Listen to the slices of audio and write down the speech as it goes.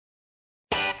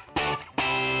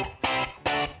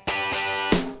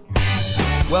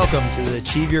Welcome to the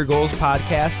Achieve Your Goals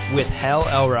podcast with Hal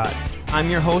Elrod. I'm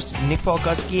your host, Nick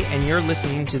Falkuski, and you're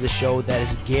listening to the show that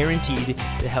is guaranteed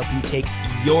to help you take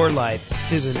your life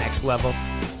to the next level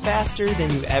faster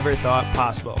than you ever thought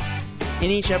possible. In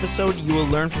each episode, you will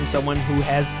learn from someone who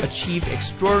has achieved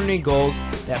extraordinary goals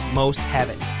that most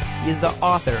haven't. He is the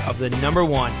author of the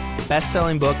 #1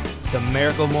 best-selling book, The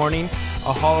Miracle Morning,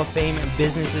 a Hall of Fame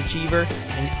business achiever,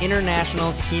 an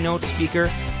international keynote speaker,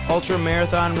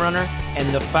 ultra-marathon runner,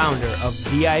 and the founder of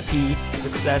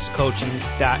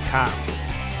VIPSuccessCoaching.com,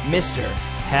 Mr.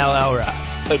 Hal Elrod.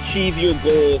 Achieve Your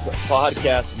Goals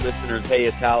podcast listeners. Hey,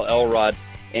 it's Hal Elrod.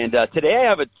 And today I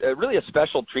have really a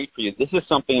special treat for you. This is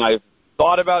something I've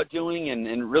thought about doing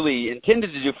and really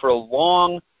intended to do for a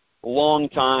long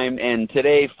time. And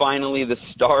today, finally, the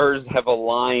stars have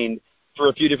aligned for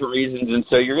a few different reasons. And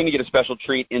so you're going to get a special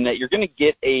treat in that you're going to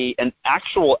get an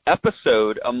actual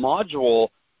episode, a module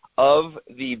of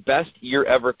the Best Year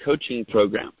Ever coaching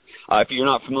program. If you're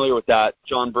not familiar with that,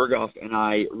 John Berghoff and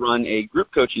I run a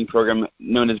group coaching program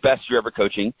known as Best Year Ever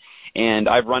Coaching, and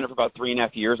I've run it for about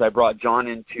 3.5 years. I brought John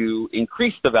in to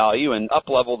increase the value and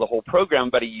up-level the whole program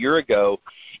about a year ago,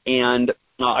 and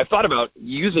I thought about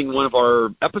using one of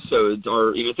our episodes,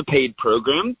 or it's a paid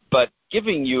program, but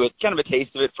giving you kind of a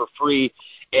taste of it for free.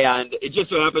 And it just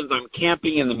so happens I'm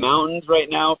camping in the mountains right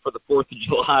now for the 4th of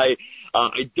July.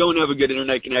 I don't have a good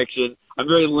internet connection. I'm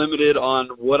very limited on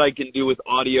what I can do with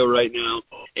audio right now.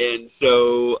 And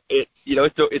so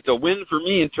it's a win for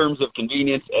me in terms of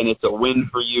convenience, and it's a win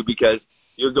for you because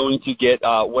you're going to get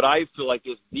what I feel like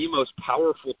is the most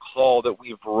powerful call that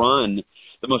we've run,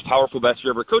 the most powerful Best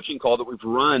Year Ever coaching call that we've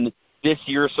run this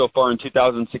year so far in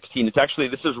 2016.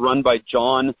 This is run by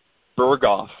John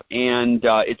Berghoff, and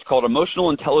it's called Emotional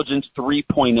Intelligence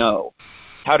 3.0,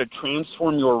 how to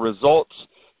transform your results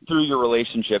through your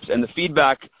relationships. And the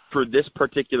feedback for this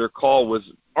particular call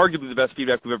was arguably the best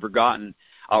feedback we've ever gotten,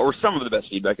 or some of the best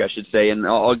feedback, I should say. And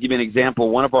I'll give you an example.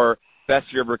 One of our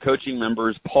Best Year Ever coaching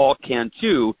members, Paul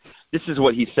Cantu, this is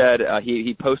what he said.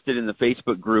 He posted in the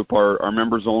Facebook group, our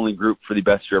members-only group for the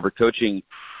Best Year Ever coaching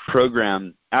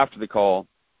program after the call.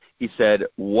 He said,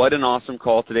 "What an awesome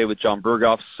call today with John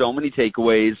Berghoff. So many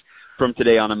takeaways from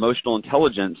today on emotional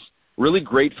intelligence. Really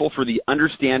grateful for the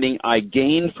understanding I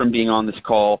gained from being on this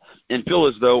call and feel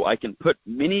as though I can put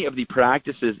many of the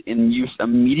practices in use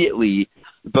immediately,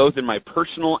 both in my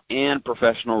personal and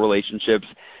professional relationships.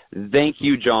 Thank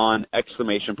you, John!" !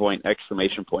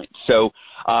 So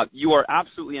you are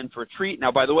absolutely in for a treat.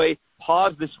 Now, by the way,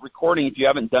 pause this recording if you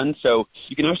haven't done so.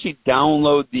 You can actually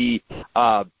download the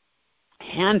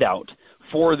handout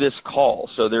for this call.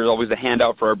 So there's always a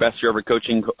handout for our Best Year Ever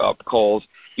coaching calls.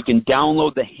 You can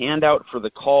download the handout for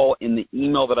the call in the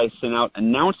email that I sent out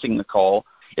announcing the call.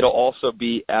 It'll also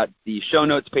be at the show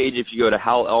notes page if you go to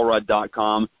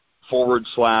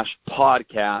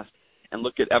halelrod.com/podcast and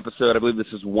look at episode, I believe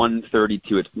this is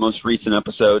 132. It's the most recent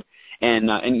episode.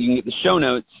 And you can get the show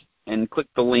notes and click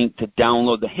the link to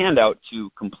download the handout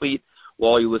to complete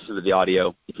while you listen to the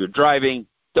audio. If you're driving,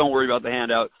 don't worry about the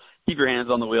handout. Keep your hands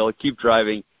on the wheel. Keep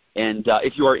driving. And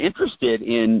if you are interested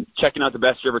in checking out the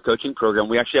Best Year Ever coaching program,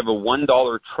 we actually have a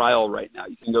 $1 trial right now.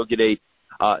 You can go get a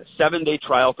 7-day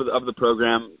trial of the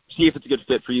program, see if it's a good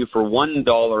fit for you for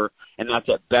 $1, and that's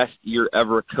at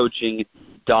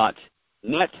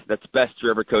bestyearevercoaching.net. That's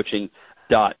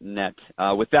bestyearevercoaching.net.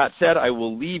 With that said, I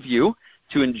will leave you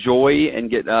to enjoy and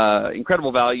get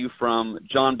incredible value from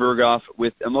John Berghoff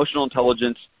with Emotional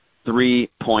Intelligence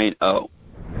 3.0.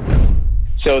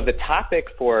 So the topic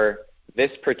for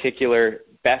this particular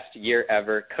Best Year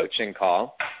Ever coaching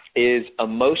call is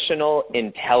emotional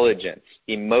intelligence.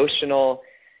 Emotional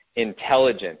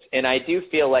intelligence. And I do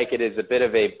feel like it is a bit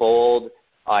of a bold,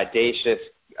 audacious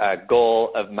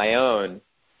goal of my own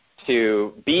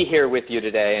to be here with you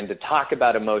today and to talk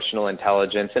about emotional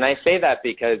intelligence. And I say that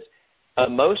because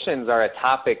emotions are a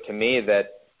topic to me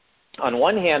that on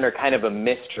one hand are kind of a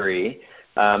mystery.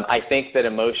 I think that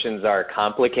emotions are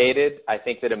complicated. I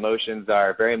think that emotions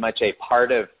are very much a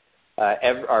part of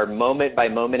our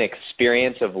moment-by-moment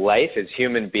experience of life as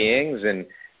human beings.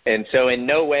 And so in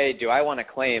no way do I want to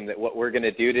claim that what we're going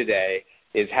to do today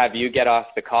is have you get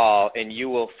off the call and you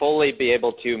will fully be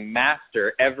able to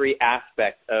master every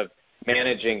aspect of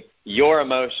managing your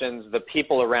emotions, the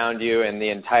people around you, and the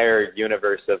entire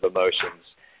universe of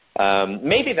emotions.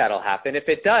 Maybe that'll happen. If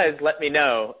it does, let me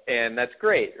know, and that's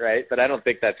great, right? But I don't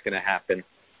think that's going to happen.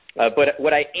 But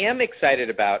what I am excited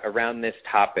about around this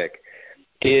topic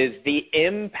is the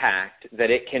impact that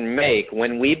it can make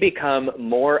when we become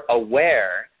more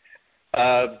aware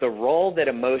of the role that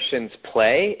emotions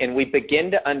play, and we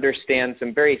begin to understand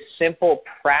some very simple,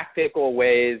 practical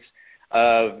ways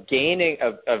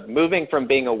of moving from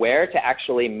being aware to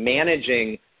actually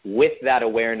managing with that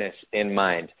awareness in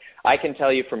mind. I can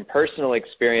tell you from personal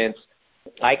experience,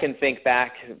 I can think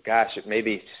back,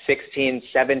 maybe 16,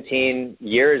 17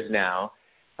 years now,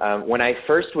 when I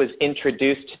first was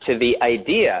introduced to the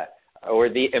idea or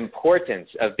the importance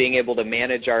of being able to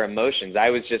manage our emotions. I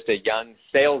was just a young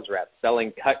sales rep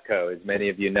selling Cutco, as many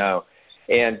of you know.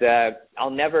 And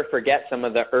I'll never forget some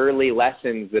of the early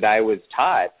lessons that I was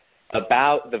taught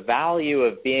about the value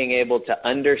of being able to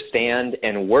understand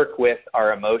and work with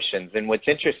our emotions. And what's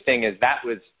interesting is that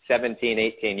was 17,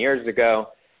 18 years ago.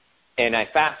 And I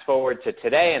fast forward to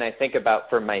today, and I think about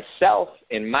for myself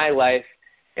in my life,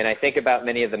 and I think about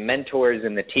many of the mentors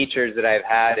and the teachers that I've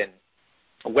had, and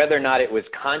whether or not it was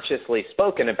consciously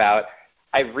spoken about,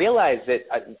 I realized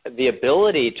that the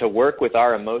ability to work with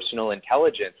our emotional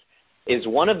intelligence is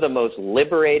one of the most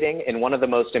liberating and one of the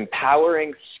most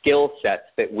empowering skill sets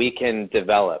that we can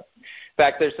develop. In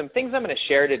fact, there's some things I'm going to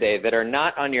share today that are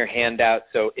not on your handout,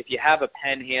 so if you have a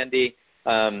pen handy,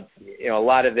 a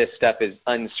lot of this stuff is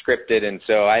unscripted, and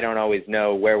so I don't always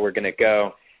know where we're going to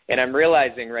go. And I'm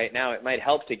realizing right now it might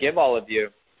help to give all of you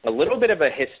a little bit of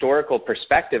a historical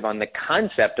perspective on the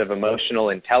concept of emotional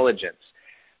intelligence.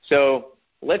 So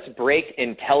let's break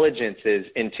intelligences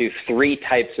into three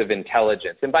types of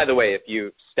intelligence. And by the way, if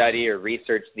you study or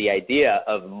research the idea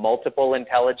of multiple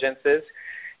intelligences,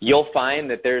 you'll find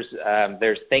that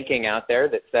there's thinking out there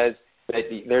that says that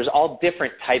there's all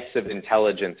different types of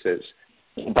intelligences.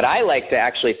 But I like to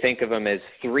actually think of them as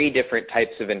three different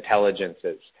types of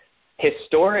intelligences.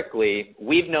 Historically,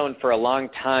 we've known for a long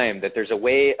time that there's a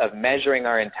way of measuring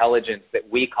our intelligence that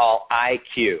we call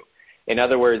IQ. In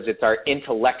other words, it's our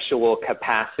intellectual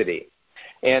capacity.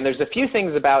 And there's a few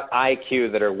things about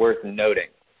IQ that are worth noting.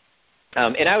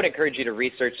 And I would encourage you to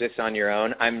research this on your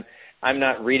own. I'm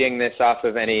not reading this off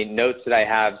of any notes that I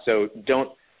have, so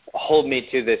don't hold me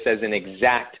to this as an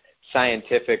exact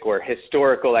scientific or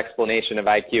historical explanation of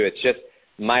IQ. It's just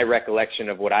my recollection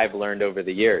of what I've learned over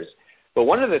the years. But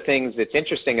one of the things that's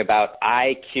interesting about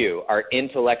IQ, our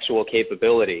intellectual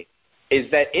capability,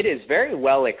 is that it is very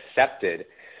well accepted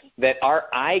that our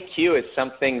IQ is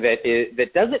something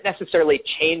that doesn't necessarily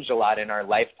change a lot in our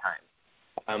lifetime.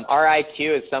 Our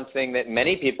IQ is something that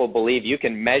many people believe you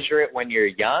can measure it when you're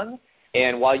young,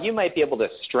 and while you might be able to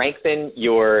strengthen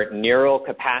your neural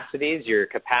capacities, your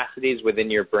capacities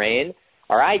within your brain,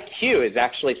 our IQ is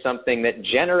actually something that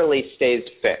generally stays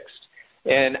fixed.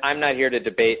 And I'm not here to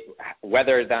debate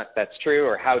whether that's true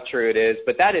or how true it is,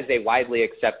 but that is a widely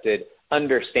accepted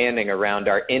understanding around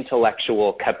our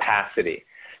intellectual capacity.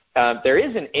 There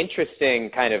is an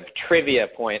interesting kind of trivia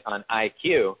point on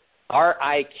IQ. Our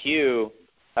IQ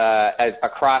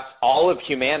across all of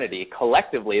humanity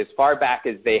collectively, as far back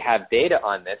as they have data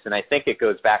on this, and I think it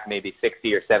goes back maybe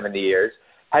 60 or 70 years,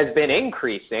 has been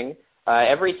increasing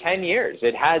every 10 years.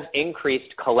 It has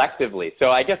increased collectively. So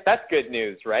I guess that's good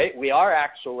news, right? We are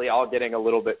actually all getting a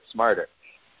little bit smarter.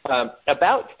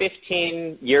 About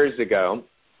 15 years ago,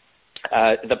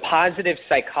 the positive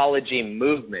psychology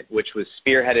movement, which was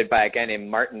spearheaded by a guy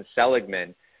named Martin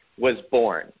Seligman, was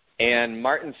born. And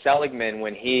Martin Seligman,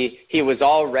 when he was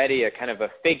already a kind of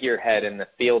a figurehead in the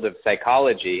field of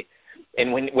psychology,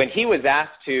 and when he was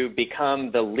asked to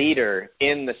become the leader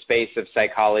in the space of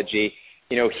psychology,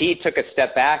 he took a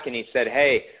step back and he said,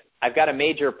 hey, I've got a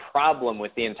major problem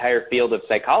with the entire field of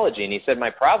psychology. And he said, my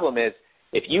problem is,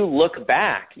 if you look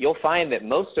back, you'll find that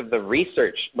most of the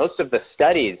research, most of the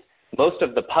studies, most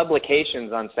of the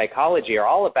publications on psychology are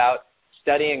all about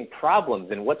studying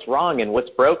problems and what's wrong and what's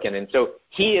broken. And so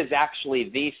he is actually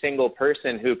the single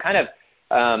person who kind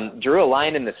of drew a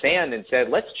line in the sand and said,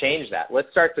 let's change that.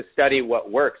 Let's start to study what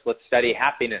works. Let's study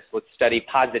happiness. Let's study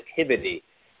positivity.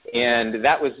 And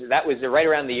that was right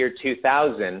around the year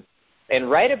 2000.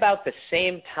 And right about the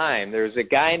same time, there was a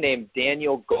guy named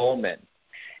Daniel Goleman.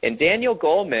 And Daniel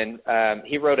Goleman,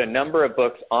 he wrote a number of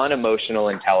books on emotional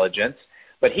intelligence,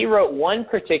 but he wrote one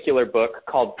particular book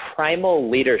called Primal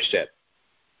Leadership.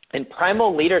 And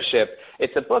Primal Leadership,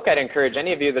 it's a book I'd encourage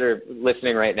any of you that are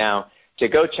listening right now to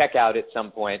go check out at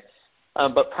some point.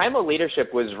 But Primal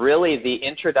Leadership was really the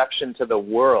introduction to the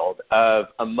world of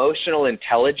emotional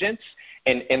intelligence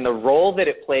and the role that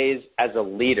it plays as a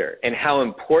leader and how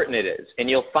important it is. And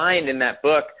you'll find in that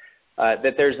book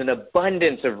that there's an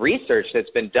abundance of research that's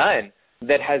been done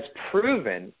that has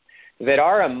proven that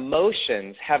our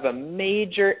emotions have a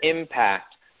major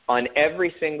impact on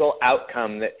every single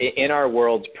outcome in our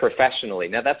world professionally.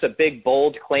 Now, that's a big,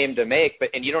 bold claim to make,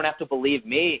 and you don't have to believe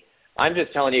me. I'm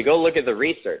just telling you, go look at the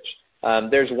research.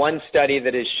 There's one study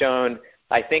that has shown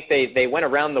I think they went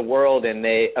around the world and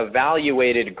they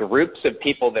evaluated groups of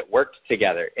people that worked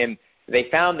together. And they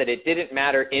found that it didn't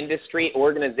matter industry,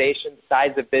 organization,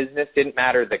 size of business, didn't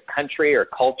matter the country or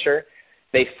culture.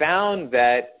 They found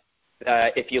that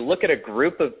if you look at a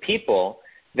group of people,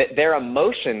 that their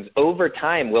emotions over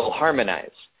time will harmonize,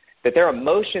 that their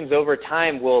emotions over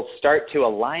time will start to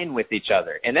align with each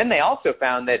other. And then they also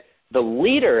found that the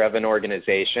leader of an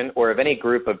organization or of any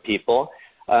group of people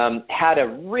had a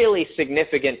really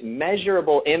significant,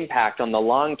 measurable impact on the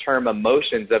long-term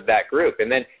emotions of that group. And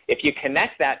then if you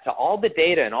connect that to all the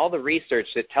data and all the research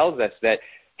that tells us that,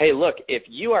 hey, look, if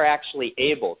you are actually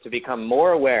able to become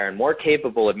more aware and more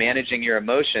capable of managing your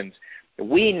emotions,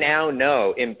 we now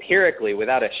know empirically,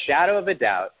 without a shadow of a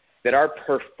doubt, that our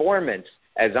performance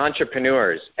as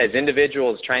entrepreneurs, as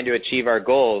individuals trying to achieve our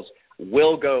goals,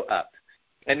 will go up.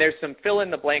 And there's some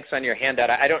fill-in-the-blanks on your handout.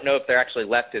 I don't know if they're actually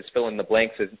left as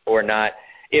fill-in-the-blanks or not.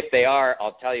 If they are,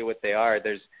 I'll tell you what they are.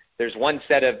 There's one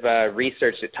set of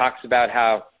research that talks about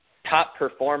how top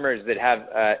performers that have,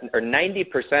 or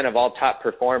 90% of all top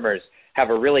performers have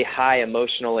a really high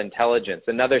emotional intelligence.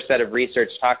 Another set of research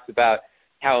talks about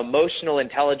how emotional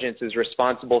intelligence is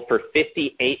responsible for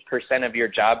 58% of your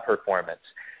job performance.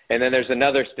 And then there's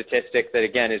another statistic that,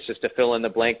 again, is just a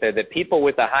fill-in-the-blank there, that people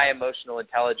with a high emotional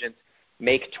intelligence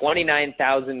make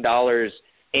 $29,000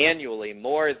 annually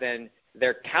more than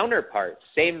their counterparts,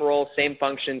 same role, same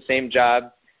function, same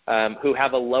job, who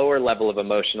have a lower level of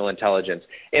emotional intelligence.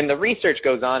 And the research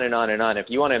goes on and on and on. If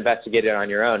you want to investigate it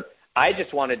on your own, I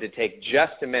just wanted to take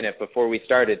just a minute before we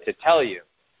started to tell you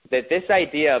that this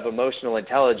idea of emotional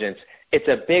intelligence, it's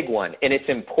a big one, and it's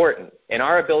important. And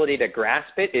our ability to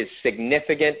grasp it is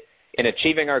significant in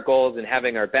achieving our goals and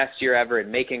having our best year ever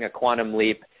and making a quantum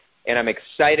leap. And I'm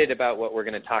excited about what we're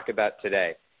going to talk about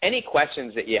today. Any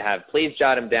questions that you have, please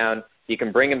jot them down. You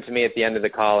can bring them to me at the end of the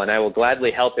call, and I will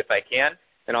gladly help if I can,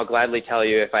 and I'll gladly tell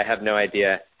you if I have no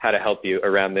idea how to help you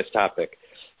around this topic.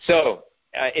 So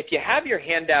if you have your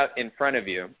handout in front of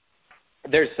you,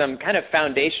 there's some kind of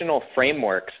foundational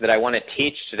frameworks that I want to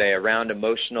teach today around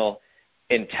emotional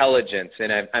intelligence,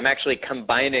 and I'm actually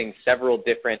combining several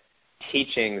different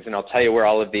teachings, and I'll tell you where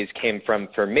all of these came from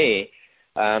for me,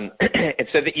 and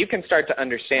so that you can start to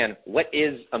understand what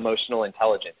is emotional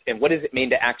intelligence and what does it mean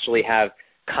to actually have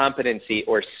competency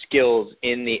or skills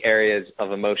in the areas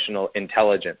of emotional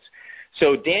intelligence.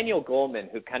 So Daniel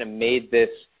Goleman, who kind of made this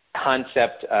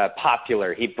concept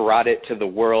popular, he brought it to the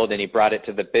world and he brought it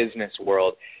to the business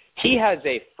world. He has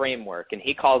a framework, and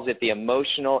he calls it the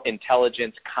Emotional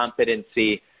Intelligence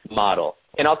Competency Model.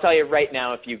 And I'll tell you right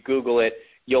now, if you Google it,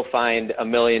 you'll find a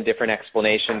million different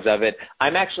explanations of it.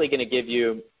 I'm actually going to give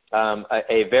you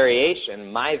a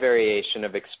variation, my variation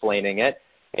of explaining it.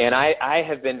 And I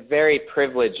have been very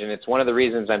privileged, and it's one of the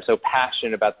reasons I'm so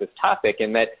passionate about this topic,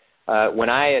 in that when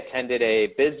I attended a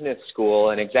business school,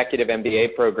 an executive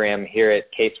MBA program here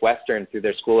at Case Western through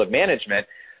their School of Management,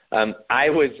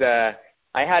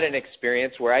 I had an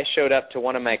experience where I showed up to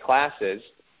one of my classes,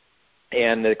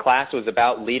 and the class was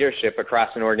about leadership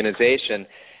across an organization,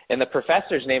 and the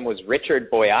professor's name was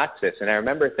Richard Boyatzis, and I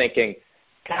remember thinking,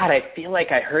 God, I feel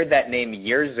like I heard that name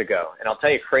years ago. And I'll tell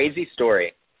you a crazy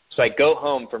story. So I go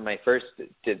home from the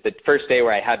first day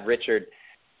where I had Richard.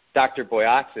 Dr.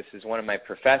 Boyatzis is one of my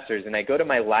professors, and I go to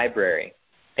my library,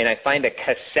 and I find a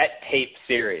cassette tape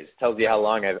series. It tells you how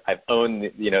long I've owned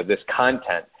this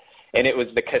content. And it was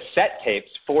the cassette tapes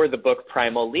for the book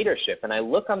Primal Leadership. And I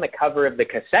look on the cover of the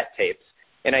cassette tapes,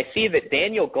 and I see that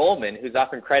Daniel Goleman, who's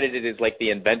often credited as like the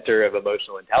inventor of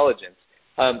emotional intelligence,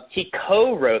 he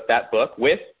co-wrote that book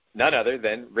with none other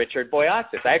than Richard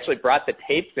Boyatzis. I actually brought the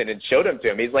tapes in and showed them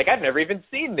to him. He's like, I've never even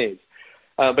seen these.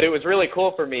 But it was really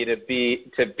cool for me to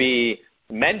be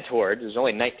mentored. There's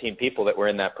only 19 people that were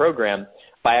in that program,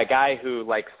 by a guy who,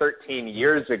 like 13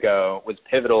 years ago, was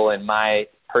pivotal in my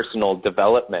personal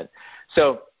development.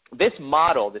 So this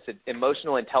model, this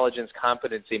emotional intelligence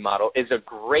competency model, is a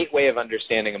great way of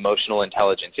understanding emotional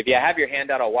intelligence. If you have your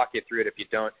handout, I'll walk you through it. If you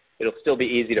don't, it'll still be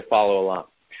easy to follow along.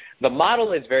 The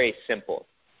model is very simple.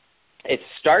 It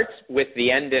starts with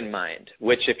the end in mind,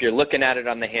 which, if you're looking at it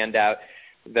on the handout,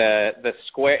 the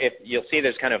square, if you'll see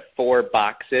there's kind of 4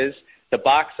 boxes. The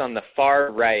box on the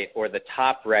far right, or the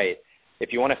top right,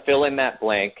 if you want to fill in that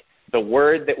blank, the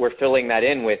word that we're filling that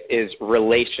in with is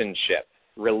relationship.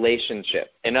 Relationship.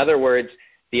 In other words,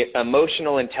 the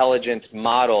emotional intelligence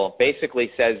model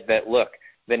basically says that, look,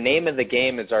 the name of the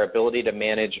game is our ability to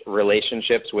manage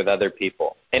relationships with other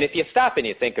people. And if you stop and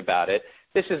you think about it,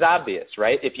 this is obvious,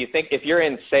 right? If you're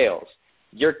in sales,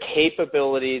 your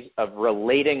capabilities of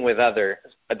relating with others,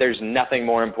 there's nothing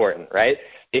more important, right?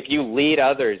 If you lead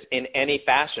others in any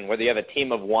fashion, whether you have a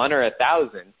team of 1 or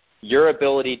 1,000, your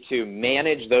ability to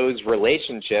manage those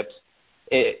relationships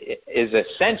is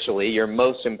essentially your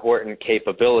most important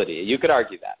capability. You could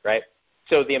argue that, right?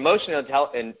 So the emotional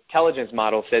intelligence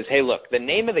model says, hey, look, the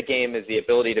name of the game is the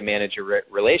ability to manage your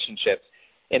relationships.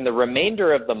 And the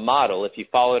remainder of the model, if you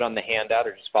follow it on the handout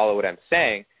or just follow what I'm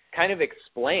saying, kind of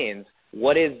explains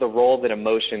what is the role that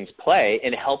emotions play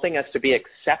in helping us to be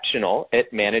exceptional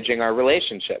at managing our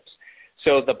relationships.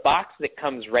 So the box that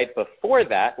comes right before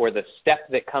that, or the step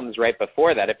that comes right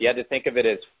before that, if you had to think of it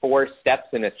as 4 steps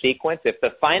in a sequence, if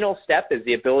the final step is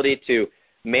the ability to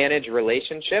manage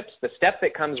relationships, the step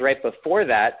that comes right before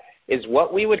that is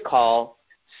what we would call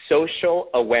social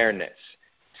awareness.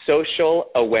 Social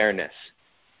awareness.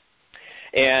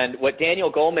 And what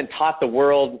Daniel Goleman taught the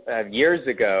world years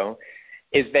ago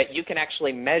is that you can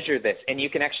actually measure this and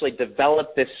you can actually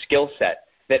develop this skill set,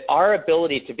 that our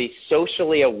ability to be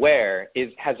socially aware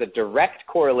has a direct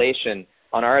correlation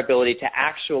on our ability to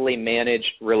actually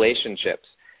manage relationships.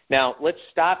 Now, let's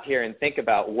stop here and think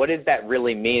about what does that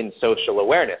really mean, social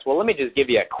awareness? Well, let me just give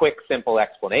you a quick, simple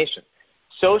explanation.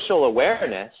 Social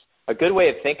awareness, a good way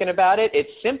of thinking about it,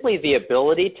 it's simply the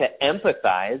ability to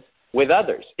empathize with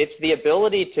others. It's the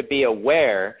ability to be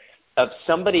aware of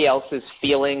somebody else's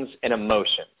feelings and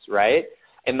emotions, right?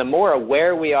 And the more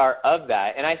aware we are of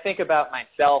that, and I think about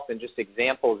myself and just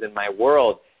examples in my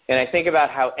world, and I think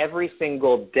about how every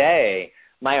single day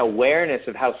my awareness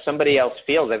of how somebody else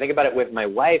feels, I think about it with my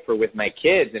wife or with my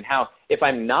kids, and how if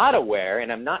I'm not aware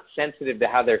and I'm not sensitive to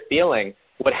how they're feeling,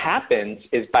 what happens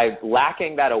is by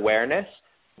lacking that awareness,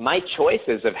 my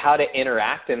choices of how to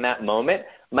interact in that moment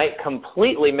might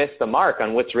completely miss the mark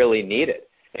on what's really needed.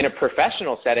 In a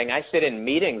professional setting, I sit in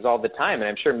meetings all the time, and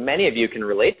I'm sure many of you can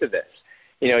relate to this.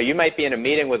 You know, you might be in a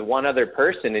meeting with one other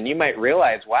person, and you might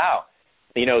realize, wow,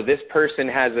 you know, this person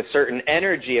has a certain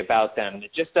energy about them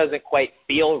that just doesn't quite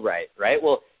feel right, right?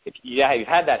 Well, if you've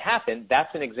had that happen,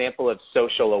 that's an example of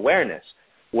social awareness.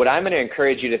 What I'm going to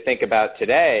encourage you to think about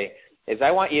today is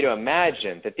I want you to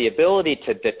imagine that the ability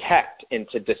to detect and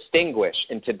to distinguish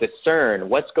and to discern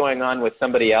what's going on with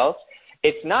somebody else,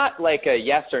 it's not like a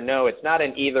yes or no. It's not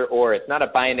an either or. It's not a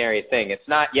binary thing. It's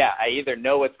not, yeah, I either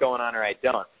know what's going on or I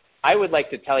don't. I would like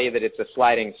to tell you that it's a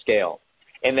sliding scale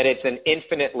and that it's an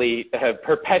infinitely,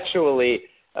 perpetually,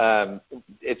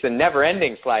 it's a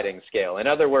never-ending sliding scale. In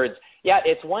other words, yeah,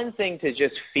 it's one thing to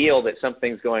just feel that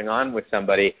something's going on with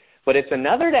somebody, but it's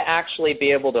another to actually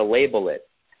be able to label it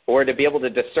or to be able to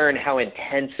discern how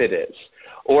intense it is.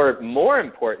 Or more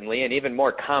importantly, and even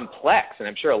more complex, and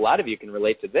I'm sure a lot of you can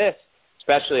relate to this,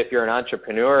 especially if you're an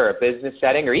entrepreneur or a business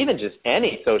setting or even just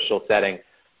any social setting,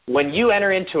 when you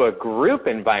enter into a group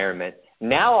environment,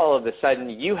 now all of a sudden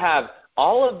you have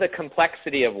all of the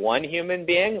complexity of one human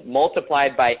being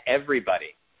multiplied by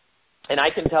everybody. And I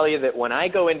can tell you that when I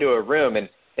go into a room, and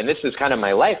this is kind of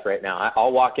my life right now,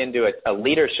 I'll walk into a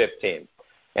leadership team,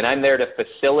 and I'm there to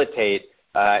facilitate.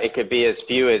 It could be as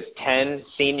few as 10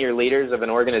 senior leaders of an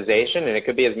organization, and it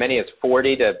could be as many as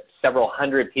 40 to several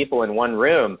hundred people in one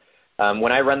room.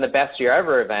 When I run the Best Year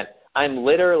Ever event, I'm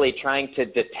literally trying to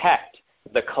detect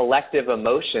the collective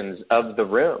emotions of the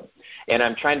room. And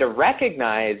I'm trying to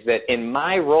recognize that in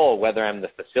my role, whether I'm the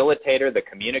facilitator, the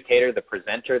communicator, the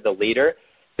presenter, the leader,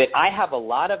 that I have a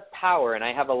lot of power and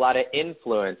I have a lot of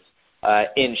influence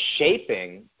in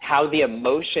shaping how the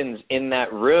emotions in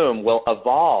that room will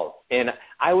evolve. And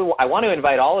I want to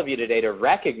invite all of you today to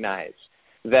recognize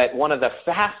that one of the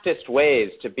fastest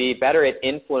ways to be better at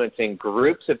influencing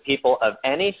groups of people of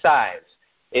any size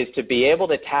is to be able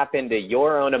to tap into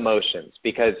your own emotions.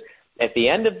 Because at the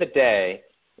end of the day,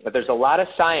 there's a lot of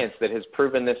science that has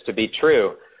proven this to be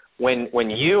true. When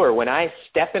you or when I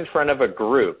step in front of a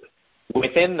group,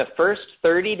 within the first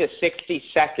 30 to 60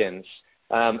 seconds,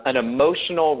 an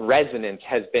emotional resonance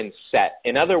has been set.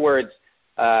 In other words,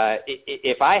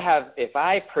 if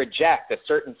I project a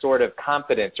certain sort of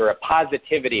confidence or a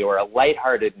positivity or a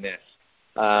lightheartedness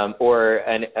or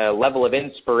a level of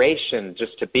inspiration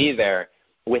just to be there,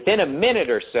 within a minute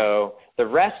or so, the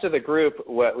rest of the group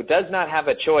does not have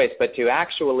a choice but to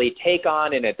actually take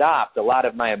on and adopt a lot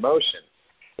of my emotion.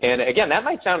 And again, that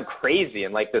might sound crazy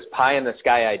and like this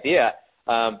pie-in-the-sky idea,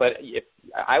 but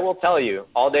I will tell you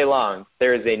all day long,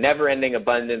 there is a never-ending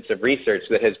abundance of research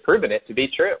that has proven it to be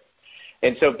true.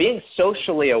 And so being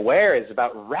socially aware is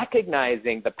about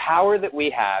recognizing the power that we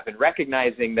have and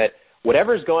recognizing that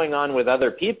whatever's going on with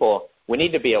other people, we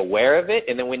need to be aware of it,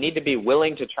 and then we need to be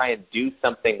willing to try and do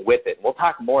something with it. We'll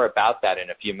talk more about that in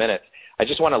a few minutes. I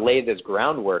just want to lay this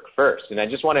groundwork first. And I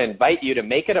just want to invite you to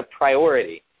make it a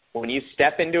priority when you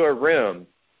step into a room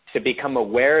to become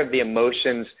aware of the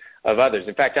emotions of others.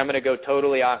 In fact, I'm going to go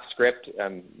totally off script.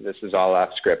 This is all off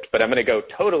script, but I'm going to go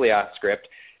totally off script,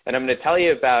 and I'm going to tell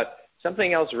you about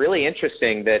something else really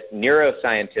interesting that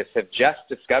neuroscientists have just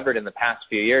discovered in the past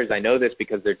few years. I know this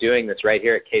because they're doing this right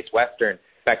here at Case Western. In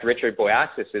fact, Richard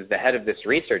Boyasis is the head of this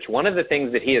research. One of the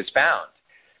things that he has found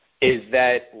is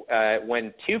that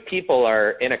when two people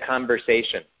are in a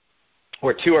conversation,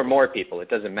 or two or more people, it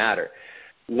doesn't matter,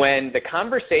 when the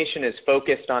conversation is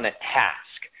focused on a task.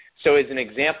 So as an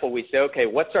example, we say, okay,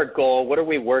 what's our goal? What are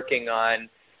we working on?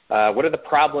 What are the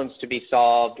problems to be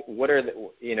solved? What are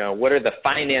the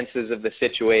finances of the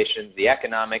situation, the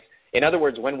economics? In other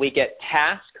words, when we get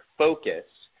task focused,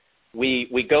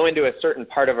 we go into a certain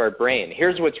part of our brain.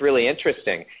 Here's what's really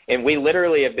interesting, and we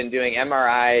literally have been doing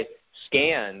MRI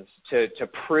scans to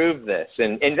prove this.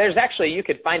 And there's actually, you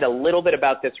could find a little bit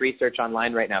about this research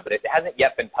online right now, but it hasn't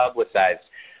yet been publicized.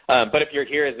 But if you're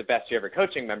here as a Best Year Ever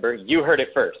coaching member, you heard it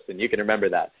first, and you can remember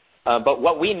that. But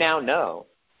what we now know,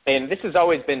 and this has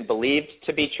always been believed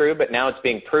to be true, but now it's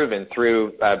being proven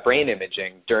through brain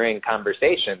imaging during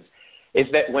conversations, is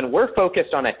that when we're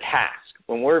focused on a task,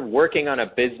 when we're working on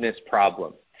a business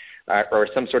problem or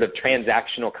some sort of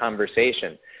transactional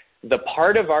conversation, the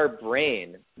part of our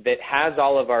brain that has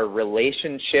all of our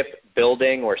relationship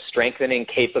building or strengthening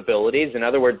capabilities, in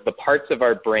other words, the parts of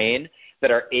our brain that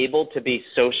are able to be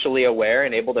socially aware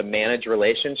and able to manage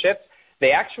relationships,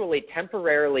 they actually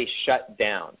temporarily shut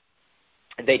down.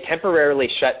 They temporarily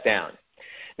shut down.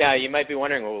 Now, you might be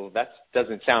wondering, well, that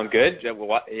doesn't sound good.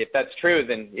 If that's true,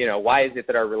 then, why is it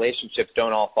that our relationships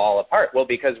don't all fall apart? Well,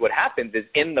 because what happens is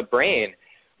in the brain,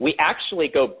 we actually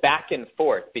go back and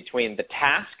forth between the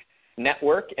task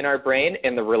network in our brain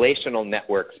and the relational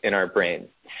networks in our brain.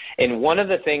 And one of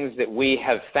the things that we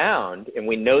have found, and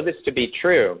we know this to be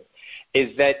true,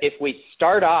 is that if we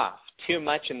start off too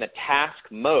much in the task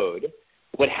mode,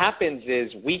 what happens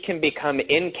is we can become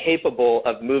incapable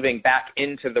of moving back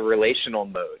into the relational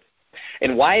mode.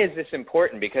 And why is this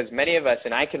important? Because many of us,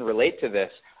 and I can relate to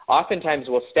this, oftentimes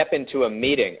we'll step into a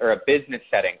meeting or a business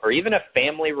setting or even a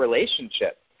family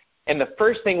relationship, and the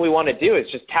first thing we want to do is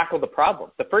just tackle the problem.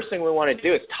 The first thing we want to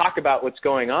do is talk about what's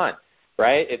going on,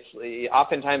 right? It's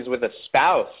oftentimes with a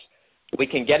spouse, we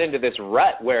can get into this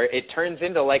rut where it turns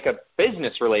into like a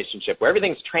business relationship where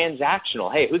everything's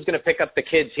transactional. Hey, who's going to pick up the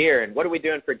kids here, and what are we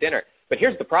doing for dinner? But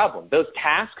here's the problem. Those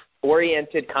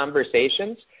task-oriented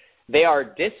conversations, they are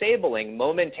disabling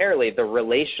momentarily the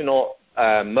relational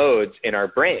modes in our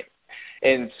brain.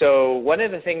 And so one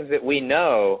of the things that we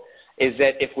know is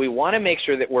that if we want to make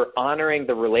sure that we're honoring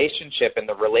the relationship and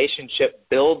the relationship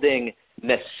building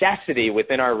necessity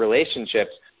within our relationships,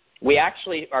 we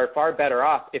actually are far better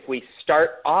off if we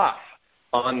start off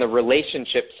on the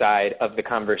relationship side of the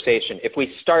conversation. If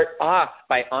we start off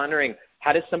by honoring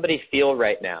how does somebody feel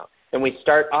right now, and we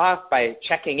start off by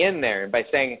checking in there and by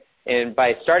saying, and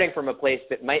by starting from a place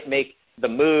that might make the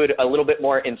mood a little bit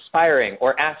more inspiring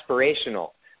or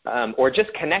aspirational, or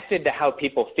just connected to how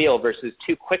people feel versus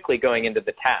too quickly going into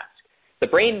the task. The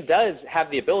brain does have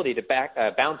the ability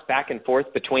to bounce back and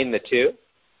forth between the two,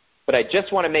 but I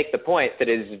just want to make the point that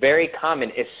it is very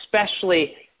common,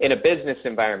 especially in a business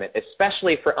environment,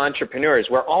 especially for entrepreneurs,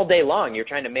 where all day long you're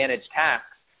trying to manage tasks,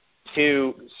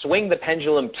 to swing the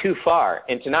pendulum too far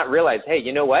and to not realize, hey,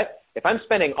 you know what? If I'm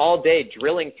spending all day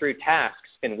drilling through tasks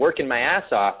and working my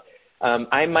ass off,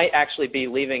 I might actually be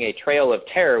leaving a trail of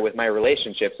terror with my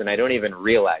relationships, and I don't even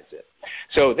realize it.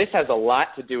 So this has a lot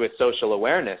to do with social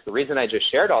awareness. The reason I just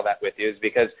shared all that with you is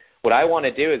because what I want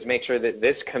to do is make sure that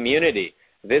this community,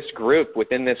 this group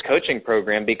within this coaching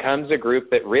program becomes a group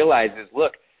that realizes,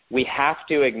 look, we have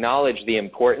to acknowledge the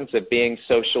importance of being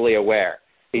socially aware.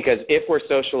 Because if we're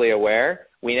socially aware,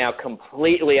 we now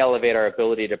completely elevate our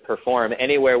ability to perform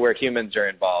anywhere where humans are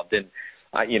involved. And,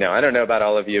 I don't know about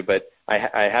all of you, but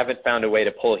I haven't found a way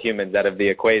to pull humans out of the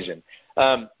equation.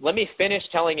 Let me finish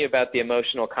telling you about the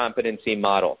emotional competency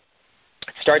model.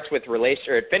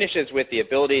 It finishes with the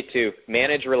ability to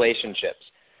manage relationships.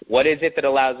 What is it that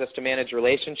allows us to manage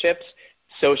relationships?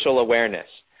 Social awareness.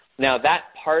 Now, that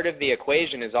part of the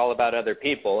equation is all about other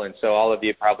people, and so all of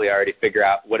you probably already figure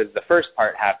out what does the first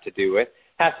part have to do with? It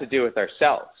has to do with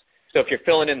ourselves. So if you're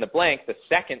filling in the blank, the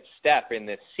second step in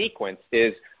this sequence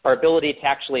is our ability to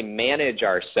actually manage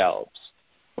ourselves,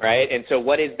 right? And so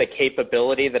what is the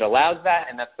capability that allows that?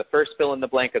 And that's the first fill in the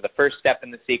blank, or the first step in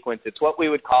the sequence. It's what we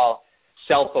would call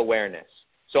self-awareness.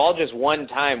 So I'll just one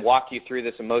time walk you through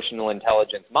this emotional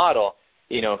intelligence model,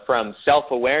 from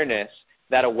self-awareness.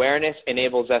 That awareness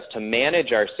enables us to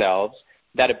manage ourselves,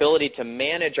 that ability to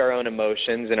manage our own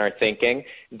emotions and our thinking,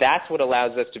 that's what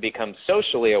allows us to become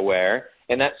socially aware.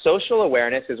 And that social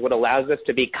awareness is what allows us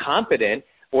to be competent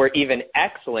or even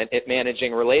excellent at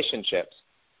managing relationships.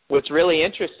 What's really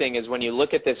interesting is when you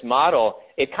look at this model,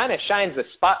 it kind of shines a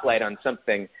spotlight on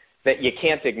something that you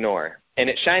can't ignore. And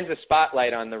it shines a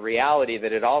spotlight on the reality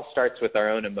that it all starts with our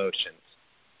own emotions.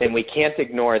 And we can't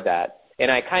ignore that. And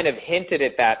I kind of hinted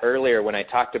at that earlier when I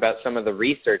talked about some of the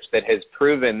research that has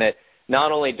proven that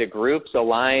not only do groups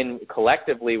align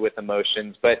collectively with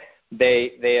emotions, but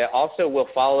they also will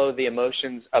follow the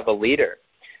emotions of a leader.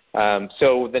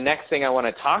 So the next thing I want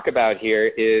to talk about here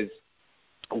is,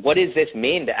 what does this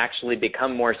mean to actually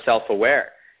become more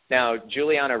self-aware? Now,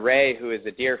 Juliana Ray, who is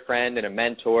a dear friend and a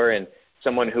mentor and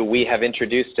someone who we have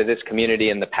introduced to this community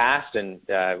in the past and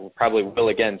probably will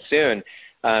again soon,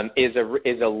 is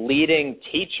a leading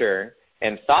teacher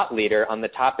and thought leader on the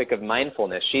topic of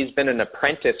mindfulness. She's been an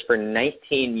apprentice for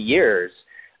 19 years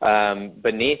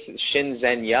beneath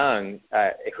Shinzen Young,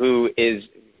 who is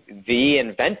the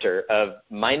inventor of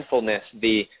mindfulness,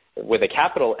 with a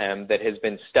capital M, that has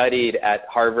been studied at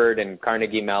Harvard and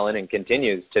Carnegie Mellon and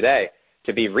continues today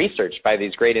to be researched by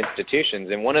these great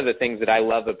institutions. And one of the things that I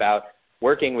love about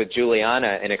working with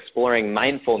Juliana and exploring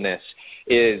mindfulness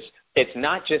is it's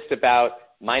not just about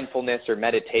mindfulness or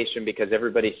meditation because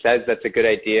everybody says that's a good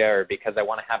idea or because I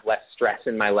want to have less stress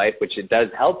in my life, which it does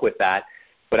help with that.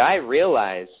 But I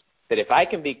realize that if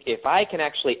I can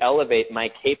actually elevate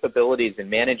my capabilities in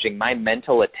managing my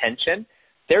mental attention,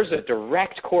 there's a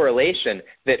direct correlation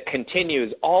that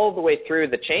continues all the way through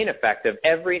the chain effect of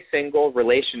every single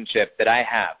relationship that I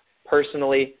have,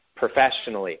 personally,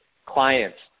 professionally,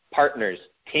 clients, partners,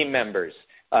 team members.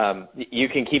 You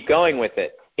can keep going with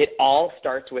it. It all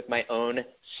starts with my own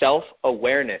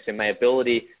self-awareness and my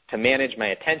ability to manage my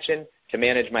attention, to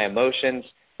manage my emotions,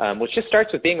 which just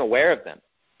starts with being aware of them.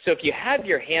 So if you have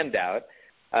your handout,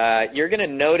 you're going to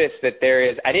notice that there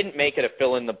is, I didn't make it a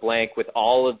fill-in-the-blank with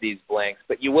all of these blanks,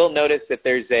 but you will notice that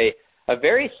there's a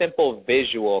very simple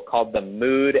visual called the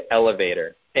mood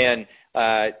elevator. And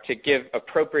to give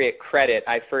appropriate credit,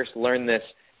 I first learned this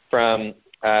from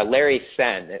Larry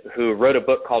Sen, who wrote a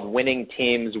book called Winning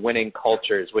Teams, Winning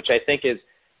Cultures, which I think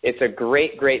it's a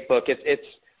great, great book.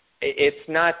 It's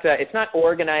not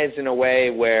organized in a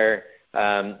way where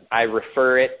I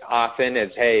refer it often as,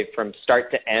 hey, from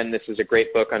start to end, this is a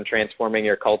great book on transforming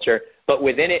your culture. But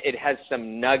within it, it has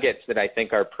some nuggets that I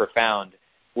think are profound.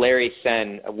 Larry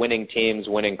Sen, Winning Teams,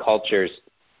 Winning Cultures.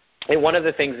 And one of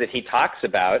the things that he talks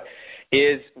about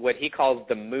is what he calls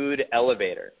the mood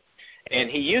elevator. And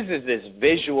he uses this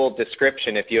visual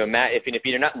description. If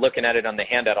you're not looking at it on the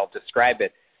handout, I'll describe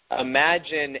it.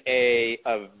 Imagine a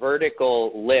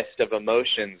vertical list of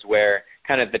emotions where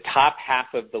kind of the top half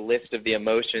of the list of the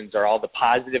emotions are all the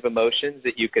positive emotions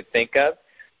that you could think of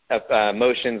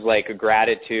emotions like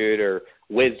gratitude or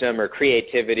wisdom or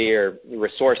creativity or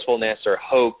resourcefulness or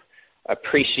hope,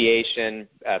 appreciation,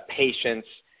 patience,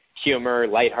 humor,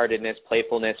 lightheartedness,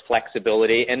 playfulness,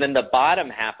 flexibility. And then the bottom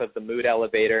half of the mood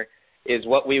elevator is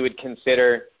what we would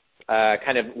consider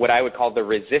kind of what I would call the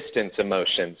resistance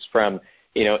emotions, from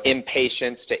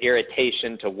impatience to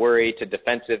irritation to worry to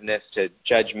defensiveness to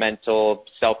judgmental,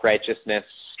 self-righteousness,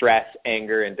 stress,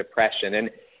 anger, and depression.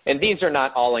 And these are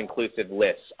not all-inclusive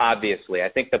lists, obviously. I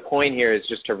think the point here is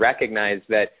just to recognize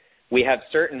that we have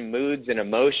certain moods and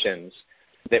emotions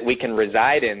that we can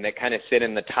reside in that kind of sit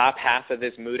in the top half of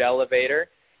this mood elevator,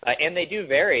 and they do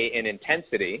vary in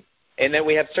intensity. And then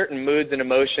we have certain moods and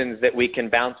emotions that we can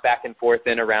bounce back and forth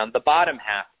in around the bottom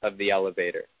half of the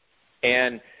elevator.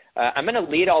 And I'm going to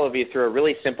lead all of you through a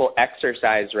really simple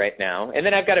exercise right now. And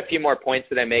then I've got a few more points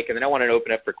that I make, and then I want to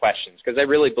open up for questions because I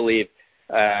really believe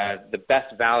the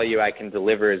best value I can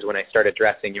deliver is when I start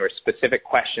addressing your specific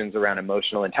questions around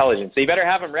emotional intelligence. So you better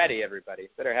have them ready, everybody.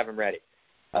 Better have them ready.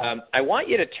 I want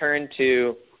you to turn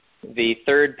to the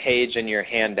third page in your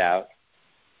handout,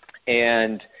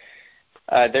 and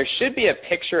there should be a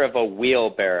picture of a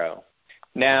wheelbarrow.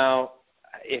 Now,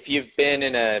 if you've been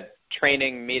in a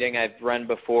training meeting I've run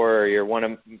before, or you're one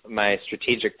of my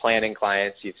strategic planning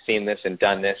clients, you've seen this and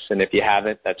done this, and if you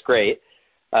haven't, that's great.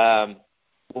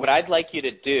 What I'd like you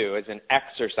to do as an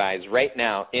exercise right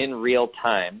now in real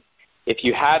time, if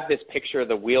you have this picture of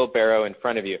the wheelbarrow in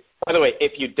front of you. By the way,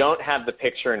 if you don't have the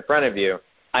picture in front of you,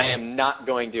 I am not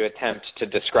going to attempt to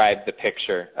describe the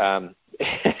picture.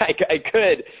 I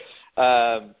could.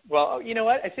 Well, you know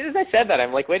what? As soon as I said that,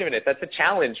 I'm like, wait a minute, that's a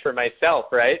challenge for myself,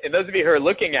 right? And those of you who are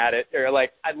looking at it are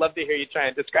like, I'd love to hear you try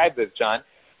and describe this, John.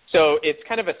 So it's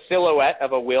kind of a silhouette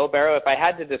of a wheelbarrow. If I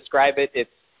had to describe it,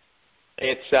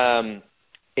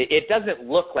 it doesn't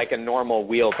look like a normal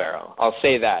wheelbarrow. I'll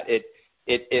say that.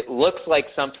 It looks like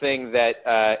something that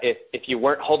if you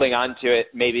weren't holding on to it,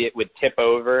 maybe it would tip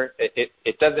over.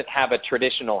 It doesn't have a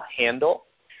traditional handle,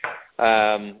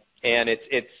 and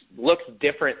it looks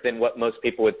different than what most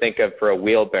people would think of for a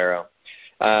wheelbarrow.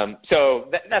 So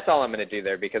that's all I'm going to do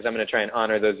there, because I'm going to try and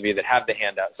honor those of you that have the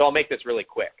handout. So I'll make this really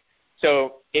quick.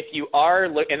 So if you are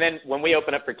and then when we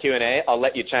open up for Q&A, I'll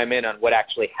let you chime in on what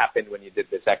actually happened when you did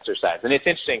this exercise. And it's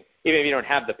interesting, even if you don't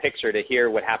have the picture, to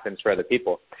hear what happens for other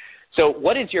people. So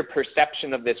what is your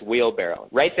perception of this wheelbarrow?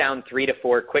 Write down 3 to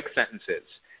 4 quick sentences.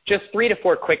 Just 3 to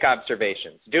 4 quick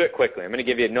observations. Do it quickly. I'm going to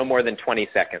give you no more than 20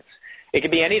 seconds. It could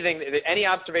be anything, any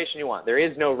observation you want. There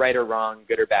is no right or wrong,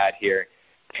 good or bad here.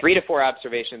 3 to 4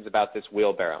 observations about this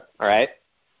wheelbarrow, all right?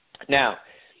 Now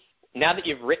that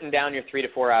you've written down your 3 to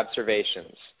 4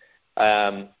 observations,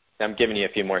 I'm giving you a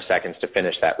few more seconds to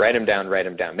finish that. Write them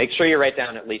down. Make sure you write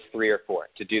down at least 3 or 4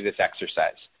 to do this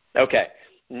exercise. Okay,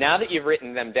 now that you've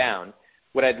written them down,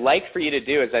 what I'd like for you to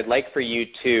do is I'd like for you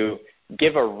to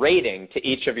give a rating to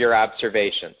each of your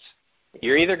observations.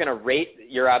 You're either going to rate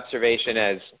your observation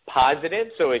as positive,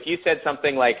 so if you said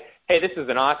something like, hey, this is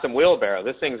an awesome wheelbarrow,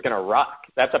 this thing's going to rock,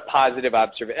 that's a positive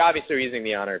observation. Obviously, we're using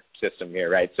the honor system here,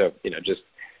 right? So, just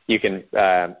you can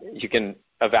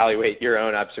evaluate your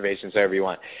own observations however you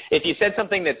want. If you said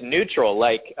something that's neutral,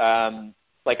 like I'm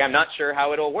not sure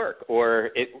how it'll work,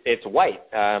 or it's white,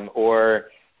 or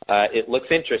it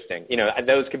looks interesting,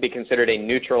 those could be considered a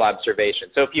neutral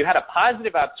observation. So if you had a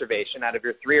positive observation out of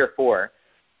your 3 or 4,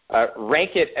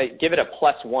 rank it, give it a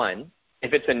 +1.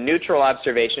 If it's a neutral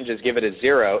observation, just give it a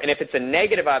 0. And if it's a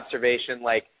negative observation,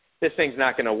 like this thing's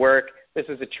not going to work, this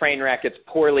is a train wreck, it's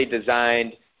poorly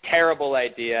designed, terrible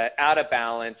idea, out of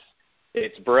balance,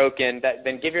 it's broken,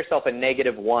 then give yourself a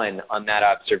 -1 on that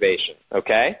observation,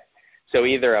 okay? So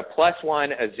either a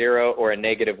 +1, a 0, or a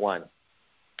 -1.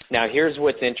 Now here's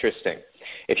what's interesting.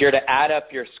 If you're to add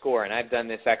up your score, and I've done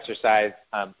this exercise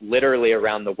literally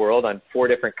around the world on 4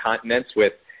 different continents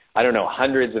with,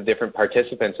 hundreds of different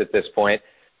participants at this point,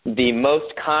 the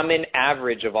most common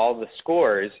average of all the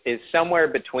scores is somewhere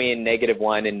between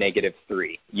 -1 and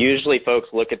 -3. Usually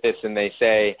folks look at this and they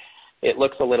say, it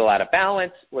looks a little out of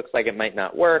balance, looks like it might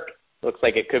not work, looks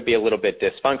like it could be a little bit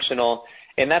dysfunctional,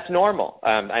 and that's normal.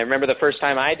 I remember the first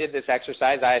time I did this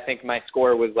exercise, I think my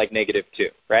score was like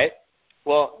 -2, right?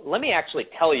 Well, let me actually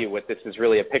tell you what this is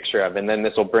really a picture of, and then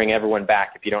this will bring everyone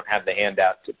back, if you don't have the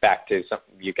handout, back to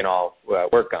something you can all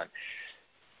work on.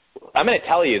 I'm going to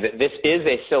tell you that this is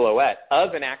a silhouette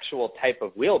of an actual type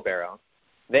of wheelbarrow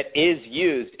that is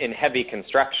used in heavy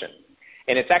construction.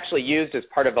 And it's actually used as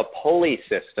part of a pulley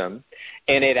system,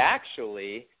 and it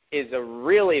actually is a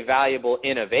really valuable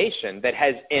innovation that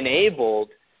has enabled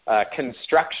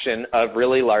construction of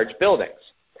really large buildings.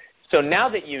 So now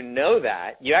that you know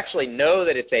that, you actually know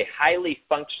that it's a highly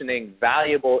functioning,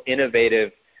 valuable,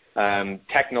 innovative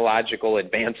technological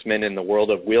advancement in the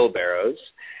world of wheelbarrows.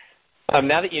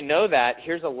 Now that you know that,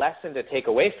 here's a lesson to take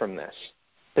away from this.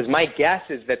 Because my guess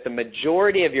is that the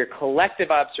majority of your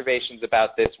collective observations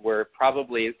about this were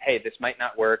probably, hey, this might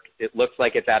not work, it looks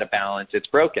like it's out of balance, it's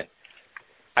broken.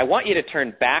 I want you to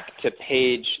turn back to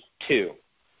page 2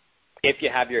 if you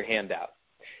have your handout.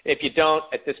 If you don't,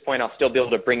 at this point, I'll still be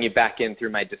able to bring you back in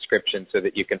through my description so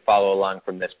that you can follow along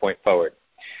from this point forward.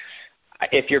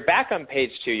 If you're back on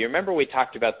page 2, you remember we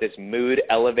talked about this mood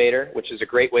elevator, which is a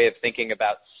great way of thinking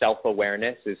about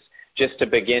self-awareness, is just to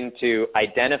begin to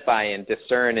identify and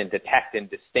discern and detect and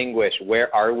distinguish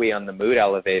where are we on the mood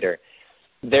elevator.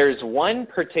 There's one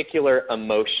particular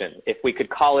emotion, if we could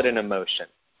call it an emotion.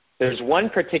 There's one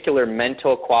particular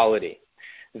mental quality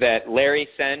that Larry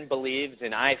Sen believes,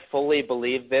 and I fully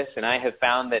believe this, and I have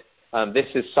found that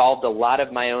this has solved a lot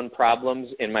of my own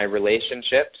problems in my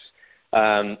relationships.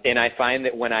 And I find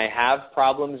that when I have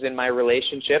problems in my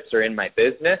relationships or in my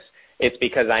business, it's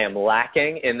because I am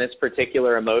lacking in this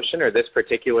particular emotion or this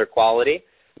particular quality.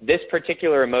 This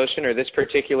particular emotion or this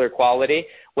particular quality,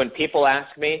 when people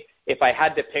ask me if I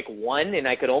had to pick one and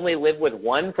I could only live with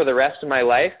one for the rest of my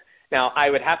life, now I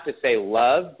would have to say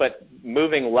love, but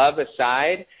moving love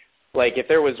aside, like if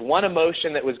there was one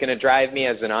emotion that was going to drive me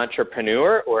as an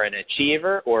entrepreneur or an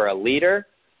achiever or a leader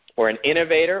or an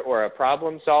innovator or a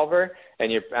problem solver,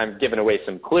 and I'm giving away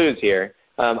some clues here,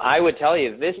 I would tell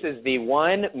you this is the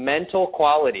one mental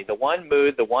quality, the one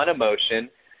mood, the one emotion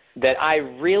that I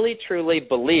really truly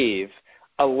believe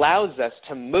allows us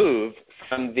to move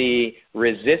from the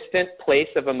resistant place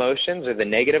of emotions or the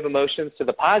negative emotions to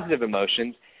the positive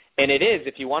emotions. And it is,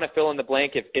 if you want to fill in the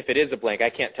blank, if it is a blank, I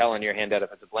can't tell on your handout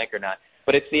if it's a blank or not,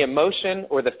 but it's the emotion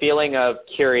or the feeling of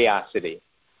curiosity.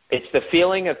 It's the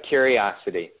feeling of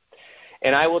curiosity.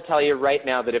 And I will tell you right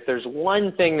now that if there's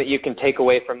one thing that you can take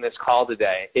away from this call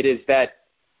today, it is that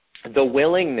the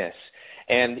willingness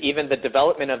and even the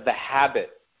development of the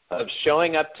habit of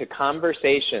showing up to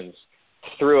conversations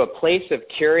through a place of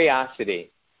curiosity,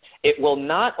 it will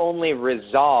not only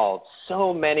resolve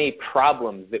so many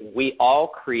problems that we all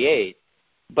create,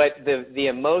 but the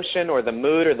emotion or the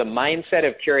mood or the mindset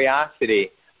of curiosity,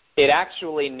 it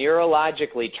actually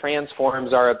neurologically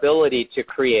transforms our ability to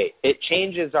create. It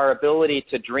changes our ability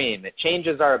to dream. It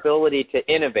changes our ability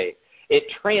to innovate. It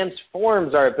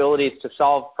transforms our abilities to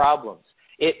solve problems.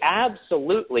 It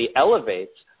absolutely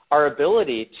elevates our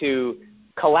ability to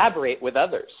collaborate with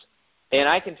others. And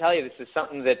I can tell you this is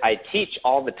something that I teach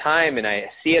all the time, and I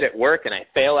see it at work, and I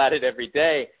fail at it every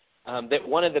day, that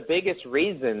one of the biggest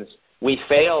reasons we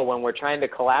fail when we're trying to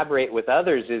collaborate with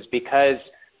others is because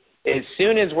as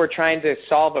soon as we're trying to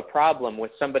solve a problem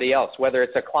with somebody else, whether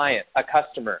it's a client, a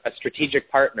customer, a strategic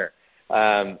partner,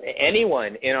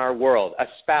 anyone in our world, a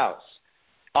spouse,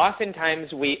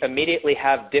 oftentimes we immediately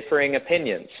have differing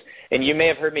opinions. And you may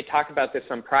have heard me talk about this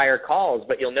on prior calls,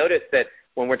 but you'll notice that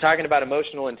when we're talking about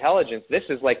emotional intelligence, this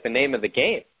is like the name of the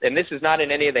game. And this is not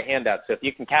in any of the handouts. So if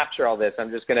you can capture all this,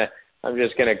 I'm just gonna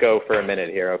go for a minute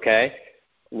here, okay?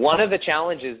 One of the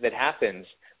challenges that happens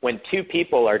when two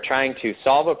people are trying to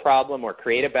solve a problem or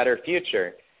create a better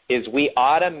future is we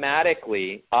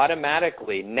automatically,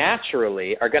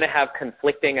 naturally are going to have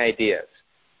conflicting ideas.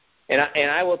 And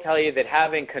I will tell you that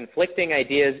having conflicting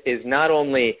ideas is not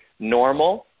only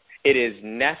normal, it is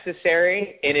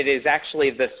necessary, and it is actually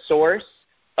the source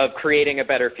of creating a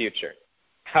better future.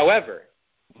 However,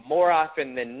 more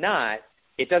often than not,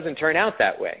 it doesn't turn out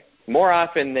that way. More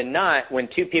often than not, when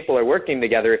two people are working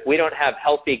together, if we don't have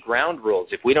healthy ground rules,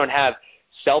 if we don't have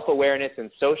self-awareness and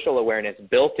social awareness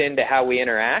built into how we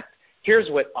interact, here's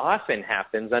what often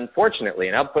happens, unfortunately,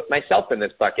 and I'll put myself in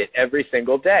this bucket every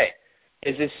single day,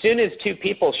 is as soon as two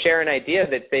people share an idea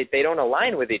that they don't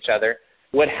align with each other,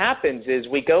 what happens is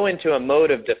we go into a mode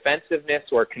of defensiveness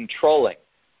or controlling,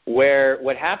 where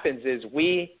what happens is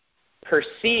we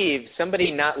perceive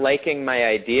somebody not liking my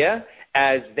idea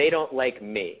as they don't like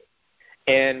me.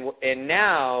 And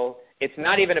now it's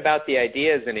not even about the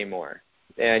ideas anymore.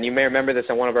 And you may remember this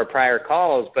on one of our prior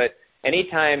calls, but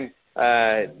anytime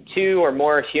two or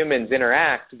more humans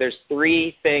interact, there's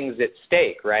three things at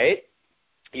stake, right?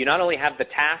 You not only have the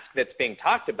task that's being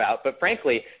talked about, but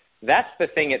frankly, that's the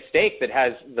thing at stake that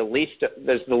has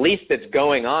there's the least that's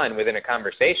going on within a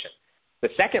conversation. The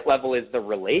second level is the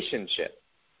relationship.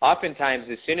 Oftentimes,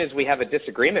 as soon as we have a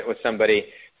disagreement with somebody,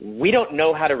 we don't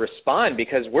know how to respond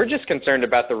because we're just concerned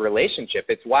about the relationship.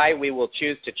 It's why we will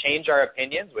choose to change our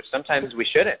opinions, which sometimes we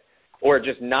shouldn't, or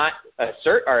just not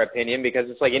assert our opinion because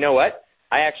it's like, you know what?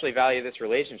 I actually value this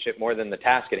relationship more than the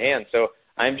task at hand, so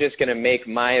I'm just going to make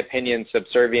my opinion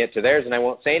subservient to theirs and I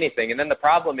won't say anything. And then the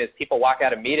problem is people walk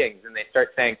out of meetings and they start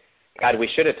saying, God, we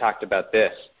should have talked about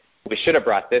this. We should have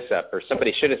brought this up, or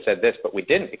somebody should have said this, but we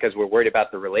didn't because we're worried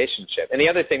about the relationship. And the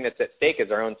other thing that's at stake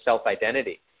is our own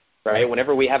self-identity, right?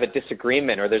 Whenever we have a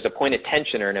disagreement or there's a point of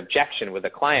tension or an objection with a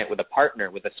client, with a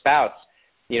partner, with a spouse,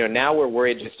 now we're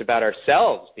worried just about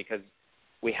ourselves because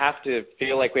we have to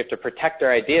feel like we have to protect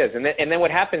our ideas. And then what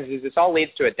happens is this all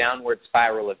leads to a downward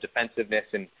spiral of defensiveness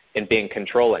and being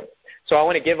controlling. So I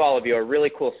want to give all of you a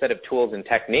really cool set of tools and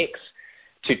techniques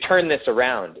to turn this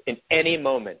around in any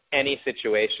moment, any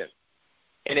situation.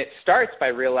 And it starts by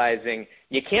realizing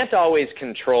you can't always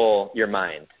control your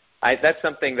mind. That's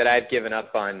something that I've given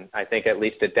up on, I think, at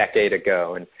least a decade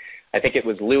ago. And I think it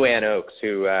was Lou Ann Oakes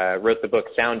who wrote the book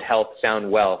Sound Health,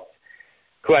 Sound Wealth,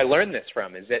 who I learned this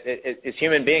from, is that as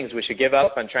human beings, we should give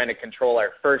up on trying to control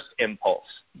our first impulse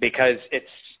because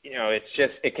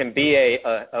it can be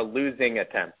a losing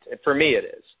attempt. For me, it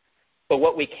is. But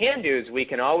what we can do is we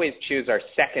can always choose our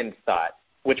second thought,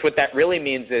 which what that really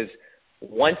means is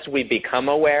once we become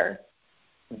aware,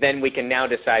 then we can now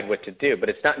decide what to do. But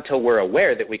it's not until we're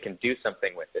aware that we can do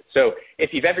something with it. So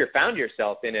if you've ever found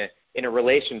yourself in a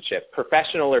relationship,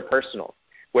 professional or personal,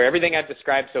 where everything I've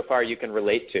described so far you can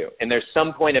relate to, and there's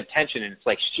some point of tension, and it's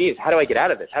like, geez, how do I get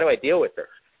out of this? How do I deal with this?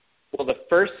 Well, the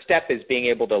first step is being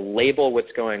able to label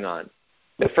what's going on.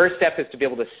 The first step is to be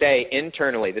able to say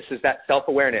internally, this is that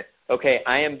self-awareness, okay,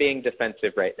 I am being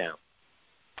defensive right now.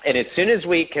 And as soon as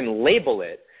we can label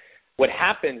it, what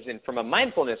happens, and from a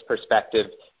mindfulness perspective,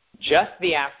 just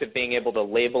the act of being able to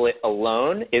label it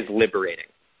alone is liberating.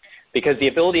 Because the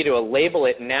ability to label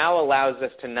it now allows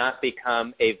us to not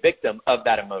become a victim of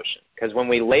that emotion. Because when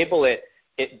we label it,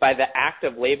 by the act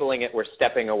of labeling it, we're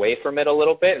stepping away from it a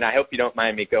little bit. And I hope you don't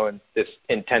mind me going this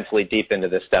intensely deep into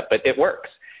this stuff, but it works.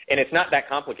 And it's not that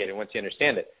complicated once you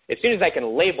understand it. As soon as I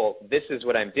can label, this is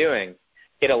what I'm doing,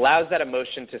 it allows that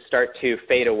emotion to start to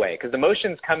fade away. Because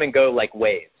emotions come and go like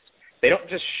waves. They don't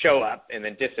just show up and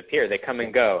then disappear. They come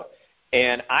and go.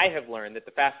 And I have learned that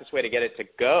the fastest way to get it to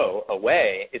go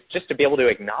away is just to be able to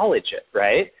acknowledge it,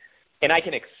 right? And I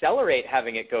can accelerate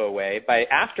having it go away by,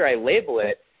 after I label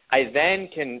it, I then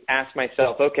can ask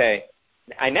myself, okay,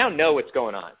 I now know what's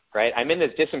going on, right? I'm in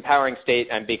this disempowering state.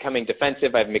 I'm becoming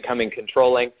defensive. I'm becoming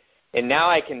controlling. And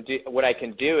now what I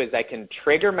can do is I can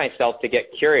trigger myself to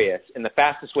get curious. And the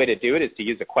fastest way to do it is to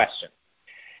use a question.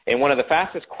 And one of the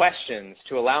fastest questions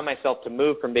to allow myself to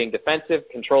move from being defensive,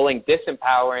 controlling,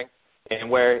 disempowering, and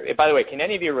where, by the way, can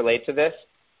any of you relate to this?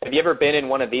 Have you ever been in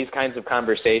one of these kinds of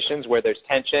conversations where there's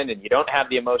tension and you don't have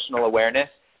the emotional awareness?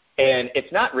 And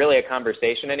it's not really a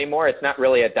conversation anymore. It's not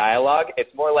really a dialogue.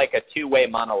 It's more like a two-way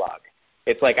monologue.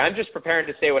 It's like I'm just preparing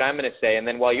to say what I'm going to say, and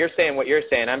then while you're saying what you're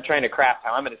saying, I'm trying to craft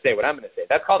how I'm going to say what I'm going to say.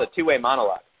 That's called a two-way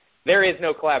monologue. There is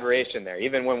no collaboration there,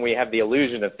 even when we have the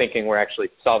illusion of thinking we're actually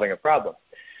solving a problem.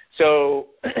 So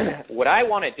what I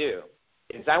want to do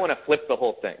is I want to flip the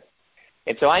whole thing.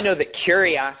 And so I know that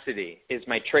curiosity is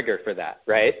my trigger for that,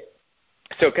 right?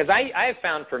 So because I have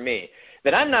found for me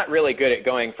that I'm not really good at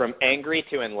going from angry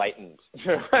to enlightened.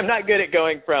 I'm not good at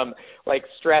going from like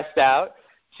stressed out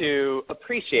to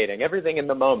appreciating everything in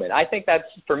the moment. I think that's,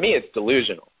 for me, it's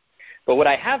delusional. But what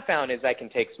I have found is I can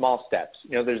take small steps.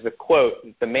 You know, there's the quote,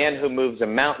 the man who moves a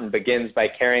mountain begins by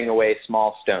carrying away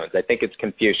small stones. I think it's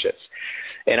Confucius.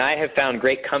 And I have found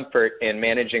great comfort in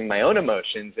managing my own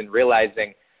emotions and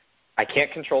realizing I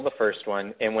can't control the first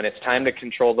one. And when it's time to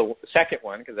control the second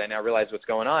one, because I now realize what's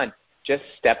going on, just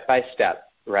step by step,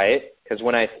 right? Because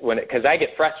because I get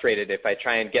frustrated if I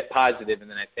try and get positive and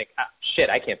then I think, shit,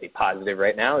 I can't be positive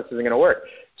right now. This isn't going to work.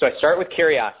 So I start with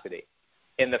curiosity.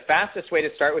 And the fastest way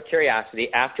to start with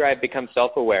curiosity after I've become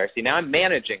self-aware, see, now I'm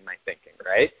managing my thinking,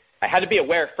 right? I had to be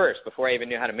aware first before I even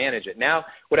knew how to manage it. Now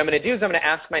what I'm going to do is I'm going to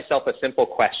ask myself a simple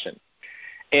question.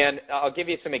 And I'll give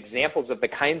you some examples of the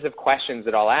kinds of questions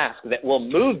that I'll ask that will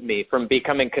move me from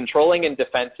becoming controlling and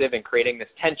defensive and creating this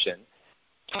tension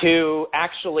to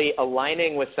actually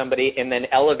aligning with somebody and then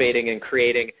elevating and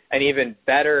creating an even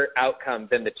better outcome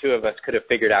than the two of us could have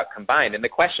figured out combined. And the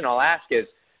question I'll ask is,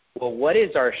 well, what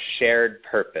is our shared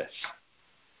purpose?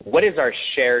 What is our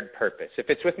shared purpose? If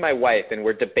it's with my wife and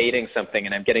we're debating something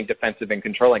and I'm getting defensive and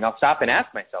controlling, I'll stop and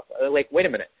ask myself, like, wait a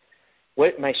minute.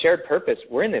 What my shared purpose,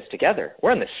 we're in this together.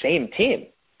 We're on the same team.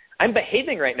 I'm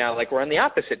behaving right now like we're on the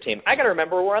opposite team. I got to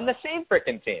remember we're on the same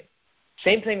frickin' team.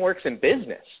 Same thing works in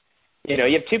business. You know,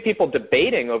 you have two people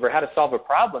debating over how to solve a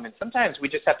problem, and sometimes we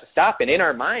just have to stop, and in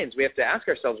our minds we have to ask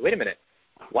ourselves, wait a minute,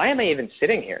 why am I even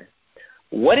sitting here?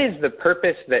 What is the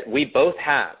purpose that we both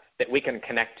have that we can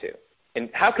connect to? And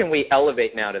how can we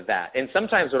elevate now to that? And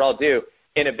sometimes what I'll do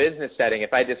in a business setting,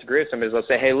 if I disagree with somebody, I'll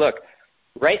say, hey, look,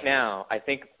 right now I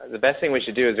think the best thing we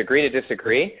should do is agree to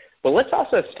disagree, but let's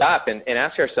also stop and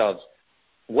ask ourselves,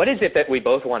 what is it that we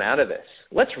both want out of this?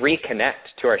 Let's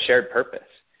reconnect to our shared purpose.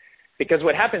 Because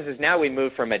what happens is now we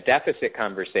move from a deficit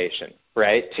conversation,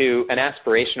 right, to an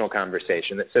aspirational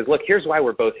conversation that says, look, here's why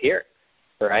we're both here,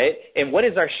 right? And what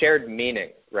is our shared meaning,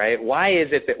 right? Why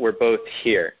is it that we're both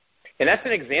here? And that's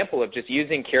an example of just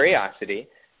using curiosity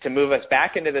to move us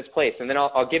back into this place. And then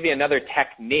I'll give you another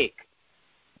technique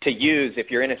to use if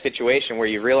you're in a situation where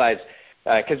you realize,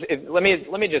 because let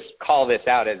me just call this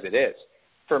out as it is.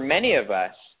 For many of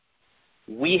us,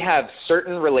 we have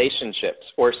certain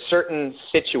relationships or certain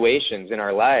situations in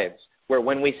our lives where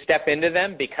when we step into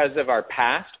them because of our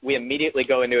past, we immediately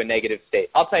go into a negative state.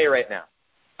 I'll tell you right now,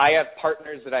 I have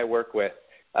partners that I work with,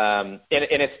 and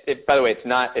by the way, it's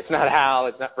not Hal,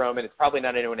 it's not Roman, it's probably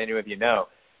not anyone any of you know,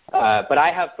 but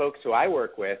I have folks who I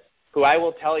work with who I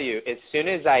will tell you, as soon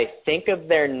as I think of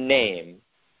their name,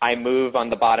 I move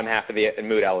on the bottom half of the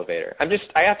mood elevator.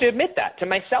 I have to admit that to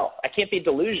myself. I can't be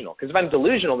delusional, because if I'm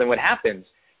delusional, then what happens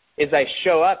is I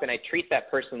show up and I treat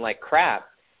that person like crap,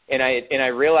 and I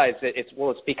realize that it's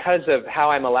because of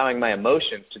how I'm allowing my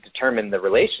emotions to determine the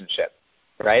relationship,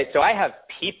 right? So I have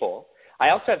people. I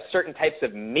also have certain types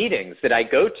of meetings that I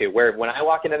go to where when I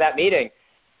walk into that meeting,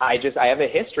 I have a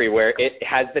history where it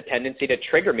has the tendency to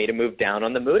trigger me to move down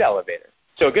on the mood elevator.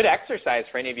 So a good exercise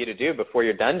for any of you to do before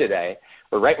you're done today,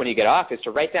 or right when you get off, is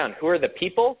to write down who are the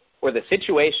people or the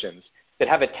situations that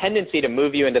have a tendency to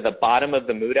move you into the bottom of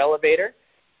the mood elevator,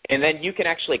 and then you can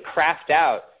actually craft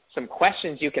out some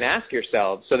questions you can ask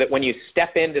yourself so that when you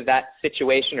step into that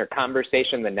situation or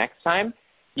conversation the next time,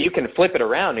 you can flip it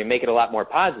around and make it a lot more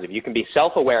positive. You can be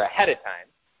self-aware ahead of time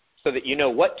so that you know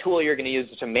what tool you're going to use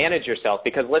to manage yourself,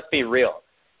 because let's be real.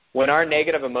 when our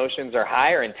negative emotions are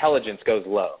high, our intelligence goes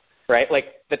low, right? Like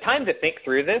the time to think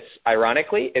through this,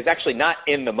 ironically, is actually not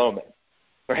in the moment,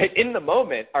 right? In the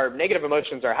moment, our negative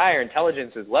emotions are high, our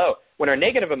intelligence is low. When our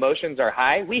negative emotions are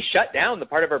high, we shut down the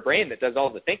part of our brain that does all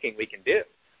the thinking we can do.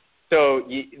 So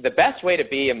the best way to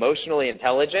be emotionally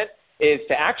intelligent is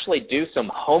to actually do some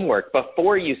homework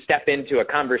before you step into a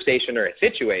conversation or a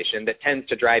situation that tends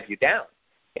to drive you down.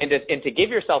 And to give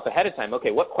yourself ahead of time,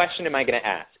 okay, what question am I going to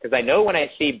ask? Because I know when I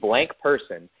see blank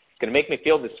person, it's going to make me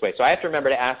feel this way. So I have to remember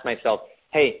to ask myself,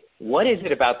 hey, what is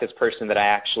it about this person that I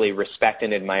actually respect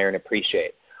and admire and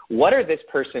appreciate? What are this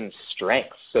person's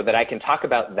strengths so that I can talk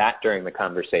about that during the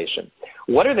conversation?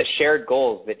 What are the shared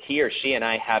goals that he or she and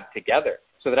I have together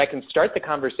so that I can start the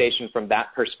conversation from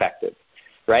that perspective,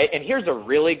 right? And here's a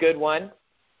really good one.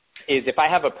 Is if I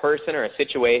have a person or a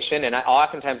situation, and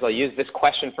oftentimes I'll use this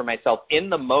question for myself in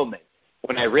the moment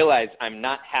when I realize I'm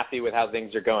not happy with how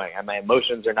things are going and my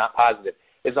emotions are not positive,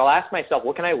 is I'll ask myself,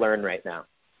 what can I learn right now?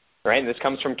 Right? And this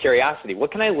comes from curiosity.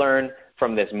 What can I learn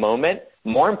from this moment?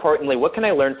 More importantly, what can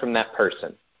I learn from that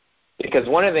person? Because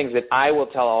one of the things that I will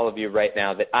tell all of you right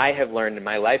now that I have learned in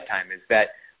my lifetime is that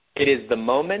it is the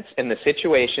moments and the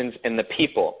situations and the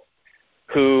people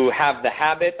who have the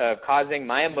habit of causing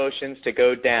my emotions to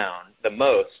go down the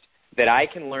most that I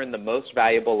can learn the most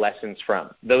valuable lessons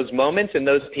from. Those moments and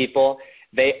those people,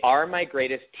 they are my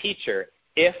greatest teacher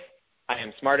if I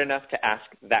am smart enough to ask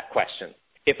that question.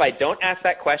 If I don't ask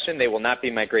that question, they will not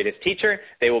be my greatest teacher,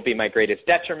 they will be my greatest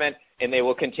detriment, and they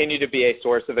will continue to be a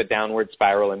source of a downward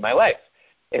spiral in my life.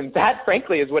 And that,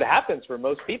 frankly, is what happens for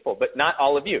most people, but not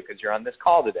all of you, because you're on this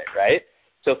call today, right?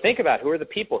 So think about who are the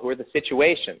people, who are the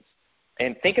situations.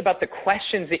 And think about the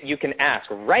questions that you can ask.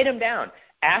 Write them down.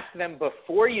 Ask them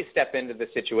before you step into the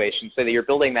situation so that you're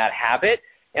building that habit.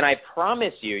 And I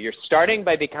promise you, you're starting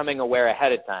by becoming aware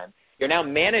ahead of time. You're now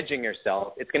managing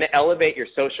yourself. It's going to elevate your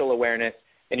social awareness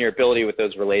and your ability with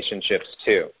those relationships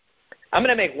too. I'm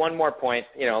going to make one more point.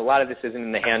 You know, a lot of this isn't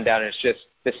in the handout. It's just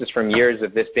this is from years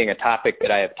of this being a topic that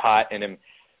I have taught, and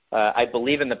I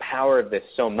believe in the power of this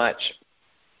so much.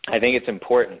 I think it's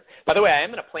important. By the way, I am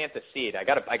going to plant the seed. I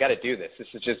got to do this. This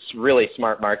is just really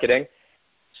smart marketing.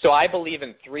 So I believe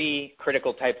in 3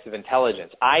 critical types of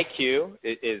intelligence. IQ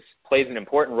plays an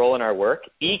important role in our work.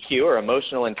 EQ, or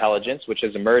emotional intelligence, which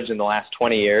has emerged in the last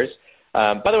 20 years.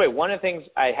 By the way, one of the things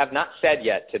I have not said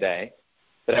yet today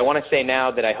that I want to say now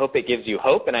that I hope it gives you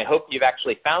hope, and I hope you've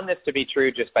actually found this to be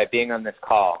true just by being on this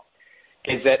call,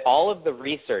 is that all of the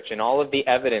research and all of the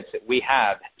evidence that we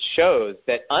have shows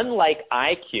that unlike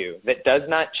IQ, that does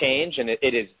not change and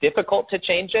it is difficult to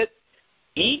change it,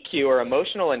 EQ, or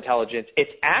emotional intelligence,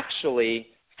 it's actually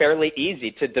fairly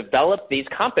easy to develop these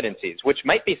competencies, which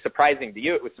might be surprising to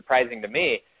you. It was surprising to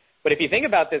me. But if you think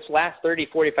about this last 30,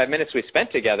 45 minutes we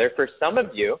spent together, for some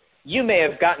of you, you may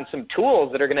have gotten some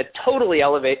tools that are going to totally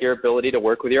elevate your ability to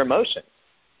work with your emotions.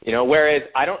 You know, whereas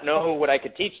I don't know what I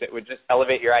could teach that would just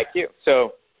elevate your IQ.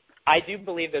 So I do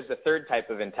believe there's a 3rd type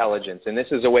of intelligence, and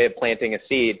this is a way of planting a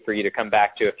seed for you to come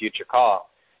back to a future call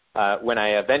when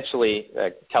I eventually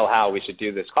tell how we should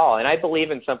do this call. And I believe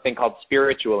in something called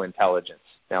spiritual intelligence.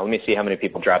 Now, let me see how many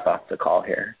people drop off the call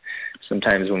here.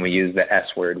 Sometimes when we use the S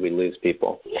word, we lose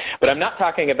people. But I'm not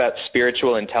talking about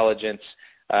spiritual intelligence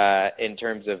in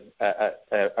terms of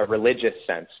a religious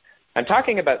sense. I'm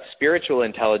talking about spiritual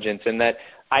intelligence in that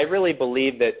I really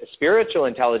believe that spiritual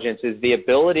intelligence is the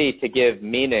ability to give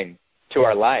meaning to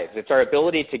our lives. It's our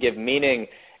ability to give meaning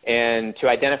and to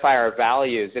identify our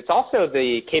values. It's also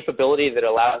the capability that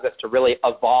allows us to really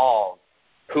evolve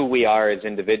who we are as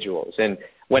individuals. And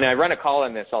when I run a call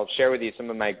on this, I'll share with you some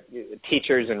of my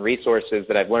teachers and resources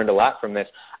that I've learned a lot from this.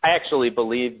 I actually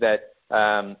believe that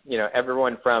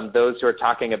everyone from those who are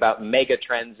talking about mega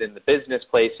trends in the business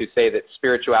place, who say that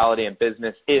spirituality and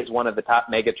business is one of the top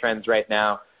mega trends right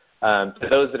now, to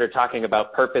those that are talking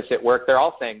about purpose at work, they're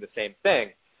all saying the same thing.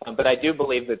 But I do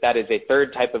believe that that is a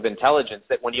 3rd type of intelligence,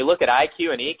 that when you look at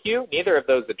IQ and EQ, neither of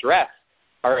those address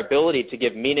our ability to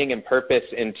give meaning and purpose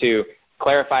and to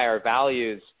clarify our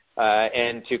values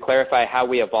and to clarify how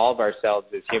we evolve ourselves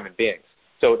as human beings.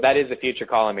 So that is a future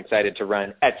call I'm excited to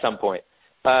run at some point.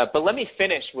 But let me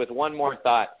finish with one more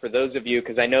thought for those of you,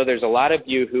 because I know there's a lot of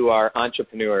you who are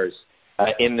entrepreneurs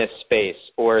in this space,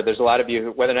 or there's a lot of you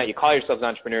who, whether or not you call yourselves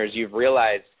entrepreneurs, you've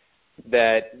realized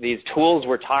that these tools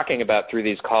we're talking about through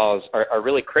these calls are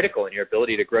really critical in your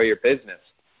ability to grow your business.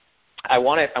 I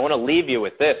want to leave you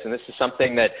with this, and this is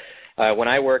something that when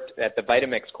I worked at the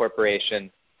Vitamix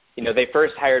Corporation, they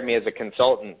first hired me as a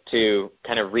consultant to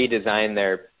kind of redesign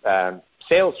their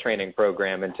sales training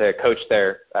program and to coach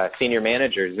their senior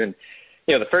managers. And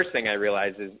the first thing I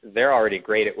realized is they're already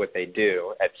great at what they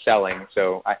do at selling.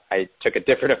 So I took a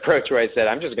different approach where I said,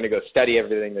 I'm just going to go study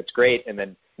everything that's great and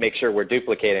then make sure we're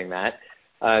duplicating that.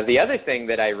 The other thing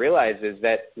that I realized is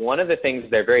that one of the things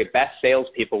their very best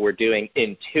salespeople were doing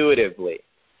intuitively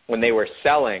when they were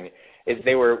selling is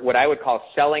they were what I would call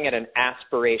selling at an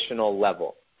aspirational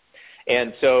level.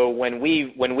 And so when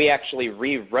we actually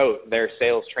rewrote their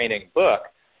sales training book,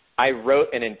 I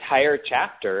wrote an entire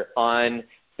chapter on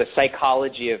the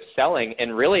psychology of selling,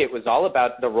 and really it was all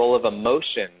about the role of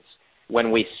emotions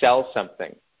when we sell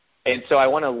something. And so I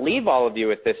want to leave all of you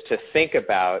with this to think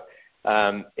about.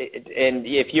 And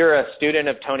if you're a student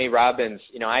of Tony Robbins,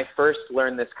 I first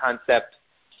learned this concept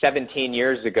 17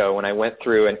 years ago when I went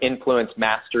through an Influence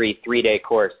Mastery 3-day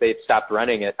course. They stopped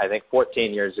running it, I think,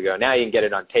 14 years ago. Now you can get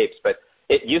it on tapes, but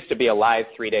it used to be a live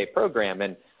 3-day program.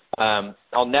 And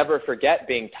I'll never forget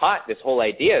being taught this whole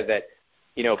idea that,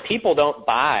 people don't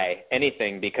buy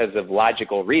anything because of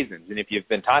logical reasons. And if you've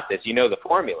been taught this, you know the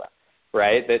formula,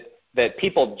 right? That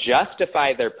people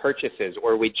justify their purchases,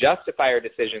 or we justify our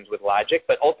decisions with logic,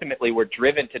 but ultimately we're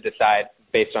driven to decide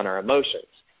based on our emotions.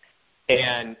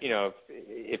 And,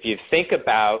 if you think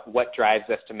about what drives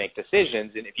us to make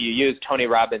decisions, and if you use Tony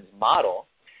Robbins' model,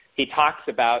 he talks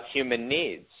about human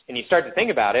needs. And you start to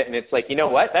think about it, and it's like, you know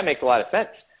what? That makes a lot of sense.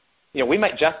 We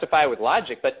might justify with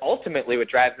logic, but ultimately what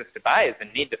drives us to buy is the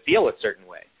need to feel a certain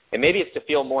way. And maybe it's to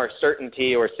feel more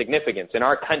certainty or significance. In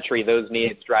our country, those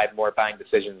needs drive more buying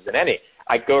decisions than any.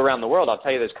 I go around the world, I'll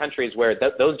tell you there's countries where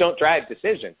those don't drive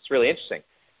decisions. It's really interesting.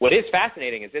 What is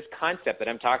fascinating is this concept that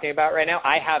I'm talking about right now.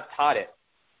 I have taught it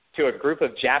to a group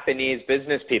of Japanese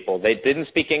business people. They didn't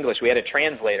speak English. We had a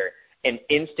translator, and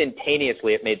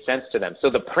instantaneously it made sense to them. So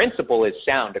the principle is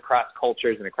sound across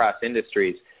cultures and across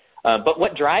industries. But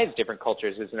what drives different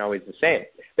cultures isn't always the same.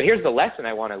 But here's the lesson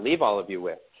I want to leave all of you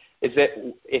with, is that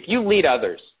if you lead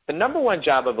others, the number one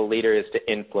job of a leader is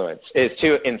to influence, is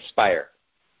to inspire.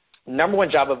 The number one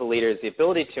job of a leader is the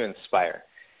ability to inspire.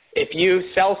 If you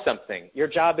sell something, your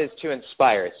job is to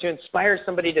inspire. It's to inspire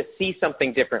somebody to see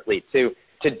something differently, to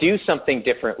do something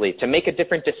differently, to make a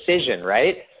different decision,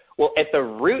 right? Well, at the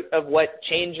root of what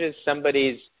changes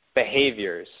somebody's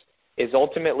behaviors is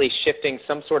ultimately shifting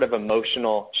some sort of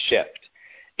emotional shift.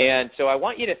 And so I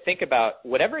want you to think about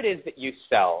whatever it is that you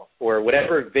sell, or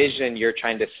whatever vision you're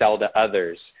trying to sell to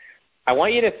others. I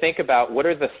want you to think about what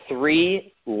are the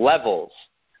 3 levels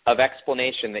of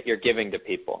explanation that you're giving to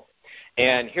people.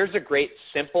 And here's a great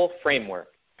simple framework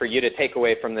for you to take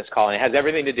away from this call, and it has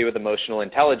everything to do with emotional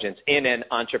intelligence in an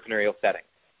entrepreneurial setting.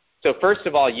 So first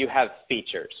of all, you have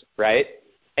features, right?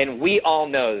 And we all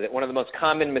know that one of the most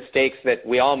common mistakes that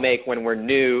we all make when we're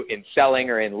new in selling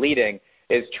or in leading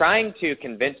is trying to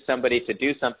convince somebody to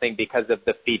do something because of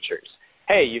the features.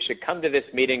 Hey, you should come to this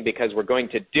meeting because we're going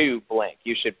to do blank.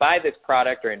 You should buy this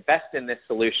product or invest in this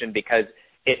solution because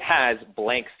it has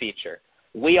blank feature.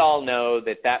 We all know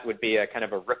that that would be a kind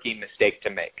of a rookie mistake to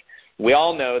make. We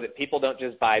all know that people don't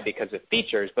just buy because of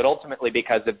features, but ultimately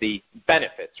because of the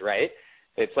benefits, right?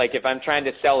 It's like if I'm trying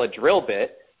to sell a drill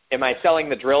bit, am I selling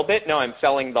the drill bit? No, I'm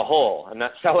selling the hole. I'm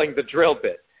not selling the drill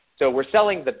bit. So we're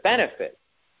selling the benefit.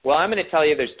 Well, I'm going to tell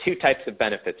you there's 2 types of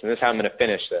benefits, and this is how I'm going to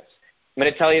finish this. I'm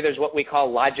going to tell you there's what we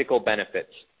call logical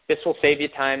benefits. This will save you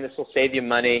time. This will save you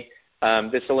money.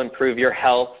 This will improve your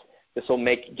health. This will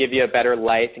give you a better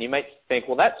life. And you might think,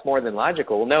 well, that's more than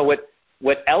logical. Well, no,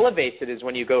 what elevates it is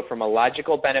when you go from a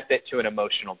logical benefit to an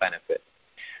emotional benefit,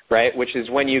 right? Which is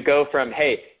when you go from,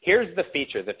 hey, here's the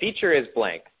feature. The feature is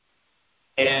blank.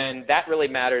 And that really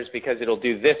matters because it'll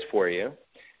do this for you.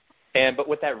 But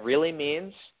what that really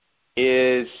means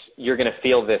is you're going to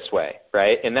feel this way,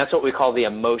 right? And that's what we call the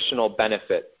emotional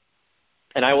benefit.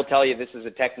 And I will tell you, this is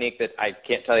a technique that I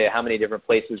can't tell you how many different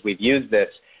places we've used this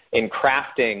in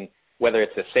crafting, whether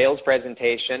it's a sales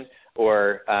presentation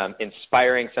or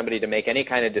inspiring somebody to make any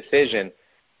kind of decision.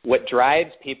 What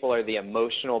drives people are the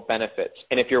emotional benefits.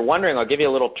 And if you're wondering, I'll give you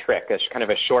a little trick, it's kind of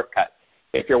a shortcut.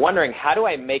 If you're wondering, how do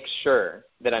I make sure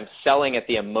that I'm selling at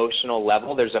the emotional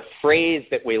level, there's a phrase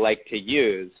that we like to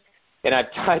use. And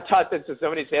I've taught this to so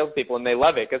many salespeople, and they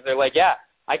love it because they're like, yeah,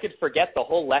 I could forget the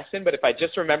whole lesson, but if I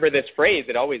just remember this phrase,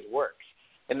 it always works.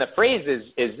 And the phrase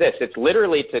is this. It's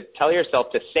literally to tell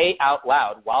yourself to say out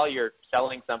loud while you're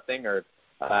selling something or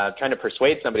trying to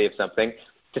persuade somebody of something,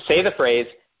 to say the phrase,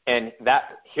 and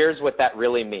here's what that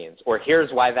really means, or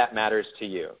here's why that matters to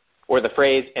you, or the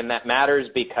phrase, and that matters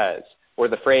because, or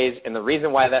the phrase, and the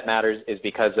reason why that matters is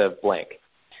because of blank.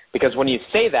 Because when you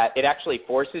say that, it actually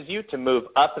forces you to move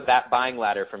up that buying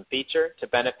ladder from feature to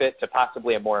benefit to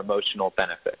possibly a more emotional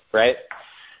benefit, right?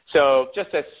 So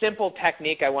just a simple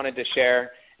technique I wanted to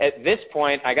share. at this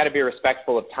point, I got to be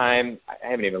respectful of time. I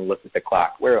haven't even looked at the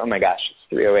clock. Oh my gosh,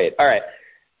 it's 3:08. All right.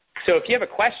 So if you have a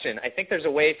question, I think there's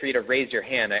a way for you to raise your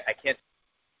hand. I can't.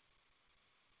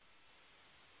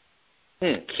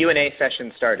 Q&A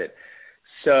session started.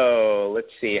 So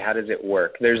let's see, how does it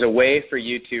work? There's a way for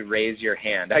you to raise your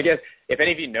hand. I guess if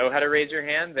any of you know how to raise your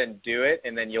hand, then do it,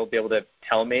 and then you'll be able to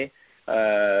tell me.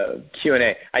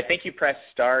 Q&A. I think you press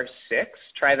 *6.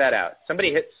 Try that out.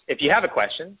 If you have a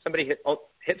question,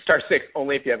 hit *6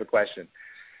 only if you have a question.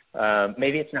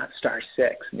 Maybe it's not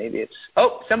 *6. Maybe it's,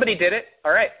 somebody did it.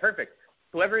 All right, perfect.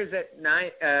 Whoever is at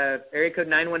area code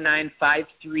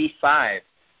 919-535,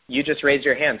 you just raised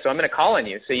your hand. So I'm going to call on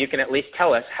you so you can at least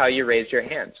tell us how you raised your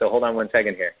hand. So hold on 1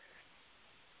 second here.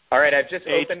 All right, I've just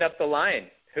opened up the line.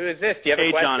 Who is this? Do you have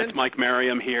a question? Hey, John, it's Mike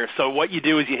Merriam here. So what you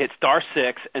do is you hit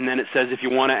 *6, and then it says if you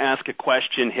want to ask a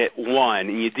question, hit 1,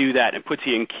 and you do that, and it puts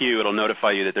you in queue. It'll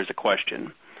notify you that there's a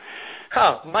question.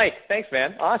 Oh, Mike, thanks,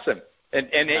 man. Awesome. And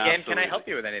again, can I help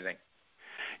you with anything?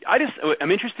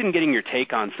 I'm interested in getting your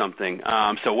take on something.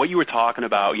 So what you were talking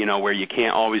about, where you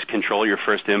can't always control your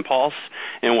first impulse,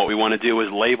 and what we want to do is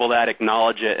label that,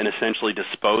 acknowledge it, and essentially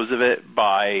dispose of it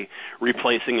by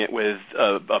replacing it with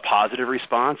a positive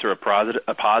response or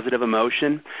a positive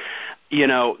emotion.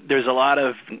 There's a lot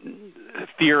of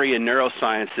theory in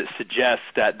neuroscience that suggests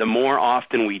that the more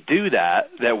often we do that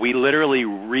we literally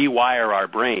rewire our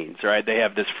brains, right? They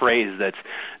have this phrase that's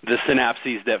the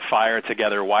synapses that fire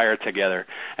together, wire together.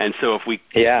 And so if we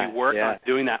work on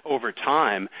doing that over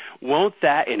time, won't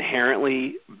that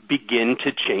inherently begin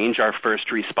to change our first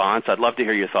response? I'd love to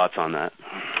hear your thoughts on that.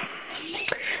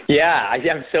 Yeah,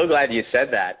 I'm so glad you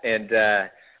said that. And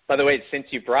by the way, since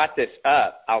you brought this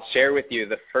up, I'll share with you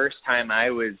the first time I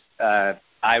was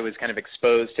kind of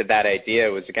exposed to that idea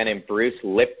was a guy named Bruce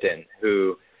Lipton,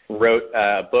 who wrote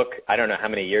a book, I don't know how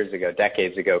many years ago,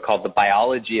 decades ago, called The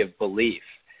Biology of Belief,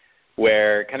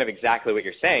 where kind of exactly what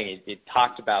you're saying, he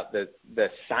talked about the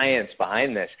science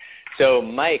behind this. So,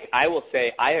 Mike, I will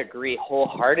say I agree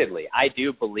wholeheartedly. I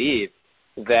do believe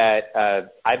that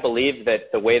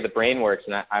the way the brain works,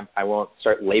 and I won't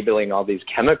start labeling all these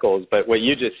chemicals, but what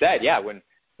you just said,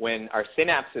 when our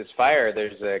synapses fire,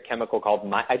 there's a chemical called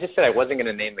I just said I wasn't going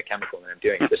to name the chemical that I'm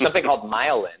doing. There's something called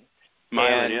myelin.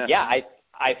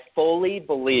 I fully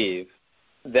believe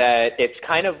that it's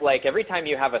kind of like every time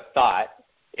you have a thought,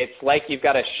 it's like you've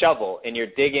got a shovel and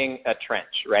you're digging a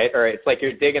trench, right? Or it's like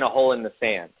you're digging a hole in the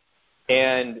sand.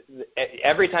 And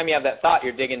every time you have that thought,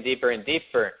 you're digging deeper and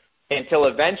deeper until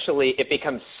eventually it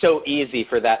becomes so easy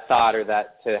for that thought or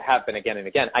that to happen again and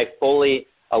again. I fully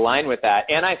align with that.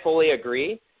 And I fully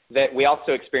agree that we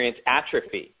also experience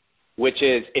atrophy, which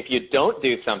is if you don't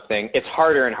do something, it's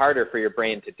harder and harder for your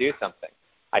brain to do something.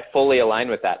 I fully align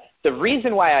with that. The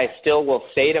reason why I still will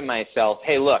say to myself,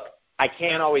 hey, look, I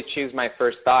can't always choose my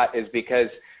first thought is because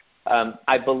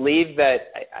I believe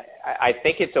that I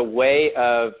think it's a way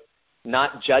of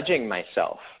not judging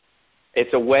myself.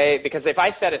 It's a way, because if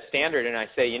I set a standard and I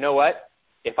say, you know what,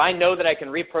 if I know that I can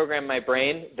reprogram my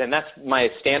brain, then that's my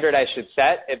standard I should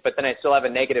set, but then I still have a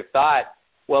negative thought,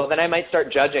 well, then I might start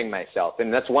judging myself.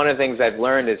 And that's one of the things I've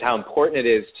learned is how important it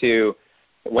is to,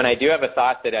 when I do have a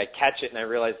thought that I catch it and I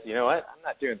realize, you know what, I'm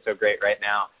not doing so great right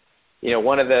now.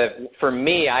 For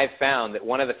me, I've found that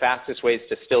one of the fastest ways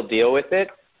to still deal with it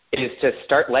is to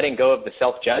start letting go of the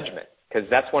self-judgment, because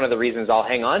that's one of the reasons I'll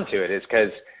hang on to it is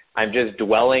because I'm just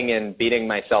dwelling and beating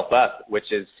myself up, which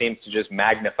seems to just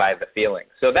magnify the feeling.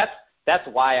 So that's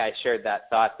why I shared that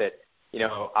thought that,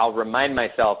 I'll remind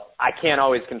myself I can't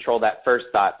always control that first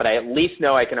thought, but I at least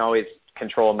know I can always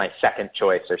control my second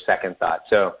choice or second thought.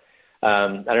 So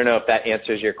I don't know if that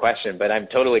answers your question, but I'm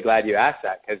totally glad you asked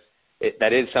that because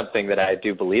that is something that I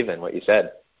do believe in, what you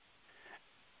said.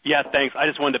 Yeah, thanks. I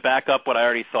just wanted to back up what I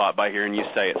already thought by hearing you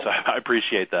say it, so I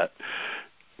appreciate that.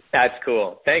 That's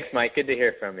cool. Thanks, Mike. Good to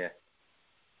hear from you.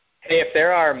 Hey, if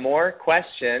there are more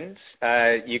questions,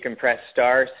 you can press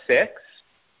 *6.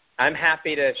 I'm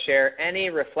happy to share any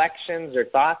reflections or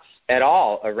thoughts at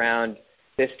all around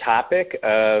this topic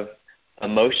of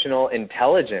emotional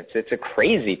intelligence. It's a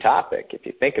crazy topic if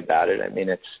you think about it. I mean,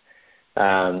 it's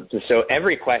so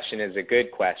every question is a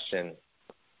good question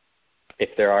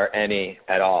if there are any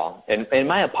at all. And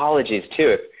my apologies,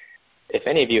 too, if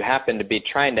any of you happen to be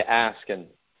trying to ask and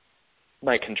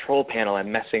my control panel,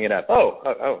 I'm messing it up.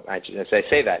 As I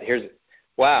say that,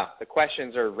 wow, the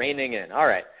questions are raining in. All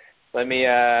right, let me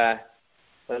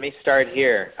start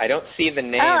here. I don't see the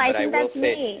name, but I will say.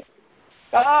 Me.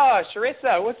 Oh,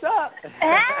 Sharissa, what's up?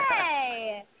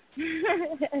 Hey.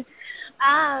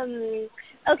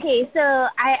 Okay, so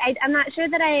I'm not sure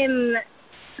that I'm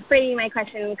phrasing my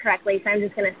question correctly, so I'm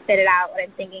just going to spit it out what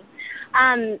I'm thinking.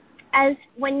 As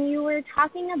when you were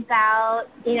talking about,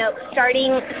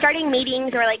 starting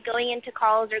meetings or like going into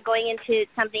calls or going into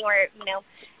something where,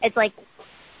 it's like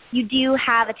you do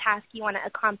have a task you want to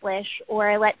accomplish,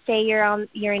 or let's say you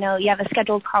have a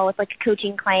scheduled call with like a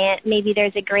coaching client. Maybe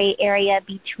there's a gray area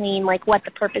between like what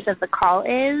the purpose of the call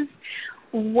is.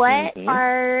 What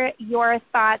are your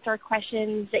thoughts or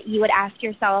questions that you would ask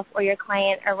yourself or your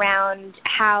client around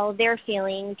how they're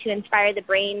feeling to inspire the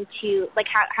brain to, like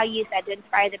how you said, to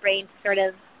inspire the brain to sort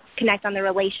of connect on the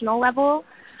relational level,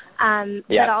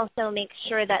 but also make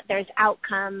sure that there's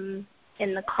outcome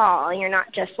in the call and you're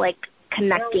not just like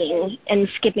connecting and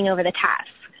skipping over the task?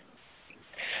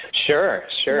 Sure.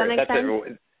 Does that make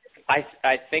sense?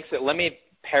 I think so. Let me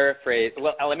paraphrase.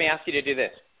 Well, let me ask you to do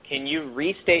this. Can you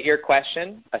restate your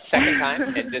question a second time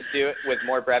and just do it with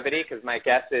more brevity? Because my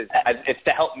guess is it's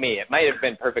to help me. It might have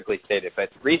been perfectly stated, but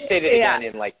restate it again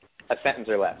in like a sentence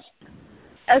or less.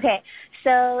 Okay,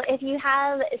 so if you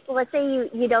have, let's say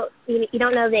you don't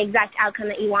know the exact outcome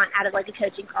that you want out of like a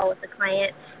coaching call with the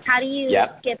client, how do you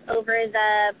skip over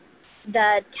the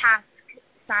task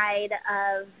side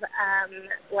of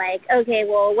like, okay,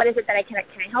 well, what is it that can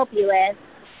I help you with?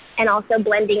 And also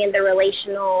blending in the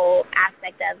relational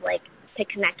aspect of like to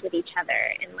connect with each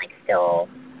other and like still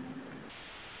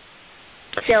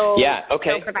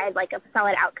provide like a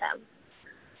solid outcome.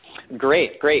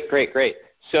 Great.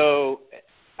 So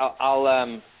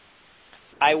I'm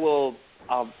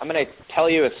going to tell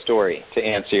you a story to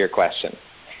answer your question.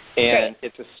 And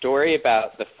It's a story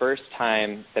about the first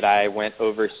time that I went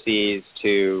overseas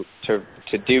to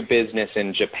do business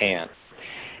in Japan.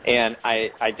 And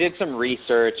I did some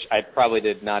research. I probably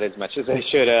did not as much as I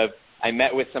should have. I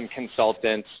met with some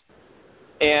consultants.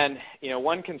 And,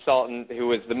 one consultant who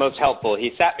was the most helpful,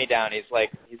 he sat me down. He's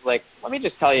like, let me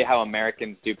just tell you how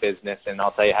Americans do business, and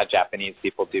I'll tell you how Japanese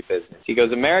people do business. He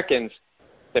goes, Americans,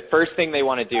 the first thing they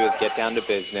want to do is get down to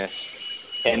business.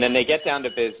 And then they get down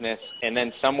to business, and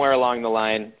then somewhere along the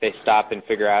line, they stop and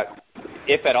figure out,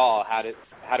 if at all, how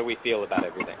do we feel about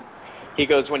everything. He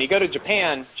goes, when you go to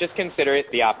Japan, just consider it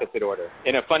the opposite order.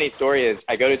 And a funny story is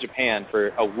I go to Japan for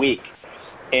a week,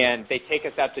 and they take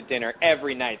us out to dinner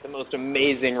every night, the most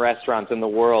amazing restaurants in the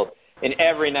world. And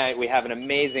every night we have an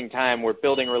amazing time. We're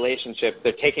building relationships.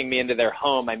 They're taking me into their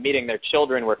home. I'm meeting their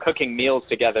children. We're cooking meals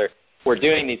together. We're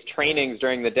doing these trainings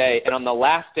during the day. And on the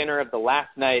last dinner of the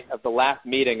last night of the last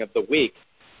meeting of the week,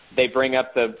 they bring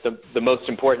up the most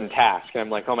important task. And I'm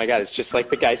like, oh, my God, it's just like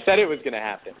the guy said it was going to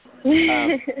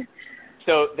happen.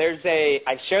 So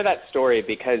I share that story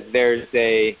because there's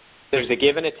a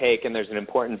give and a take, and there's an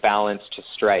important balance to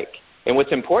strike. And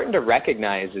what's important to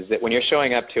recognize is that when you're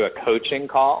showing up to a coaching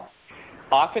call,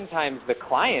 oftentimes the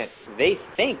client, they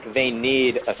think they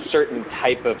need a certain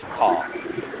type of call.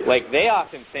 Like they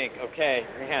often think, okay,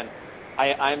 man,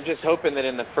 I'm just hoping that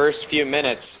in the first few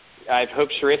minutes, I hope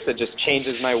Sharissa just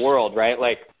changes my world, right?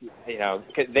 Like,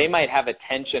 they might have a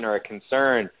tension or a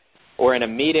concern. Or in a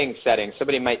meeting setting,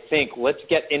 somebody might think, let's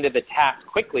get into the task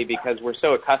quickly because we're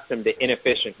so accustomed to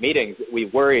inefficient meetings that we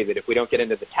worry that if we don't get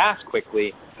into the task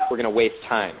quickly, we're going to waste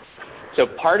time. So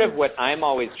part of what I'm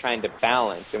always trying to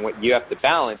balance and what you have to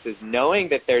balance is knowing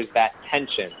that there's that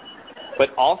tension,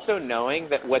 but also knowing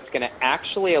that what's going to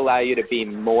actually allow you to be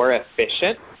more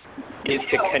efficient is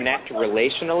to connect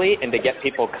relationally and to get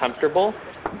people comfortable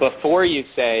before you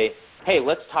say, hey,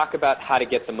 let's talk about how to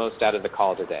get the most out of the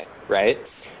call today, right?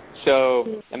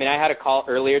 So, I had a call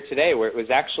earlier today where it was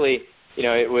actually,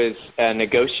 it was a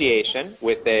negotiation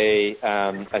with a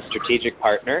strategic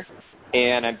partner,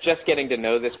 and I'm just getting to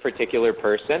know this particular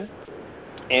person.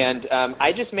 And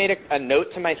I just made a note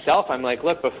to myself. I'm like,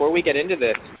 look, before we get into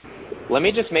this, let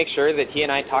me just make sure that he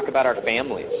and I talk about our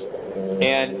families.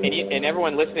 And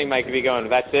everyone listening might be going,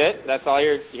 that's it? That's all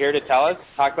you're here to tell us?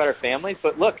 Talk about our families?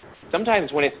 But look,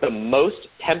 sometimes when it's the most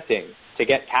tempting to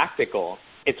get tactical,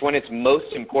 it's when it's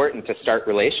most important to start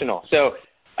relational. So,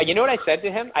 you know what I said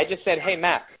to him? I just said, hey,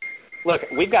 Matt, look,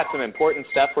 we've got some important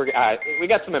stuff we're going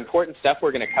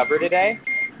to cover today,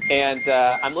 and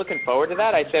I'm looking forward to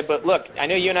that. I said, but look, I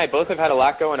know you and I both have had a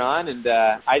lot going on, and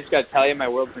I just got to tell you, my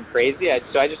world's been crazy.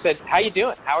 So I just said, how you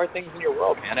doing? How are things in your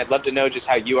world, man? I'd love to know just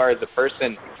how you are as a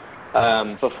person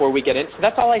before we get into. So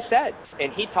that's all I said.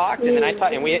 And he talked, and then I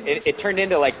talked, and it turned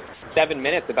into like 7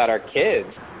 minutes about our kids.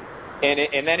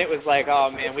 And then it was like, oh,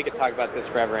 man, we could talk about this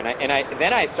forever. And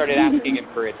then I started asking him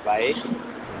for advice.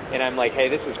 And I'm like, hey,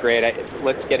 this is great.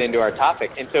 Let's get into our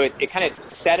topic. And so it kind of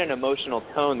set an emotional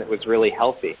tone that was really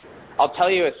healthy. I'll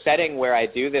tell you a setting where I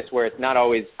do this where it's not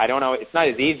always, it's not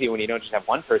as easy when you don't just have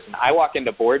one person. I walk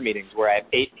into board meetings where I have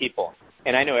 8 people.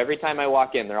 And I know every time I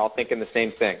walk in, they're all thinking the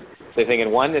same thing. They're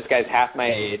thinking, 1, this guy's half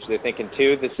my age. They're thinking,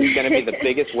 2, this is going to be the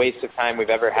biggest waste of time we've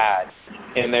ever had.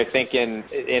 And they're thinking,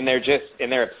 and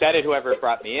they're upset at whoever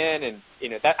brought me in, and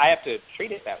that I have to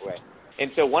treat it that way.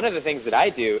 And so one of the things that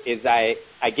I do is I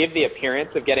give the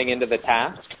appearance of getting into the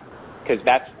task, because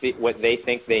that's what they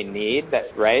think they need,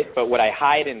 right? But what I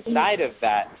hide inside of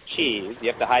that cheese, you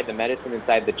have to hide the medicine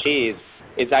inside the cheese,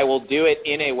 is I will do it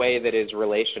in a way that is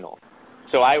relational.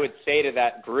 So I would say to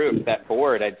that group, that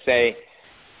board, I'd say,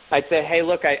 hey,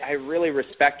 look, I really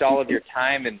respect all of your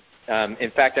time, and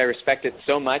in fact, I respect it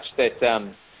so much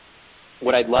that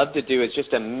what I'd love to do is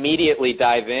just immediately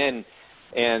dive in,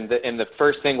 and the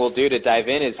first thing we'll do to dive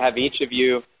in is have each of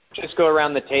you just go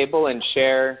around the table and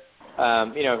share,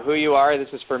 who you are. This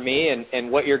is for me, and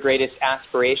what your greatest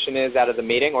aspiration is out of the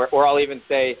meeting, or I'll even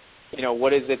say,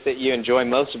 what is it that you enjoy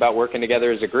most about working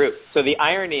together as a group? So the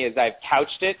irony is I've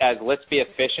couched it as let's be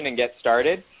efficient and get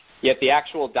started, yet the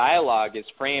actual dialogue is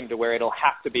framed to where it'll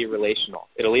have to be relational.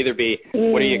 It'll either be,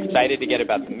 what are you excited to get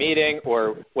about the meeting,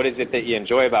 or what is it that you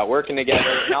enjoy about working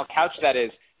together? And I'll couch that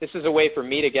as, this is a way for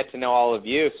me to get to know all of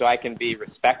you so I can be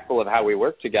respectful of how we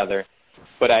work together.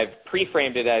 But I've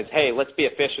pre-framed it as, hey, let's be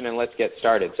efficient and let's get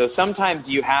started. So sometimes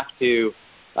you have to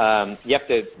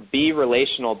be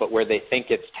relational, but where they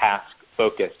think it's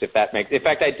task-focused, if that makes. In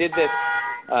fact, I did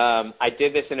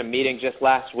this in a meeting just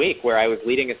last week where I was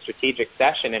leading a strategic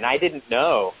session, and I didn't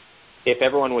know if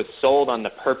everyone was sold on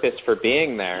the purpose for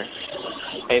being there.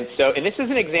 And this is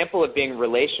an example of being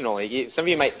relational. Some of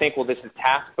you might think, well, this is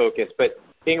task-focused, but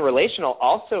being relational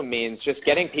also means just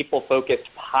getting people focused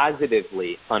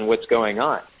positively on what's going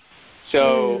on.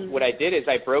 So what I did is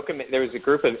I broke them. There was a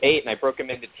group of 8, and I broke them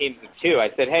into teams of 2.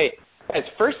 I said, hey, guys,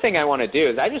 first thing I want to do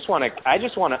is I just want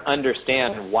to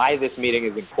understand why this meeting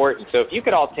is important. So if you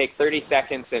could all take 30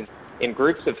 seconds and in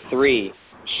groups of 3,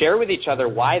 share with each other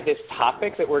why this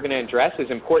topic that we're going to address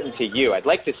is important to you. I'd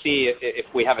like to see if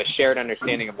we have a shared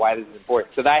understanding of why this is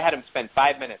important. So I had them spend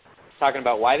 5 minutes talking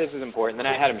about why this is important. Then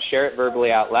I had them share it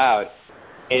verbally out loud.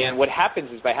 And what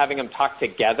happens is by having them talk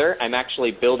together, I'm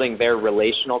actually building their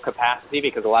relational capacity,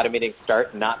 because a lot of meetings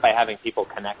start not by having people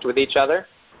connect with each other.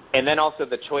 And then also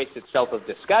the choice itself of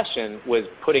discussion was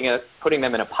putting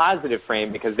them in a positive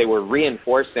frame, because they were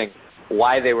reinforcing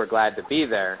why they were glad to be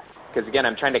there. Because, again,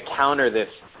 I'm trying to counter this,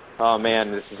 oh,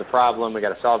 man, this is a problem. We've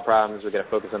got to solve problems. We've got to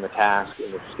focus on the task,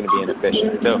 and it's going to be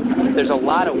inefficient. So there's a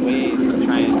lot of ways to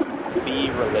try and be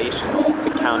relational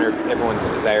to counter everyone's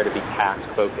desire to be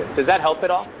task-focused. Does that help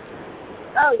at all?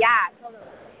 Oh, yeah, totally.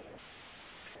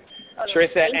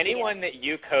 Teresa, anyone that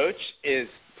you coach is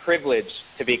privileged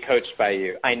to be coached by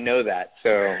you. I know that.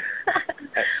 So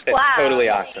that's wow, totally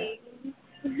awesome.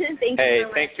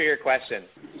 Thanks for your question.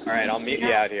 All right, I'll meet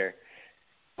you out here.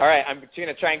 All right, I'm going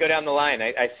to try and go down the line.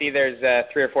 I see there's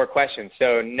 3 or 4 questions.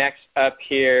 So next up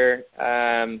here,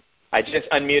 I just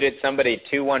unmuted somebody,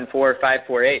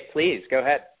 214-548. Please, go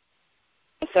ahead.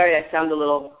 Sorry, I sound a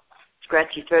little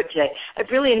scratchy throat today. I've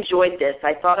really enjoyed this.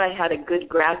 I thought I had a good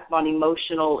grasp on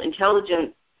emotional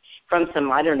intelligence from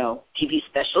some, I don't know, TV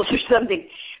specials or something.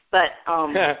 But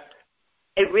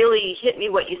it really hit me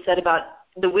what you said about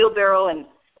the wheelbarrow and,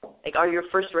 like, are your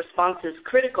first responses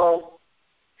critical?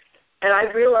 And I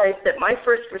realized that my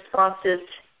first responses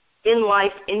in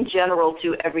life in general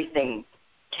to everything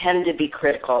tend to be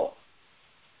critical.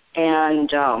 And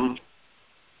did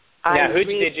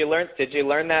you learn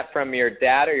that from your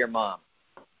dad or your mom?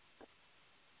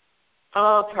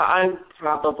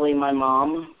 Probably my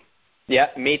mom.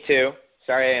 Yeah, me too.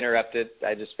 Sorry I interrupted.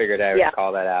 I just figured I would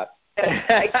call that out.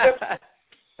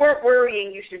 Weren't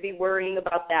worrying. You should be worrying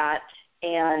about that.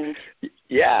 And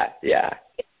yeah.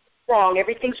 It's wrong.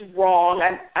 Everything's wrong.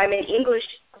 I'm an English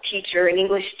teacher, an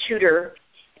English tutor,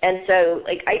 and so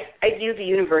like I view the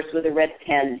universe with a red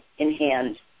pen in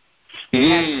hand.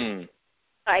 I'm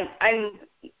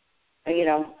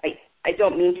I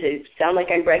don't mean to sound like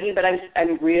I'm bragging, but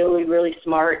I'm really, really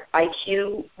smart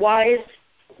IQ-wise,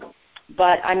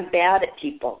 but I'm bad at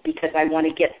people because I want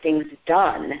to get things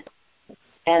done.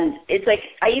 And it's like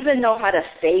I even know how to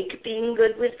fake being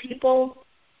good with people,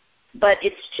 but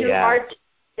it's too hard to do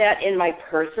that in my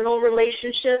personal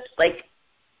relationships. Like,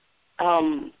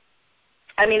 I'm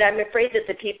afraid that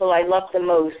the people I love the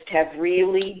most have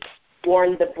really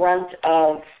borne the brunt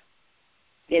of,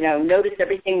 notice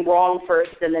everything wrong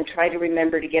first and then try to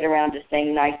remember to get around to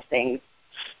saying nice things.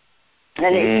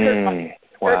 And it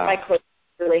hurt my close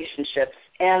relationships.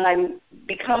 And I've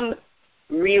become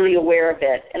really aware of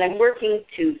it. And I'm working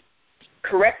to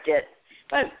correct it.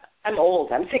 But I'm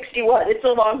old. I'm 61. It's a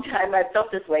long time I've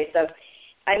felt this way. So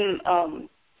I'm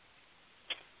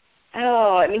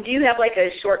Oh, I mean, do you have like a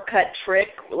shortcut trick,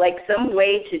 like some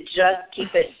way to just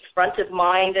keep it front of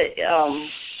mind?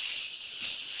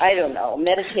 I don't know,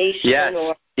 meditation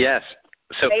or... Yes.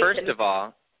 So first of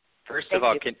all,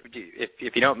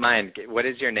 if you don't mind, what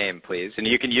is your name, please? And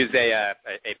you can use a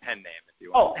pen name if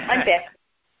you want. Oh, I'm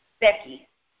Becky.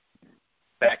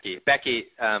 Becky,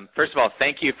 first of all,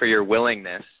 thank you for your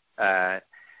willingness. And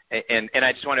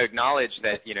I just want to acknowledge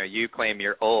that, you claim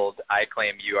you're old. I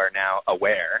claim you are now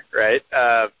aware, right?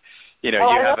 You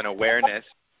have an awareness.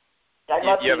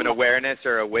 You have an awareness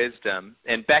or a wisdom.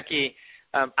 And Becky,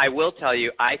 I will tell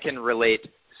you, I can relate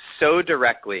so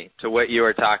directly to what you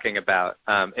are talking about.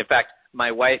 In fact,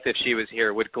 my wife, if she was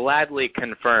here, would gladly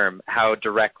confirm how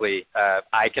directly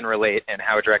I can relate and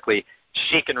how directly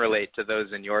she can relate to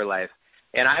those in your life.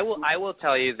 And I will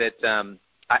tell you that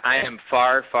I am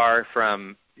far, far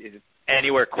from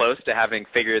anywhere close to having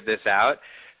figured this out.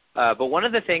 But one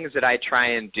of the things that I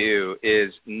try and do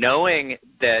is, knowing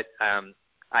that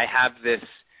I have this,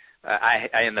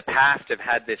 I in the past have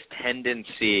had this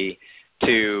tendency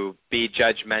to be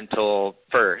judgmental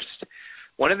first.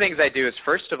 One of the things I do is,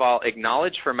 first of all,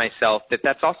 acknowledge for myself that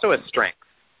that's also a strength,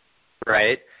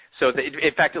 right? So,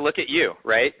 in fact, to look at you,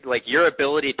 right? Like your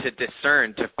ability to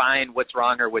discern, to find what's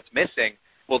wrong or what's missing,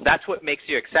 well, that's what makes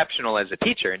you exceptional as a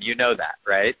teacher, and you know that,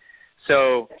 right?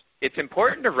 So it's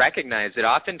important to recognize that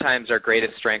oftentimes our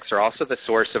greatest strengths are also the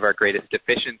source of our greatest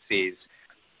deficiencies.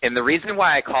 And the reason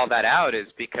why I call that out is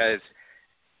because,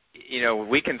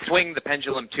 we can swing the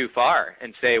pendulum too far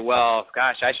and say, well,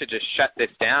 gosh, I should just shut this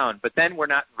down. But then we're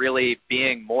not really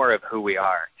being more of who we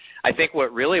are. I think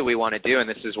what really we want to do, and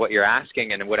this is what you're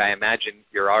asking and what I imagine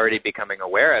you're already becoming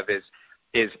aware of,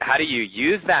 is how do you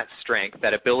use that strength,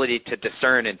 that ability to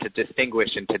discern and to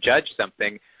distinguish and to judge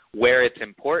something where it's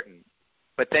important.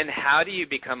 But then how do you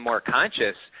become more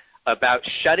conscious about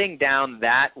shutting down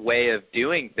that way of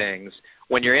doing things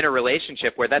when you're in a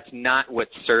relationship where that's not what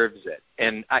serves it?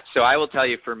 And so I will tell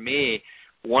you, for me,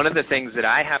 one of the things that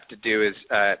I have to do is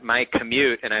my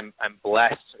commute, and I'm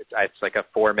blessed. It's like a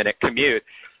 4-minute commute.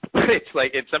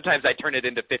 Sometimes I turn it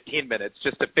into 15 minutes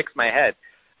just to fix my head.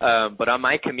 But on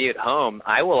my commute home,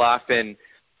 I will often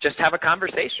just have a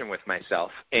conversation with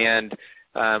myself, and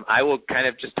I will kind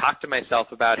of just talk to myself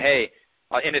about, hey,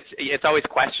 and it's always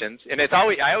questions, and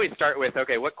I always start with,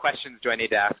 okay, what questions do I need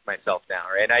to ask myself now,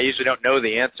 right? And I usually don't know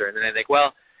the answer, and then I think,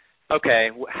 well,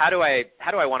 okay, how do I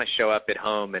want to show up at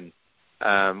home, and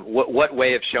what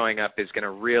way of showing up is going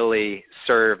to really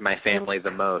serve my family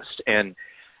the most? And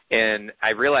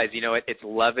I realize, it's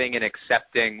loving and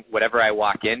accepting whatever I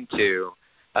walk into.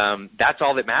 That's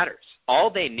all that matters.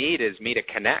 All they need is me to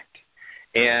connect.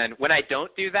 And when I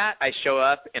don't do that, I show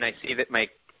up and I see that my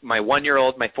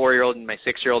 1-year-old, my 4-year-old, and my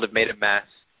 6-year-old have made a mess.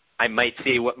 I might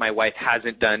see what my wife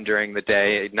hasn't done during the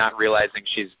day, not realizing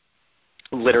she's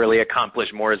literally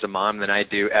accomplished more as a mom than I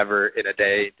do ever in a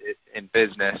day in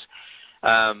business.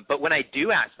 But when I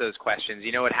do ask those questions,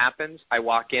 you know what happens? I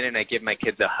walk in and I give my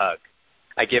kids a hug.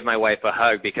 I give my wife a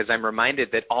hug because I'm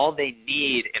reminded that all they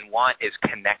need and want is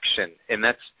connection, and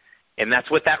that's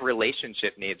what that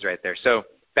relationship needs right there. So,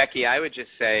 Becky, I would just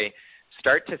say,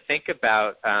 start to think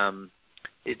about,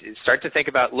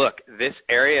 look, this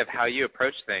area of how you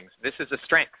approach things, this is a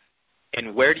strength,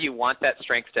 and where do you want that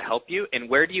strength to help you, and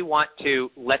where do you want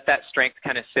to let that strength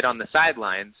kind of sit on the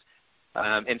sidelines?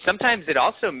 And sometimes it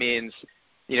also means,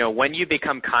 when you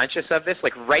become conscious of this,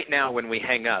 like right now when we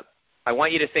hang up, I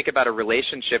want you to think about a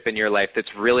relationship in your life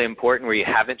that's really important where you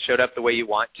haven't showed up the way you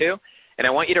want to, and I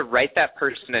want you to write that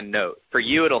person a note. For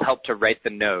you, it'll help to write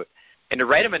the note, and to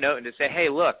write them a note and to say, hey,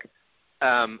 look,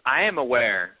 I am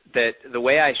aware that the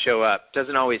way I show up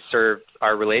doesn't always serve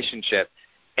our relationship,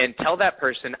 and tell that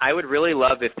person, I would really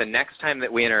love if the next time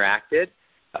that we interacted,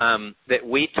 that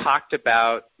we talked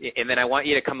about, and then I want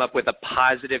you to come up with a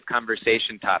positive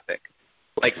conversation topic,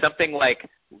 like something like,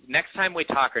 next time we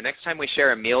talk or next time we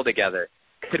share a meal together,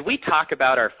 could we talk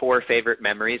about our 4 favorite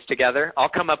memories together? I'll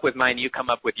come up with mine, you come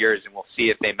up with yours, and we'll see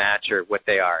if they match or what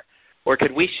they are. Or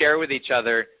could we share with each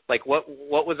other, like, what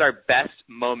was our best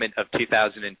moment of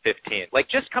 2015? Like,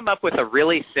 just come up with a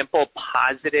really simple,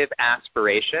 positive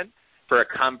aspiration for a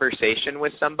conversation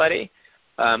with somebody.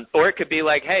 Or it could be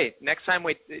like, hey, next time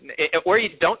or you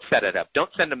don't set it up.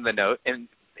 Don't send them the note. And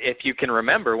if you can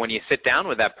remember, when you sit down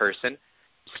with that person,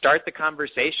 start the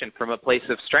conversation from a place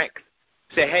of strength.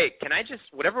 Say, hey, can I just,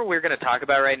 whatever we're going to talk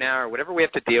about right now or whatever we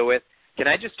have to deal with, can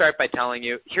I just start by telling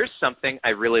you, here's something I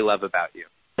really love about you.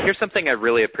 Here's something I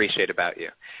really appreciate about you.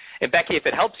 And Becky, if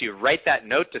it helps you, write that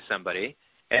note to somebody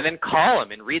and then call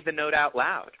them and read the note out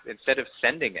loud instead of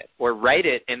sending it. Or write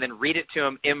it and then read it to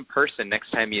them in person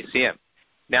next time you see them.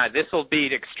 Now, this will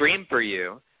be extreme for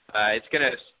you. It's going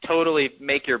to totally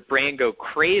make your brain go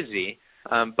crazy,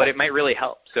 but it might really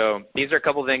help. So these are a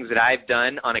couple things that I've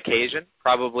done on occasion.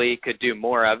 Probably could do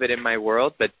more of it in my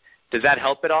world, but does that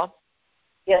help at all?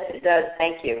 Yes, it does.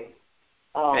 Thank you.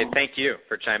 Hey, thank you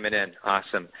for chiming in.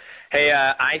 Awesome. Hey,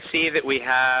 I see that we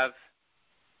have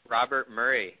Robert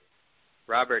Murray.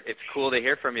 Robert, it's cool to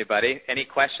hear from you, buddy. Any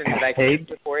questions that I can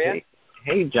answer for you?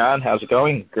 Hey, John. How's it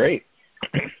going? Great.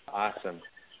 Awesome.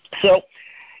 So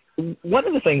one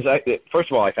of the things, first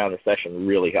of all, I found the session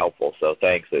really helpful, so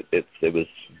thanks. It was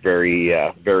very,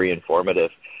 very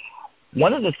informative.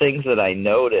 One of the things that I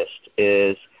noticed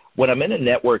is when I'm in a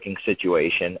networking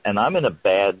situation and I'm in a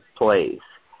bad place,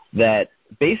 that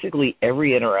basically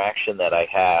every interaction that I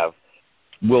have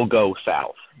will go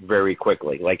south very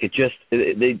quickly. Like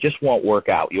they just won't work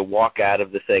out. You'll walk out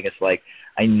of the thing. It's like,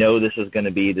 I know this is going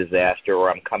to be a disaster, or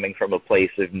I'm coming from a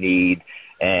place of need.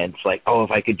 And it's like, oh, if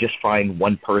I could just find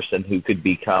one person who could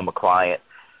become a client,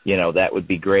 that would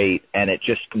be great. And it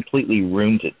just completely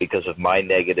ruins it because of my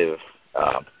negative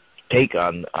take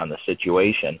on the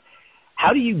situation.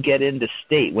 How do you get into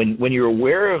state when you're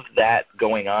aware of that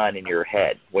going on in your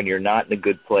head, when you're not in a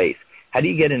good place? How do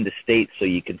you get into state so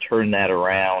you can turn that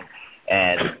around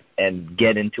and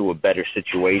get into a better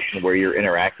situation where you're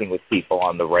interacting with people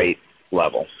on the right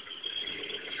level?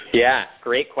 Yeah,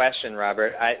 great question,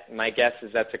 Robert. My guess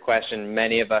is that's a question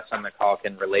many of us on the call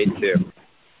can relate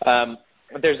to.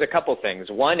 There's a couple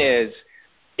things. One is,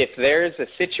 if there's a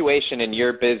situation in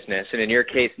your business, and in your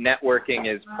case, networking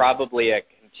is probably a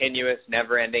continuous,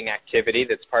 never-ending activity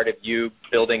that's part of you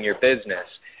building your business.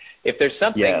 If there's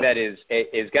something that is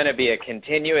going to be a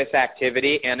continuous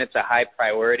activity and it's a high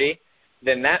priority,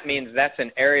 then that means that's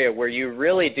an area where you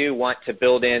really do want to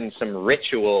build in some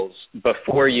rituals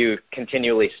before you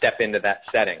continually step into that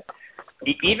setting.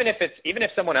 Even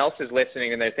if someone else is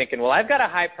listening and they're thinking, well, I've got a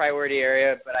high priority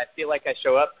area, but I feel like I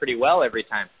show up pretty well every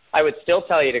time, I would still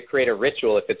tell you to create a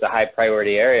ritual if it's a high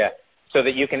priority area so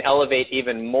that you can elevate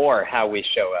even more how we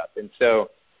show up. And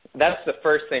so that's the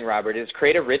first thing, Robert, is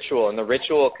create a ritual. And the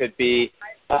ritual could be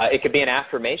an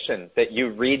affirmation that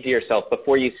you read to yourself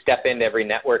before you step into every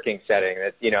networking setting.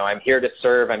 That, I'm here to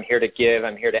serve, I'm here to give,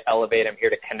 I'm here to elevate, I'm here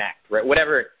to connect. Right?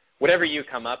 Whatever you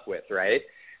come up with, right?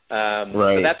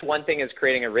 Right. So that's one thing, is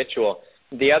creating a ritual.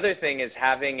 The other thing is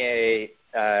having a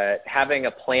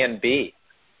plan B.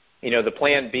 The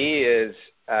plan B is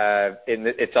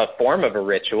it's a form of a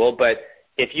ritual, but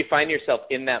if you find yourself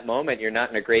in that moment, you're not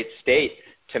in a great state.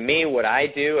 To me, what I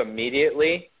do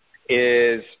immediately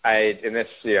is and this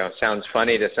sounds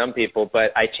funny to some people,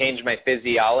 but I change my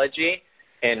physiology.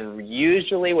 And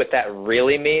usually what that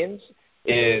really means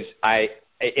is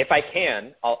if I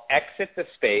can, I'll exit the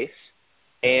space,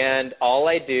 and all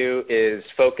I do is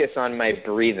focus on my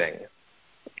breathing.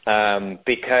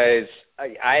 Because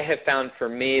I have found for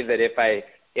me that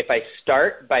if I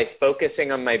start by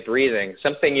focusing on my breathing,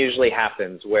 something usually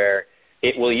happens where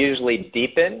it will usually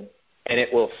deepen and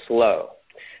it will slow.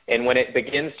 And when it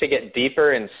begins to get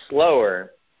deeper and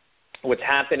slower, what's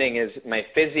happening is my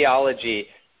physiology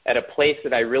at a place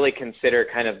that I really consider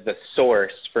kind of the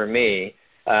source for me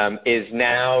is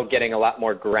now getting a lot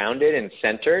more grounded and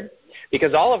centered.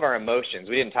 Because all of our emotions,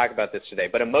 we didn't talk about this today,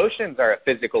 but emotions are a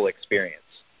physical experience.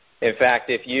 In fact,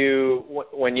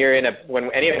 when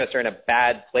any of us are in a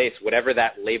bad place, whatever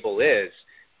that label is,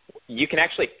 you can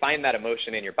actually find that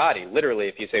emotion in your body. Literally,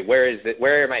 if you say,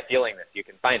 where am I feeling this? You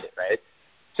can find it, right?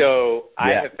 So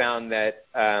I have found that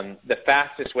the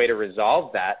fastest way to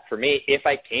resolve that for me, if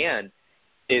I can,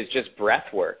 is just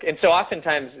breath work. And so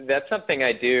oftentimes that's something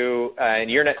I do, and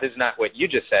this is not what you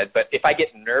just said, but if I get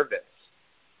nervous,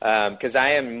 because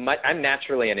I'm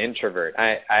naturally an introvert.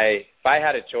 If I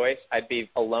had a choice, I'd be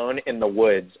alone in the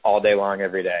woods all day long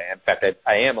every day. In fact,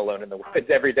 I am alone in the woods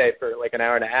every day for like an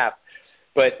hour and a half.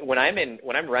 But when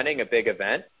I'm running a big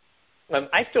event,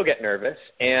 I still get nervous.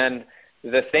 And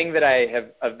the thing that I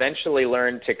have eventually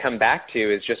learned to come back to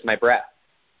is just my breath.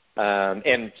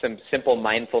 And some simple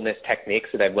mindfulness techniques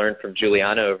that I've learned from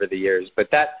Juliana over the years. But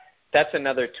that's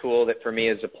another tool that for me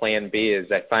is a plan B,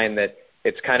 is I find that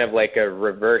it's kind of like a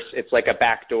reverse. It's like a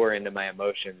back door into my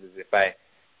emotions. Is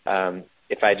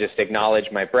if I just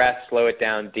acknowledge my breath, slow it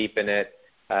down, deepen it,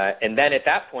 and then at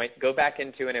that point go back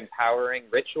into an empowering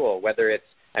ritual, whether it's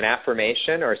an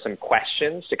affirmation or some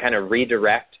questions to kind of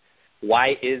redirect.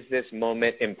 Why is this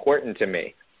moment important to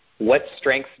me? What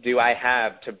strengths do I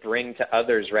have to bring to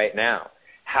others right now?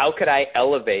 How could I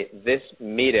elevate this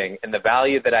meeting and the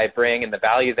value that I bring and the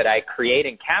value that I create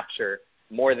and capture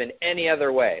more than any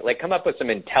other way? Like, come up with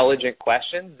some intelligent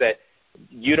questions that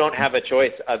you don't have a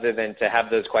choice other than to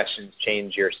have those questions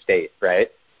change your state,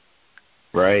 right?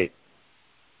 Right.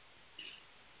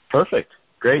 Perfect.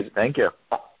 Great. Thank you.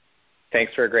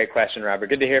 Thanks for a great question, Robert.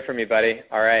 Good to hear from you, buddy.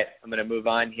 All right, I'm going to move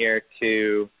on here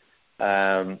to,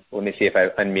 let me see if I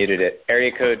unmuted it.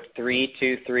 Area code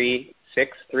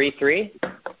 323633.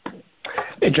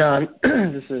 Hey, John.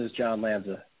 This is John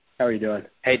Lanza. How are you doing?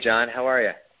 Hey, John. How are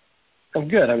you? I'm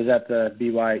good. I was at the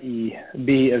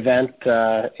BYEB event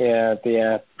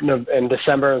in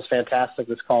December. It was fantastic.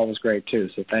 This call was great, too,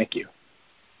 so thank you.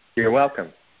 You're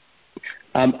welcome.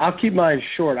 I'll keep mine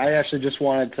short. I actually just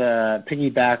wanted to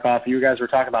piggyback off. You guys were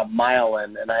talking about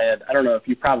myelin, and I don't know if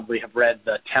you probably have read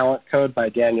The Talent Code by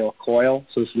Daniel Coyle,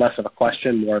 so it's less of a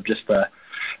question, more of just the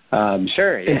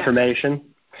information.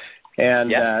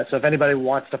 And so if anybody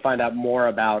wants to find out more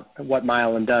about what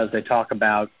myelin does, they talk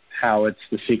about how it's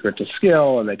the secret to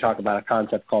skill, and they talk about a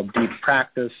concept called deep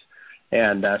practice.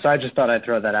 And so I just thought I'd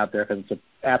throw that out there because it's an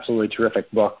absolutely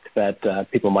terrific book that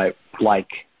people might like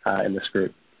in this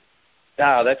group.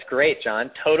 Oh, that's great,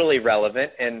 John. Totally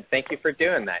relevant, and thank you for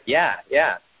doing that. Yeah,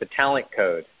 The Talent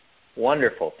Code.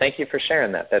 Wonderful. Thank you for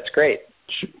sharing that. That's great.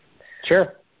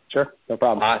 Sure. No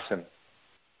problem. Awesome.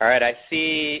 All right, I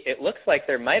see it looks like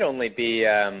there might only be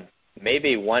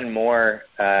maybe one more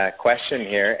question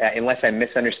here, unless I'm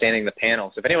misunderstanding the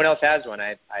panel. So if anyone else has one,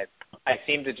 I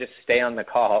seem to just stay on the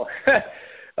call.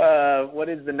 What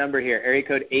is the number here? Area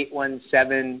code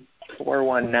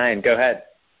 817419. Go ahead.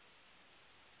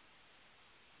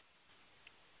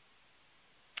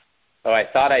 Oh, I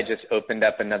thought I just opened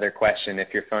up another question.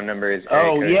 If your phone number is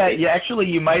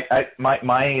Actually, you might.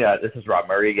 This is Rob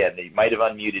Murray again. You might have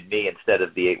unmuted me instead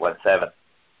of the 817.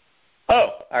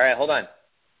 Oh, all right. Hold on.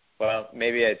 Well,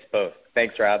 maybe it's both.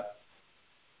 Thanks, Rob.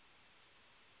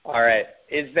 All right.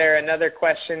 Is there another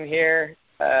question here?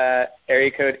 Area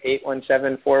code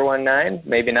 817419.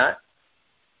 Maybe not.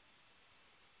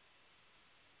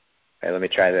 All right. Let me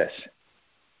try this.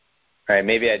 All right,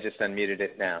 maybe I just unmuted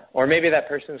it now. Or maybe that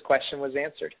person's question was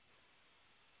answered.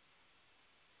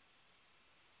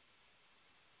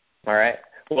 All right.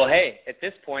 Well, hey, at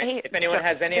this point, if anyone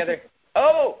has any other...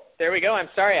 Oh, there we go. I'm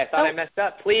sorry. I thought I messed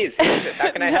up. Please,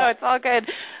 how can I help? No, it's all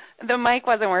good. The mic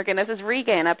wasn't working. This is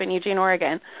Regan up in Eugene,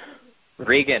 Oregon.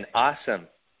 Regan, awesome.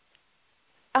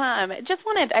 Just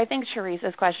wanted, I think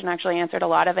Sharice's question actually answered a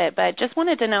lot of it, but just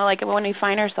wanted to know, like, when we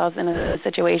find ourselves in a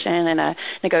situation, in a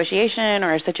negotiation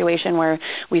or a situation where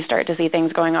we start to see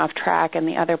things going off track and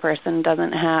the other person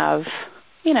doesn't have,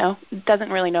 doesn't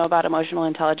really know about emotional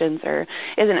intelligence or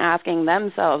isn't asking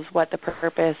themselves what the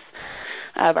purpose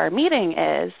of our meeting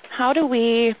is, how do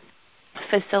we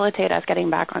facilitate us getting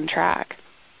back on track?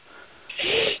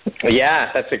 Yeah,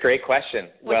 that's a great question.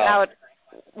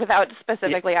 Without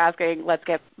specifically asking, let's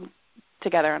get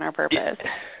together on our purpose.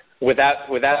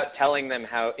 Without telling them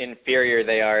how inferior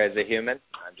they are as a human.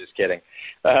 I'm just kidding.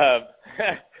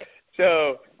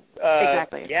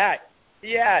 Exactly. Yeah.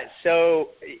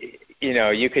 So,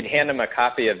 you could hand them a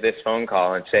copy of this phone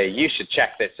call and say, you should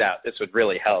check this out. This would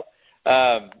really help.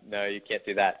 No, you can't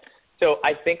do that. So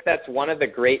I think that's one of the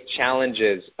great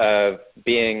challenges of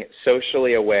being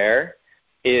socially aware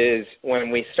is when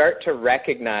we start to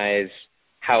recognize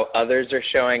how others are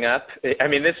showing up. I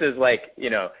mean, this is like,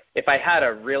 if I had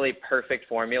a really perfect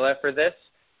formula for this,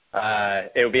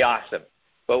 it would be awesome.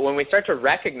 But when we start to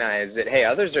recognize that, hey,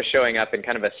 others are showing up in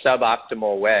kind of a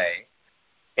suboptimal way,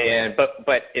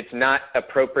 but it's not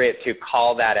appropriate to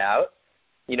call that out,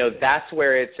 that's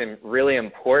where it's really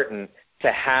important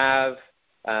to have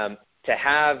as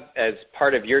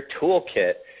part of your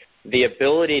toolkit the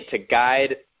ability to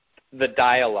guide the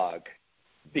dialogue.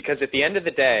 Because at the end of the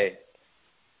day,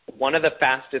 one of the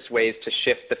fastest ways to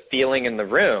shift the feeling in the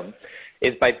room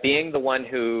is by being the one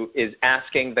who is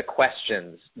asking the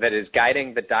questions, that is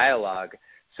guiding the dialogue,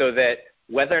 so that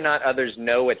whether or not others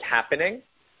know what's happening,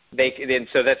 and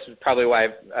so that's probably why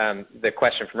the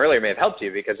question from earlier may have helped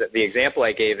you, because the example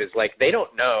I gave is like they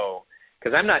don't know,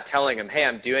 because I'm not telling them, hey,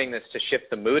 I'm doing this to shift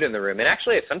the mood in the room. And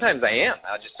actually, sometimes I am.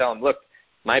 I'll just tell them, look,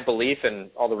 my belief and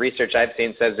all the research I've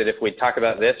seen says that if we talk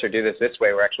about this or do this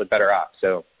way, we're actually better off.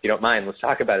 So if you don't mind, let's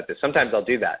talk about it. Sometimes I'll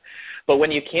do that. But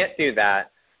when you can't do that,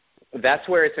 that's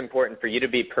where it's important for you to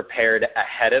be prepared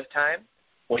ahead of time.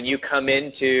 When you come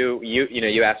into,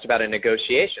 you asked about a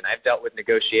negotiation. I've dealt with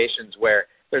negotiations where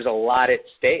there's a lot at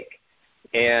stake.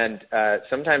 And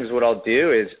sometimes what I'll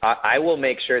do is I will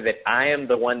make sure that I am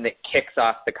the one that kicks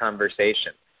off the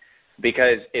conversation.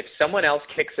 Because if someone else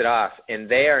kicks it off and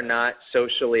they are not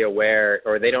socially aware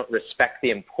or they don't respect the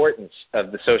importance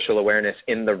of the social awareness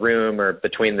in the room or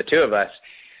between the two of us,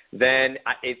 then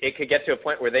it could get to a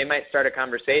point where they might start a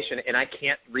conversation and I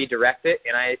can't redirect it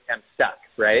and I am stuck,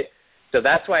 right? So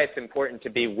that's why it's important to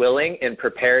be willing and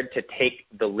prepared to take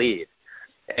the lead.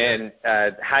 And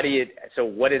so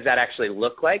what does that actually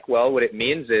look like? Well, what it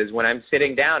means is when I'm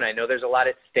sitting down, I know there's a lot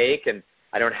at stake, and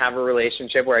I don't have a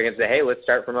relationship where I can say, hey, let's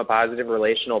start from a positive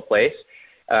relational place.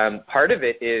 Part of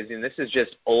it is, and this is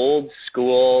just old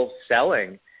school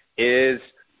selling, is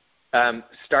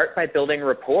start by building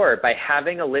rapport, by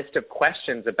having a list of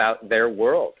questions about their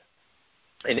world,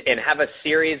 and have a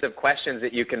series of questions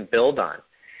that you can build on.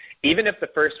 Even if the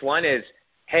first one is,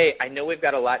 hey, I know we've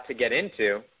got a lot to get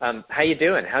into. How you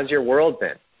doing? How's your world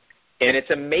been? And it's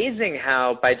amazing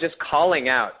how by just calling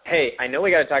out, hey, I know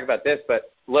we got to talk about this,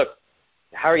 but look,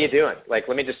 how are you doing? Like,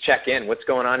 let me just check in. What's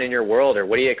going on in your world, or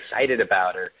what are you excited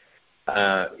about? Or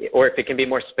if it can be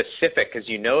more specific because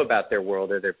you know about their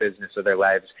world or their business or their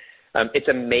lives. It's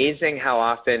amazing how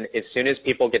often, as soon as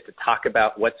people get to talk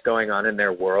about what's going on in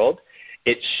their world,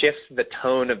 it shifts the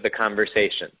tone of the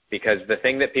conversation, because the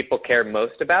thing that people care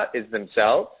most about is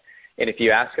themselves. And if you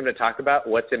ask them to talk about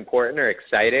what's important or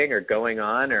exciting or going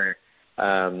on or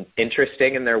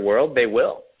interesting in their world, they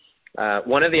will.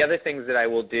 One of the other things that I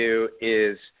will do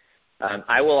is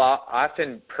I will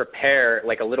often prepare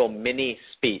like a little mini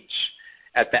speech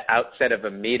at the outset of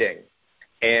a meeting.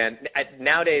 And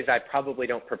nowadays I probably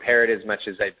don't prepare it as much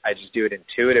as I just do it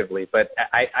intuitively. But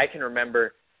I can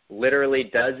remember literally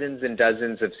dozens and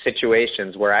dozens of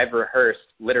situations where I've rehearsed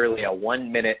literally a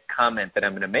 1-minute comment that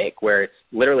I'm going to make, where it's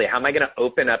literally, how am I going to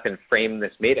open up and frame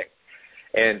this meeting?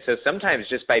 And so sometimes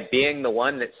just by being the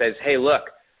one that says, hey, look,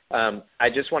 I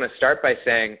just want to start by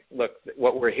saying, look,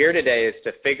 what we're here today is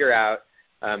to figure out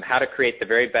how to create the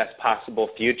very best possible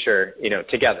future,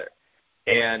 together.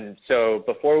 And so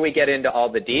before we get into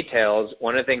all the details,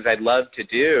 one of the things I'd love to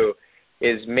do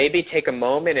is maybe take a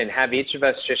moment and have each of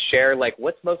us just share, like,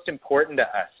 what's most important to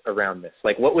us around this?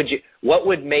 Like, what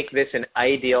would make this an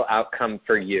ideal outcome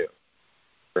for you,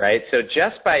 right? So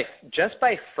just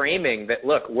by framing that,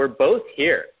 look, we're both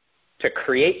here to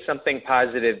create something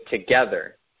positive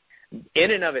together,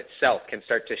 in and of itself can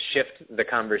start to shift the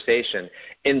conversation.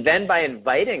 And then by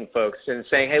inviting folks and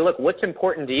saying, hey, look, what's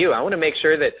important to you? I want to make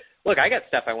sure that, look, I got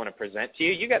stuff I want to present to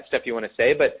you. You got stuff you want to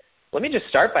say, but let me just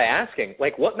start by asking,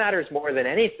 like, what matters more than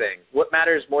anything? What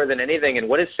matters more than anything, and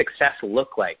what does success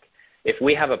look like? If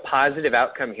we have a positive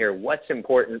outcome here, what's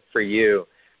important for you,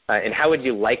 and how would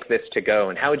you like this to go,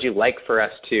 and how would you like for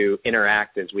us to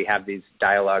interact as we have these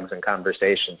dialogues and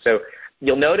conversations? So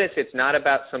you'll notice it's not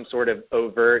about some sort of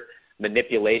overt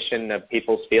manipulation of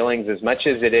people's feelings as much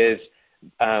as it is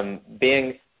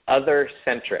being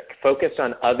other-centric, focused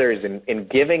on others and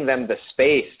giving them the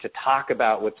space to talk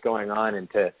about what's going on and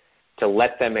to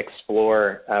let them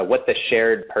explore what the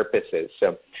shared purpose is.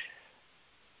 So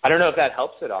I don't know if that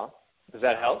helps at all. Does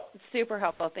that help? Super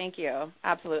helpful. Thank you.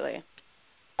 Absolutely.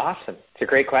 Awesome. It's a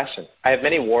great question. I have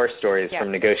many war stories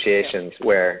from negotiations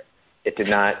where it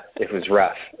was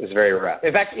rough. It was very rough.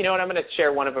 In fact, you know what? I'm going to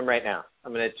share one of them right now.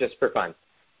 I'm going to, just for fun.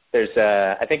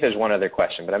 I think there's one other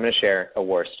question, but I'm going to share a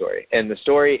war story. And the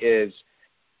story is,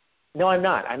 no, I'm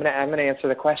not. I'm going to answer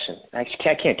the question. I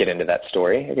can't get into that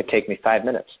story. It could take me 5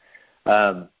 minutes.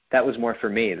 That was more for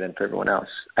me than for everyone else,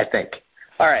 I think.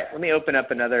 All right, let me open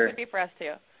up another. Could be for us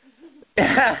too.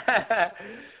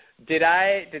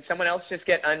 Did someone else just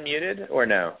get unmuted or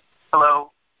no?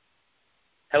 Hello.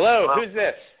 Hello. Who's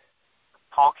this?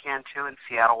 Paul Cantu in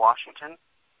Seattle, Washington.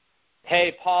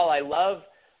 Hey, Paul.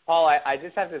 I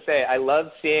just have to say, I love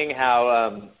seeing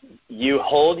how you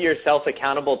hold yourself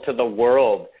accountable to the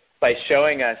world by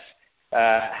showing us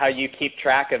how you keep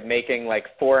track of making like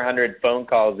 400 phone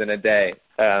calls in a day.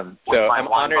 So I'm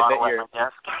honored that you're.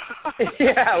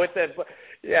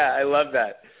 Yeah, I love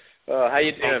that. Oh, how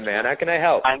you doing, man? How can I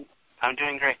help? I'm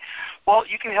doing great. Well,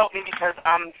 you can help me because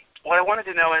what I wanted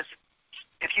to know is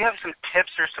if you have some tips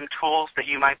or some tools that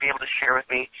you might be able to share with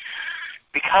me,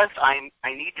 because I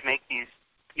need to make these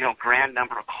grand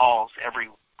number of calls every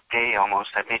day almost.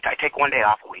 I take 1 day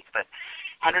off a week, but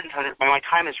my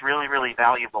time is really, really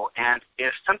valuable. And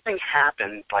if something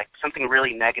happens, like something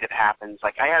really negative happens,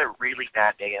 like I had a really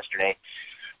bad day yesterday.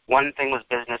 One thing was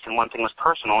business and one thing was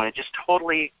personal, and it just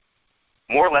totally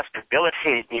more or less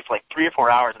debilitated me for like 3 or 4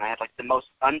 hours, and I had like the most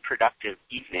unproductive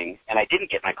evening, and I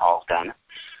didn't get my calls done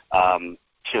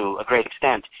to a great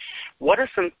extent. What are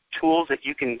some tools that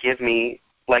you can give me,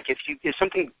 like if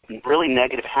something really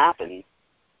negative happens,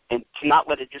 and to not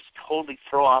let it just totally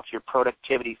throw off your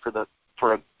productivity for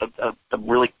a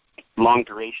really long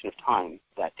duration of time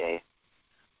that day?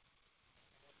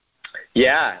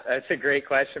 Yeah, that's a great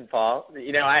question, Paul.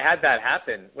 I had that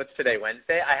happen. What's today,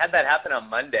 Wednesday? I had that happen on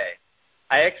Monday.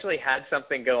 I actually had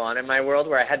something go on in my world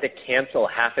where I had to cancel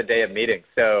half a day of meetings.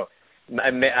 So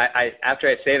after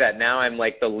I say that, now I'm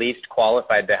like the least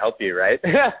qualified to help you, right?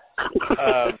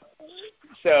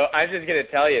 So I'm just going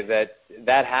to tell you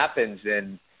that happens,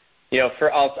 and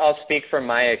I'll speak from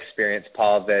my experience,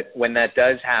 Paul, that when that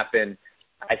does happen,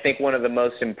 I think one of the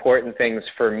most important things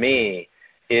for me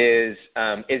is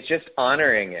just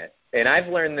honoring it. And I've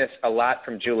learned this a lot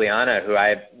from Juliana, who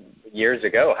I years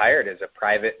ago hired as a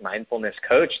private mindfulness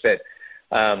coach, that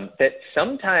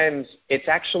sometimes it's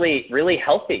actually really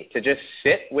healthy to just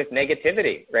sit with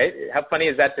negativity, right? How funny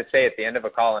is that to say at the end of a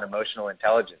call on emotional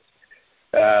intelligence?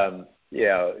 But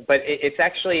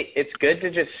it's good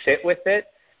to just sit with it.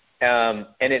 And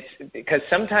it's because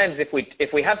sometimes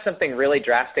if we have something really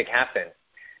drastic happen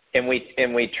and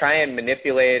we try and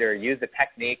manipulate or use a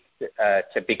technique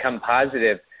to become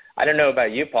positive, I don't know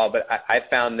about you, Paul, but I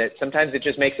found that sometimes it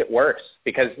just makes it worse,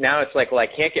 because now it's like, well, I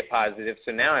can't get positive,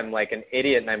 so now I'm like an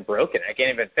idiot and I'm broken. I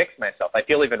can't even fix myself. I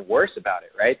feel even worse about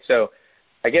it, right? So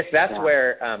I guess that's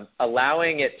where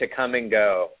allowing it to come and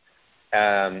go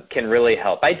can really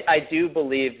help. I do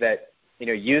believe that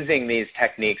using these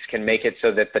techniques can make it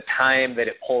so that the time that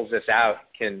it pulls us out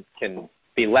can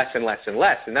be less and less and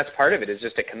less, and that's part of it, is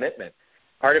just a commitment.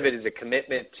 Part of it is a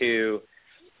commitment to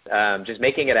just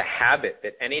making it a habit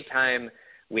that any time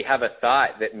we have a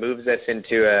thought that moves us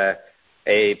into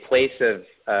a place of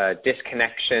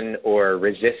disconnection or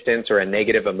resistance or a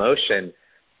negative emotion,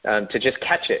 to just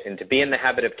catch it and to be in the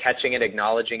habit of catching it,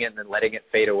 acknowledging it, and then letting it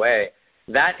fade away.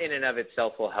 That in and of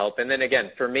itself will help. And then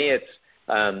again, for me,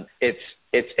 it's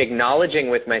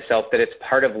acknowledging with myself that it's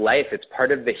part of life. It's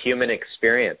part of the human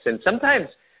experience. And sometimes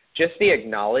just the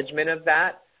acknowledgement of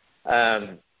that,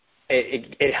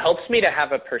 it helps me to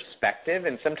have a perspective.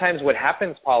 And sometimes what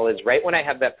happens, Paul, is right when I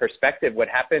have that perspective, what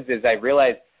happens is I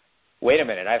realize, wait a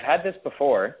minute, I've had this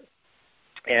before,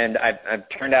 and I've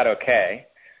turned out okay.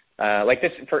 Like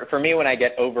this, for me, when I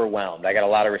get overwhelmed, I got a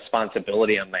lot of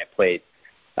responsibility on my plate.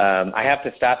 I have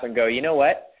to stop and go, you know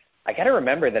what? I got to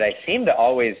remember that I seem to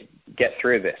always get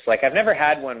through this. Like, I've never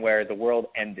had one where the world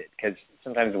ended, because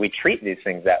sometimes we treat these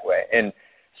things that way. And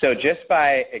so just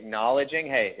by acknowledging,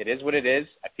 hey, it is what it is,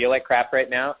 I feel like crap right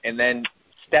now, and then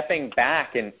stepping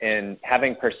back and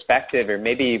having perspective, or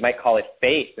maybe you might call it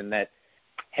faith, in that,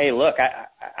 hey, look,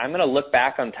 I'm going to look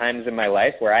back on times in my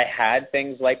life where I had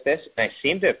things like this, and I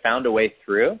seem to have found a way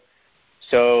through.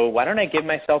 So why don't I give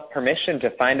myself permission to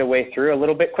find a way through a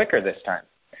little bit quicker this time?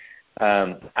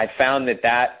 I found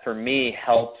that for me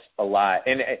helps a lot.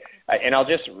 And I'll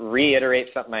just reiterate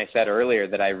something I said earlier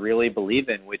that I really believe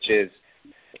in, which is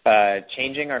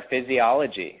changing our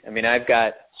physiology. I mean,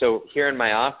 so here in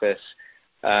my office,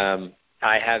 I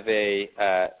have a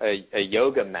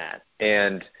yoga mat,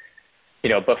 and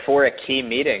before a key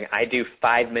meeting, I do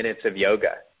 5 minutes of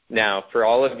yoga. Now, for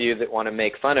all of you that want to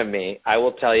make fun of me, I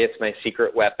will tell you it's my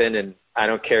secret weapon, and I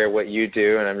don't care what you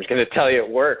do, and I'm just going to tell you it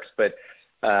works. But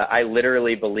I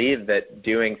literally believe that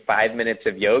doing 5 minutes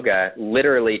of yoga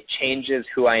literally changes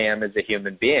who I am as a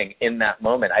human being in that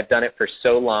moment. I've done it for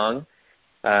so long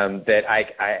that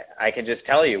I can just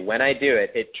tell you, when I do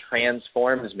it, it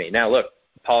transforms me. Now, look,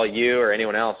 Paul, you or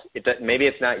anyone else, maybe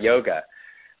it's not yoga,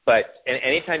 but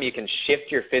anytime you can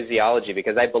shift your physiology,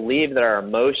 because I believe that our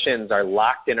emotions are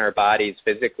locked in our bodies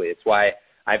physically. It's why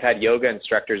I've had yoga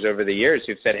instructors over the years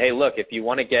who've said, hey, look, if you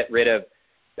want to get rid of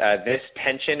this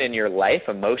tension in your life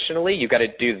emotionally, you got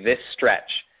to do this stretch.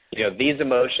 These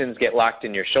emotions get locked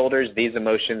in your shoulders. These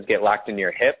emotions get locked in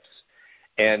your hips.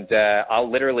 And I'll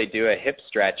literally do a hip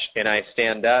stretch, and I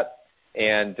stand up,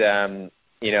 and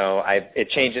it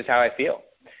changes how I feel.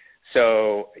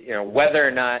 So whether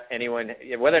or not any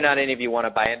of you want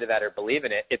to buy into that or believe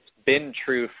in it, it's been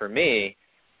true for me.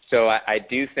 So I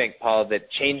do think, Paul, that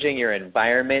changing your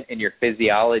environment and your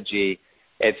physiology,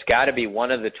 it's got to be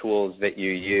one of the tools that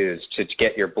you use to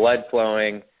get your blood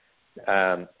flowing,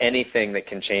 anything that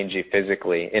can change you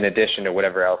physically, in addition to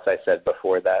whatever else I said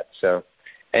before that. So,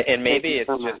 and maybe it's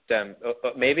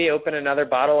just maybe open another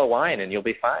bottle of wine and you'll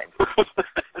be fine.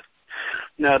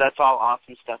 No, that's all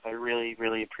awesome stuff. I really,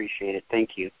 really appreciate it.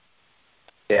 Thank you.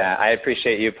 Yeah, I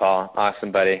appreciate you, Paul.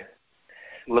 Awesome, buddy.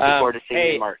 Looking forward to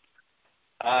seeing you, Mark.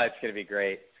 It's going to be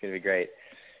great. It's going to be great.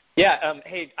 Yeah,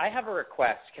 hey, I have a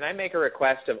request. Can I make a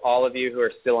request of all of you who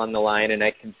are still on the line? And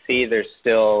I can see there's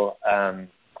still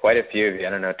quite a few of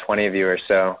you, 20 of you or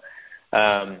so.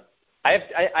 I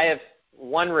have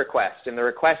one request, and the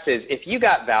request is, if you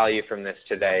got value from this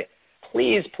today,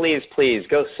 please, please, please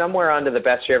go somewhere onto the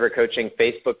Best Year Ever Coaching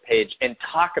Facebook page and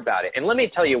talk about it. And let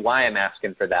me tell you why I'm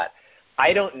asking for that.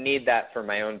 I don't need that for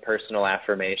my own personal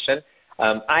affirmation.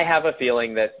 I have a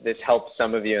feeling that this helps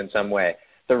some of you in some way.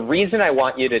 The reason I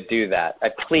want you to do that,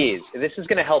 please, this is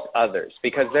going to help others,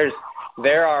 because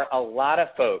there are a lot of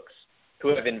folks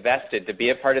who have invested to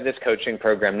be a part of this coaching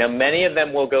program. Now, many of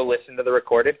them will go listen to the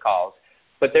recorded calls,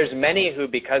 but there's many who,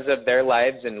 because of their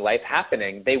lives and life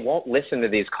happening, they won't listen to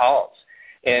these calls.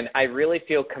 And I really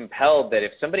feel compelled that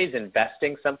if somebody's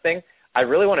investing something, I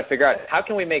really want to figure out how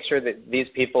can we make sure that these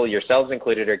people, yourselves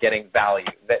included, are getting value.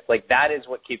 That is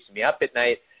what keeps me up at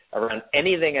night around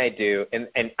anything I do, and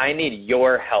I need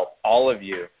your help, all of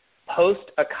you.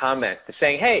 Post a comment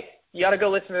saying, hey, you ought to go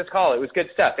listen to this call. It was good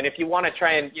stuff. And if you want to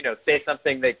try and, say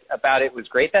something about it was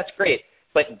great, that's great.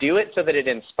 But do it so that it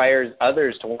inspires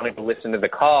others to want to go listen to the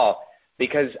call.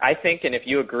 Because I think, and if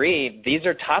you agree, these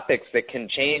are topics that can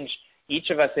change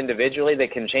each of us individually,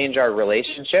 that can change our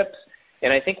relationships.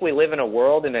 And I think we live in a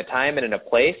world, in a time, and in a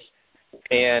place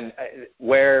and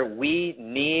where we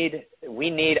need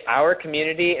our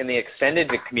community and the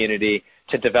extended community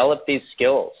to develop these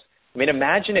skills. I mean,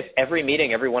 imagine if every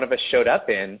meeting every one of us showed up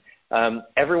in,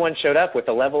 everyone showed up with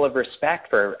a level of respect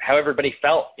for how everybody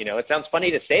felt. It sounds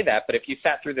funny to say that, but if you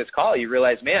sat through this call, you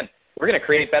realize, man, we're going to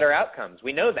create better outcomes.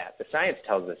 We know that. The science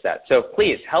tells us that. So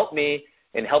please help me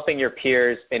in helping your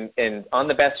peers and on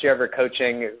the Best Year Ever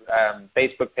Coaching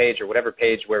Facebook page or whatever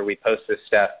page where we post this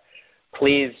stuff.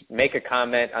 Please make a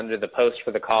comment under the post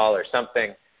for the call or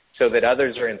something so that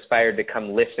others are inspired to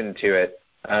come listen to it,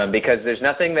 because there's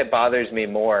nothing that bothers me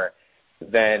more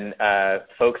than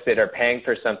folks that are paying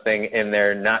for something and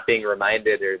they're not being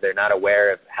reminded or they're not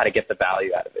aware of how to get the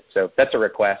value out of it. So that's a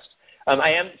request.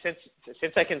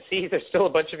 Since I can see there's still a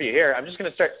bunch of you here, I'm just going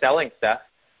to start selling stuff.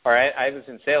 All right, I was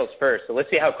in sales first, so let's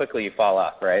see how quickly you fall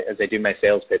off, right, as I do my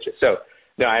sales pitches. So,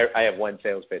 no, I have one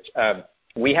sales pitch.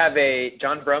 We have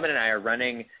John Broman and I are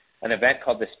running an event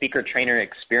called the Speaker Trainer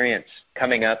Experience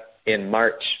coming up in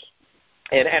March.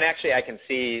 And actually I can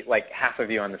see like half of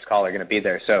you on this call are going to be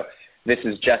there. So this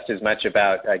is just as much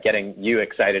about getting you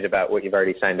excited about what you've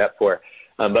already signed up for.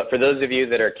 But for those of you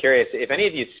that are curious, if any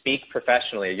of you speak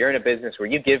professionally, or you're in a business where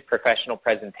you give professional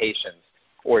presentations,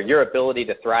 or your ability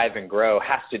to thrive and grow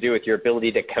has to do with your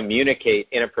ability to communicate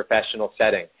in a professional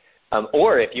setting,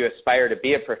 or if you aspire to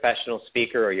be a professional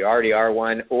speaker or you already are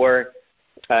one, or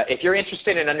if you're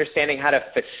interested in understanding how to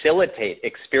facilitate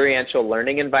experiential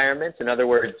learning environments, in other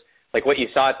words, like what you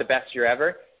saw at the Best Year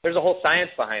Ever, there's a whole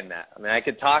science behind that. I mean, I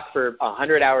could talk for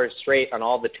 100 hours straight on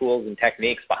all the tools and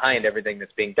techniques behind everything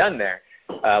that's being done there.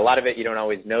 A lot of it, you don't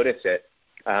always notice it.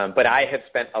 But I have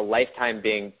spent a lifetime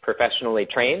being professionally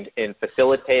trained in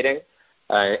facilitating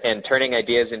and turning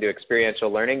ideas into experiential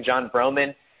learning. John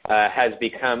Broman has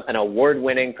become an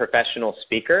award-winning professional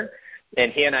speaker,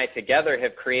 and he and I together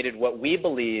have created what we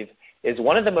believe is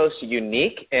one of the most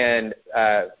unique and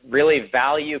really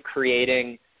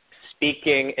value-creating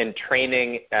speaking and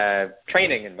training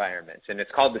environments, and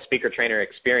it's called the Speaker Trainer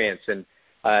Experience. And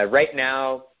right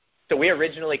now, so we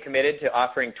originally committed to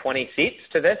offering 20 seats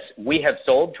to this. We have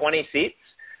sold 20 seats.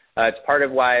 It's part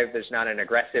of why there's not an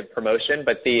aggressive promotion,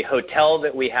 but the hotel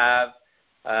that we have,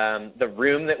 the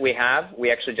room that we have, we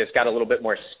actually just got a little bit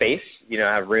more space.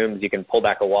 Have rooms you can pull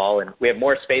back a wall, and we have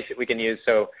more space that we can use.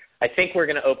 So I think we're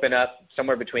going to open up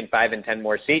somewhere between 5 and 10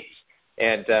 more seats,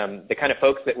 and the kind of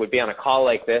folks that would be on a call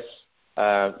like this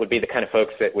would be the kind of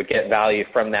folks that would get value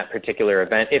from that particular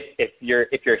event. If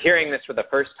you're hearing this for the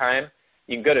first time,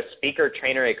 you can go to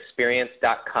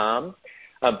speakertrainerexperience.com.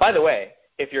 By the way,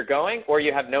 if you're going or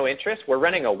you have no interest, we're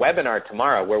running a webinar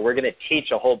tomorrow where we're going to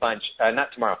teach a whole bunch,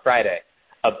 not tomorrow, Friday,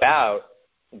 about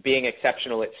being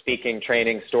exceptional at speaking,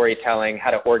 training, storytelling,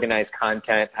 how to organize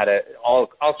content, how to all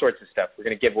sorts of stuff. We're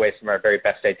going to give away some of our very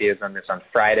best ideas on this on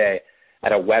Friday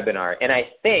at a webinar. And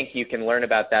I think you can learn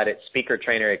about that at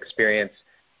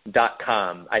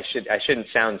speakertrainerexperience.com. I shouldn't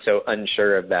sound so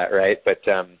unsure of that, right? But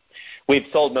we've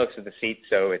sold most of the seats,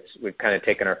 so we've kind of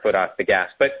taken our foot off the gas.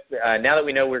 But now that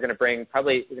we know we're going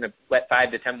to let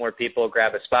 5 to 10 more people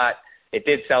grab a spot. It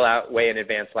did sell out way in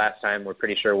advance last time. We're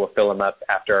pretty sure we'll fill them up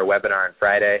after our webinar on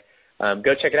Friday.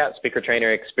 Go check it out,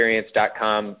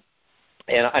 speakertrainerexperience.com.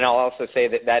 And I'll also say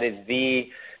that is the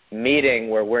meeting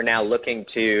where we're now looking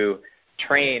to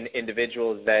train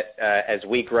individuals that as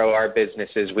we grow our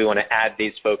businesses, we want to add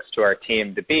these folks to our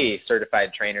team to be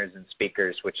certified trainers and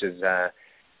speakers, which is that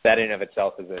in and of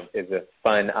itself is a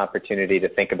fun opportunity to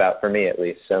think about for me at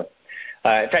least. So,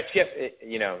 in fact,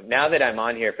 now that I'm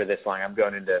on here for this long, I'm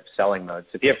going into selling mode.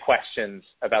 So if you have questions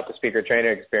about the Speaker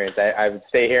Trainer Experience, I would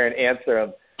stay here and answer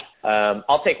them.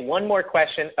 I'll take one more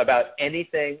question about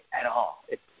anything at all.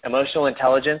 It's emotional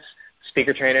intelligence,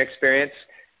 Speaker Trainer Experience,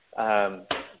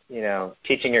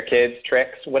 teaching your kids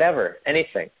tricks, whatever,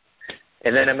 anything.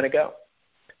 And then I'm going to go.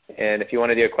 And if you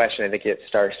want to do a question, I think you hit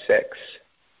 *6.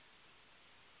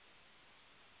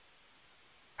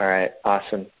 All right,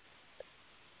 awesome.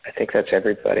 I think that's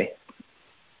everybody.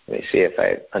 Let me see if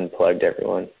I unplugged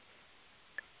everyone.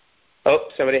 Oh,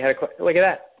 somebody had a question. Look at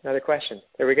that. Another question.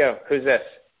 There we go. Who's this?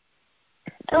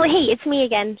 Oh, hey, it's me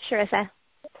again, Sharissa.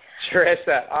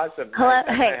 Sharissa, awesome. Hello.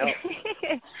 Hey.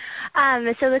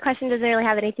 So the question doesn't really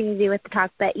have anything to do with the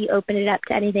talk, but you opened it up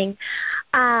to anything.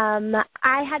 I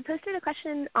had posted a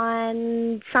question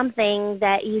on something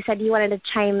that you said you wanted to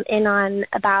chime in on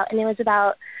about, and it was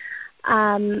about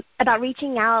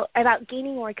reaching out, about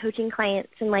gaining more coaching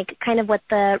clients and like kind of what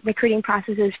the recruiting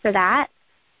process is for that.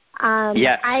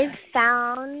 Yes. I've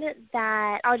found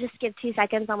that I'll just give 2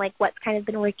 seconds on like what's kind of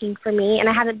been working for me, and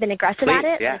I haven't been aggressive at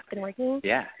it. Yeah. But it's been working.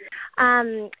 Yeah.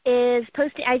 Is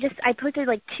posting. I posted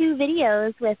like 2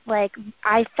 videos with like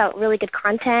I felt really good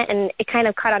content, and it kind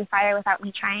of caught on fire without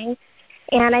me trying.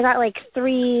 And I got like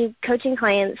 3 coaching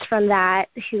clients from that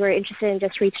who were interested and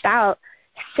just reached out.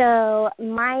 So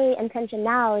my intention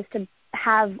now is to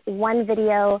have 1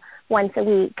 video once a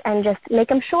week and just make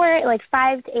them short, like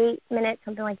 5 to 8 minutes,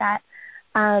 something like that.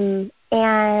 And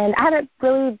I haven't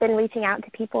really been reaching out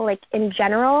to people like in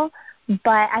general,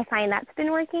 but I find that's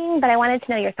been working. But I wanted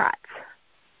to know your thoughts.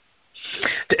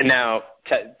 Now,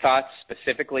 thoughts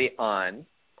specifically on?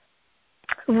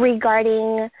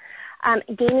 Regarding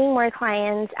gaining more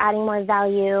clients, adding more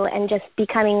value, and just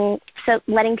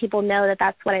letting people know that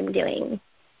that's what I'm doing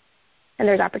and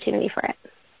there's opportunity for it.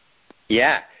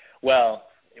 Yeah. Well,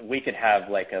 we could have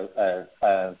like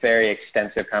a very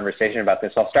extensive conversation about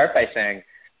this. I'll start by saying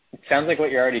it sounds like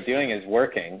what you're already doing is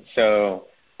working. So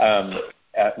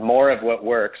more of what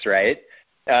works, right?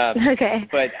 Okay.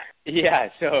 But, yeah,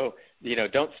 so,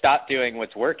 don't stop doing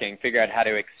what's working. Figure out how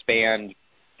to expand.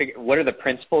 What are the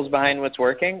principles behind what's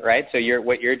working, right? So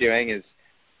what you're doing is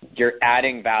you're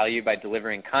adding value by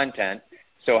delivering content.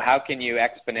 So how can you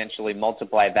exponentially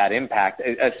multiply that impact,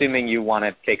 assuming you want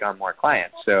to take on more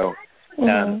clients? So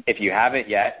if you haven't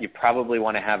yet, you probably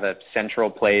want to have a central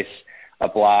place, a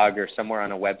blog or somewhere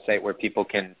on a website where people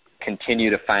can continue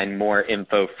to find more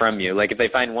info from you. Like if they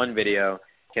find 1 video,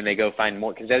 can they go find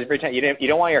more? Because every time you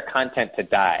don't want your content to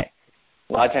die.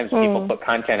 A lot of times people put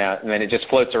content out and then it just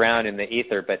floats around in the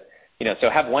ether. But, so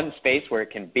have 1 space where it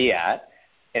can be at.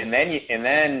 And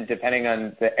then depending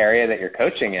on the area that you're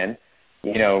coaching in,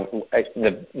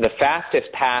 the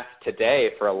fastest path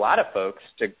today for a lot of folks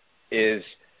is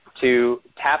to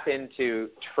tap into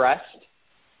trust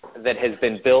that has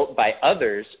been built by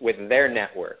others with their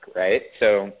network, right?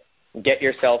 So get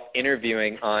yourself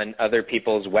interviewing on other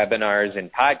people's webinars and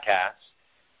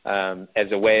podcasts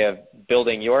as a way of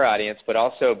building your audience, but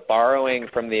also borrowing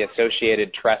from the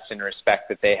associated trust and respect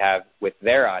that they have with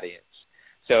their audience.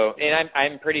 So, and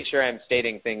I'm pretty sure I'm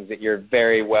stating things that you're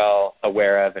very well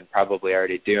aware of and probably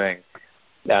already doing.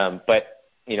 But,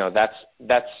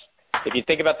 that's if you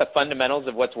think about the fundamentals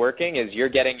of what's working is you're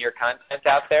getting your content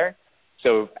out there.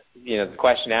 So, the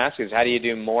question asked is how do you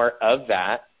do more of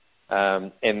that?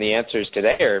 And the answers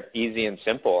today are easy and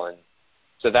simple. And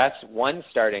so that's 1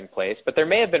 starting place. But there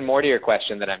may have been more to your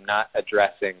question that I'm not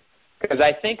addressing. Because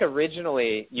I think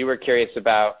originally you were curious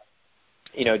about,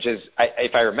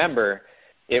 if I remember,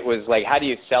 it was like, how do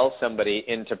you sell somebody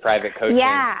into private coaching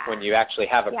when you actually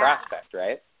have a prospect,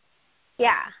 right?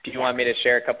 Yeah. Do you want me to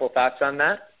share a couple thoughts on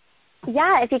that?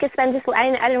 Yeah, if you could spend just,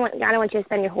 I don't want you to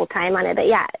spend your whole time on it, but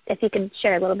yeah, if you could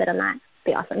share a little bit on that, it'd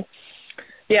be awesome.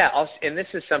 Yeah, and this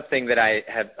is something that I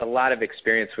have a lot of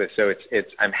experience with, so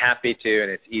I'm happy to,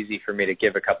 and it's easy for me to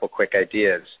give a couple quick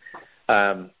ideas.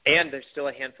 And there's still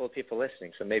a handful of people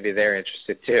listening, so maybe they're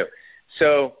interested too.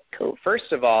 So,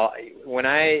 first of all, when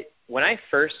I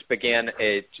first began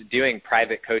doing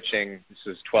private coaching, this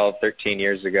was 12, 13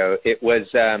 years ago, it was,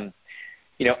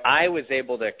 I was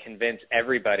able to convince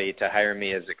everybody to hire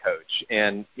me as a coach.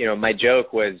 And, my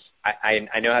joke was,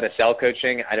 I know how to sell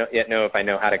coaching. I don't yet know if I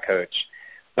know how to coach.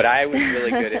 But I was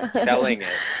really good at selling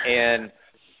it. And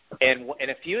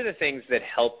a few of the things that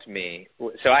helped me,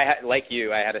 so like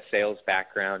you, I had a sales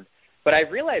background. But I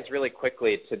realized really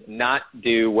quickly to not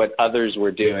do what others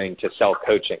were doing to sell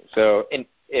coaching. So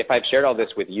if I've shared all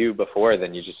this with you before,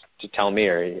 then you just tell me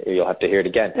or you'll have to hear it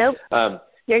again. Nope,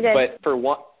 you're good. But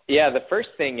the first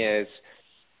thing is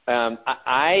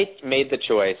I made the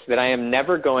choice that I am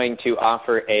never going to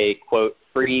offer a, quote,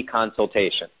 free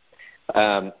consultation.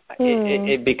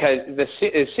 Because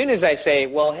as soon as I say,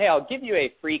 well, hey, I'll give you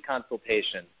a free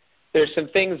consultation, there's some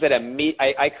things that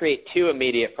I create 2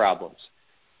 immediate problems.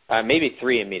 Maybe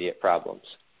 3 immediate problems.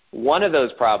 One of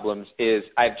those problems is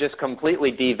I've just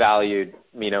completely devalued,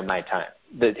 my time.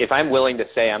 If I'm willing to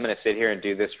say I'm going to sit here and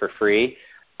do this for free,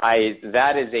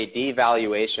 that is a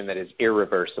devaluation that is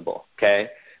irreversible, okay?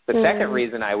 The second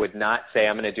reason I would not say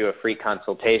I'm going to do a free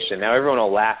consultation, now everyone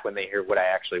will laugh when they hear what I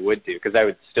actually would do, because I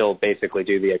would still basically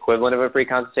do the equivalent of a free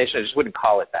consultation. I just wouldn't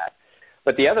call it that.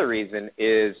 But the other reason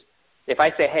is if I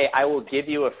say, hey, I will give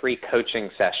you a free coaching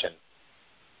session,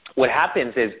 what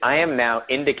happens is I am now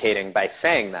indicating by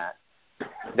saying that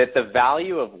the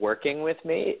value of working with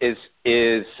me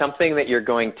is something that you're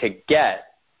going to get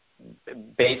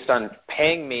based on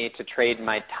paying me to trade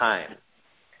my time.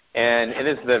 And it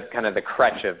is the kind of the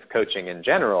crutch of coaching in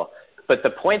general. But the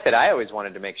point that I always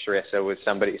wanted to make Sharissa was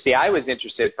somebody – see, I was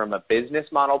interested from a business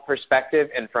model perspective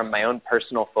and from my own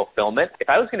personal fulfillment. If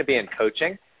I was going to be in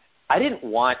coaching, I didn't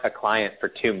want a client for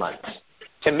 2 months.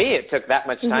 To me, it took that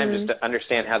much time just to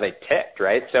understand how they ticked,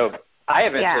 right? So I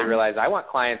eventually realized I want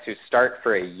clients who start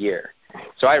for a year.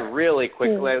 So I really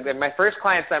quickly – my first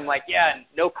clients, I'm like,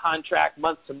 no contract,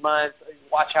 month to month,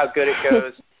 watch how good it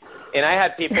goes. And I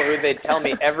had people who they'd tell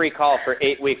me every call for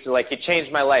 8 weeks, they're like, you changed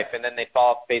my life, and then they'd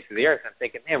fall off the face of the earth. I'm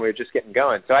thinking, man, we were just getting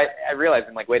going. So I realized,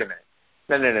 I'm like, wait a minute.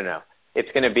 No. It's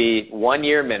going to be 1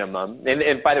 year minimum.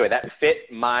 And by the way, that fit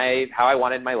how I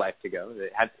wanted my life to go.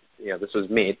 It had, this was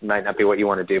me. It might not be what you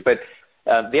want to do. But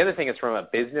the other thing is from a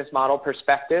business model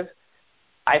perspective,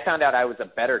 I found out I was a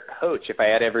better coach if I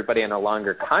had everybody on a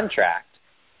longer contract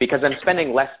because I'm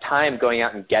spending less time going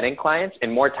out and getting clients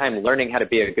and more time learning how to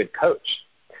be a good coach.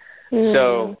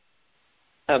 So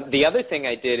the other thing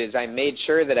I did is I made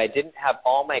sure that I didn't have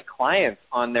all my clients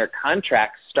on their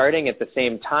contracts starting at the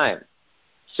same time.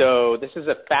 So this is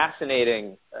a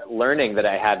fascinating learning that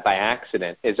I had by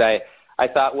accident is I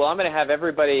thought, well, I'm going to have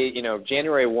everybody,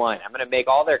 January 1. I'm going to make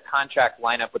all their contracts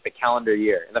line up with the calendar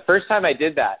year. And the first time I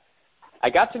did that, I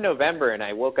got to November and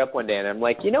I woke up one day and I'm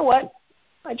like, you know what?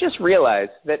 I just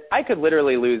realized that I could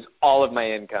literally lose all of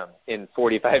my income in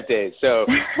 45 days. So,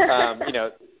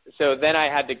 so then I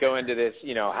had to go into this,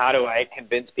 how do I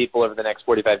convince people over the next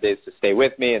 45 days to stay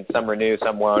with me? And some renew,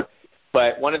 some won't.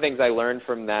 But one of the things I learned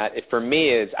from that, for me,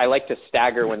 is I like to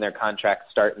stagger when their contracts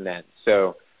start and end.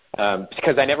 So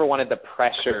because I never wanted the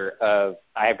pressure of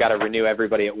I've got to renew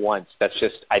everybody at once. That's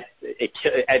just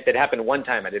it happened one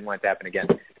time. I didn't want it to happen again.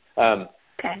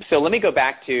 So let me go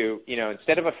back to,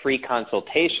 instead of a free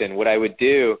consultation, what I would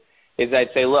do is I'd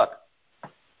say, look,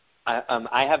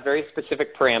 I have very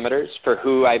specific parameters for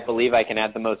who I believe I can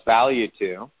add the most value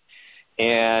to.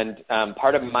 And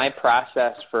part of my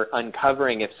process for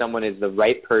uncovering if someone is the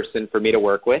right person for me to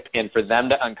work with and for them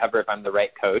to uncover if I'm the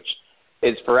right coach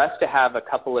is for us to have a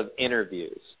couple of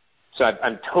interviews. So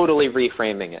I'm totally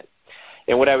reframing it.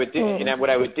 And what I would do,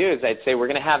 is I'd say we're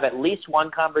going to have at least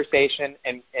one conversation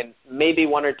and maybe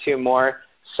one or two more.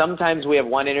 Sometimes we have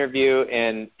one interview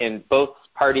and both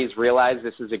parties realize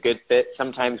this is a good fit.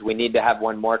 Sometimes we need to have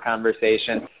one more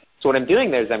conversation. So what I'm doing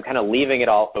there is I'm kind of leaving it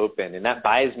all open, and that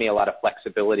buys me a lot of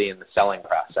flexibility in the selling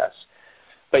process.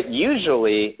 But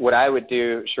usually what I would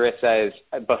do, Sharissa, is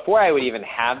before I would even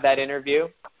have that interview,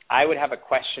 I would have a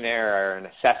questionnaire or an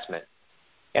assessment.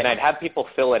 And I'd have people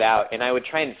fill it out, and I would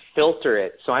try and filter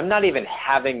it so I'm not even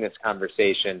having this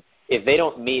conversation if they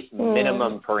don't meet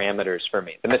minimum parameters for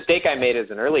me. The mistake I made as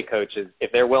an early coach is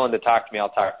if they're willing to talk to me, I'll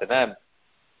talk to them.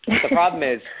 The problem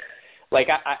is, like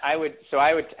I would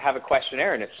have a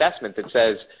questionnaire, an assessment that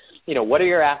says, what are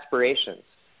your aspirations?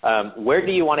 Where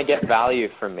do you want to get value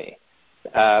from me?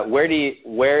 Where do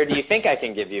you think I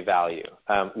can give you value?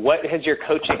 What has your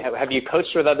coaching? Have you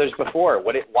coached with others before?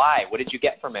 Why? What did you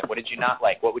get from it? What did you not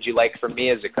like? What would you like from me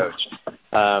as a coach?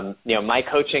 My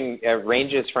coaching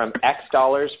ranges from X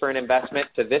dollars for an investment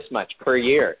to this much per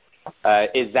year.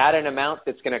 Is that an amount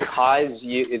that's going to cause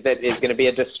you, that is going to be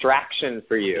a distraction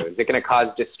for you? Is it going to cause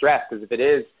distress? Because if it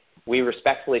is, we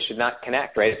respectfully should not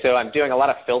connect, right? So I'm doing a lot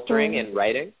of filtering in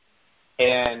writing.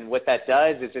 And what that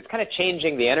does is it's kind of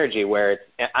changing the energy where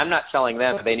I'm not selling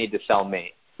them, they need to sell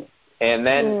me. And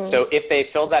then, so if they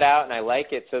fill that out and I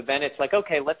like it, so then it's like,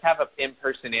 okay, let's have an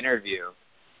in-person interview.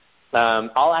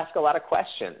 I'll ask a lot of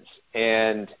questions.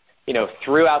 And,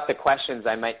 throughout the questions,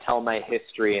 I might tell my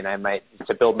history and I might,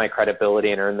 to build my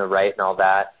credibility and earn the right and all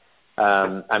that.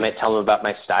 I might tell them about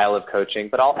my style of coaching,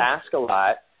 but I'll ask a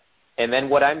lot. And then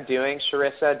what I'm doing,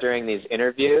 Sharissa, during these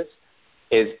interviews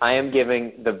is I am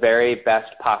giving the very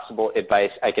best possible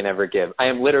advice I can ever give. I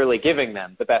am literally giving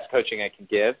them the best coaching I can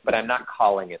give, but I'm not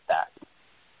calling it that.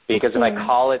 Because if I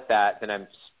call it that, then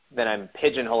I'm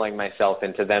pigeonholing myself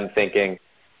into them thinking,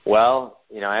 well,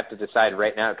 I have to decide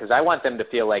right now, because I want them to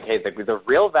feel like, hey, the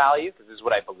real value, because this is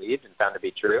what I believed and found to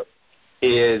be true,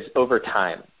 is over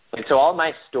time. And so all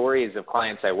my stories of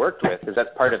clients I worked with, because that's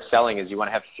part of selling, is you want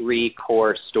to have 3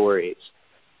 core stories.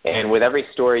 And with every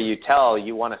story you tell,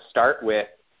 you want to start with,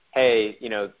 hey,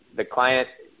 the client,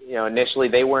 initially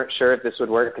they weren't sure if this would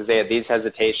work because they had these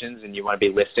hesitations, and you want to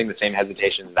be listing the same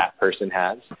hesitations that person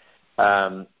has.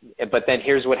 But then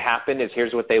here's what happened is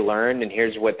here's what they learned, and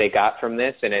here's what they got from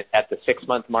this. And at the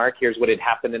 6-month mark, here's what had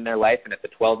happened in their life, and at the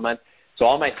 12-month. So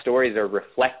all my stories are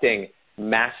reflecting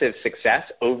massive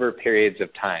success over periods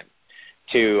of time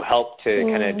to help to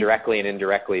kind of directly and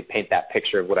indirectly paint that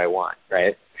picture of what I want,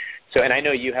 right? So, and I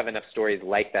know you have enough stories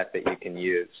like that you can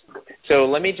use. So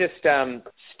let me just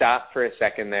stop for a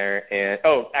second there. And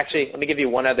actually, let me give you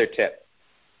one other tip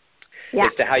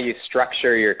as to how you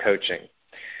structure your coaching.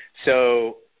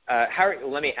 So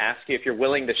let me ask you, if you're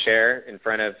willing to share in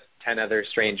front of 10 other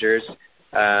strangers,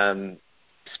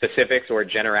 specifics or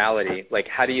generality, like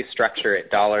how do you structure it,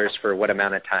 dollars for what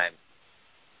amount of time?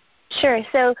 Sure.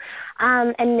 So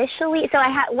initially,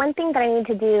 one thing that I need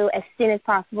to do as soon as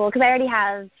possible, because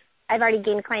I've already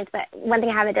gained clients, but one thing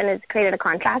I haven't done is created a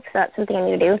contract, so that's something I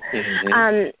need to do.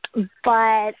 Mm-hmm.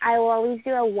 But I will always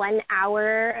do a 1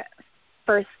 hour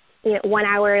first, 1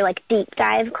 hour like deep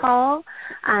dive call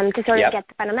to sort of get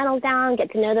the fundamentals down, get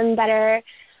to know them better.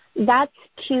 That's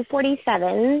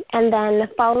 $247, and then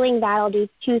following that, I'll do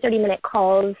 2 30-minute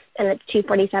calls, and it's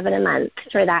 $247 a month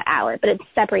for that hour, but it's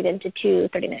separated into 2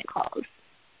 30-minute calls.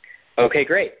 Okay,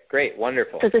 great,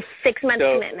 wonderful. So it's a 6-month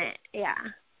commitment,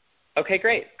 Okay,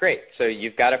 great. So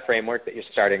you've got a framework that you're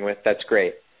starting with. That's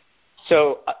great.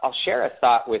 So I'll share a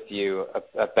thought with you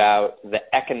about the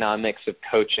economics of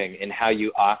coaching and how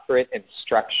you offer it and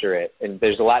structure it, and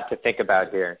there's a lot to think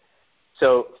about here.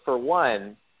 So for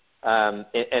one,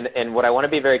 and what I want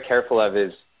to be very careful of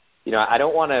is, I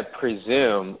don't want to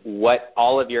presume what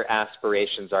all of your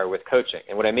aspirations are with coaching.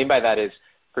 And what I mean by that is,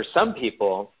 for some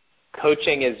people,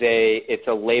 coaching is it's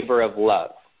a labor of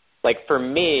love. Like for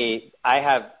me, I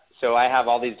have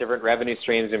all these different revenue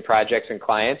streams and projects and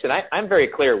clients, and I'm very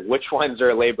clear which ones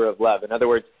are a labor of love. In other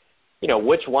words,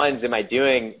 which ones am I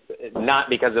doing not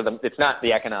because of it's not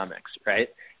the economics, right?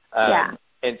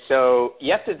 And so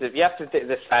you have to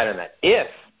decide on that. If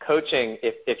coaching,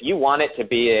 if you want it to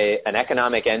be an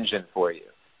economic engine for you,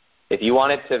 if you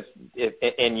want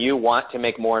it and you want to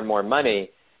make more and more money,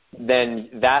 then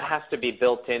that has to be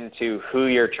built into who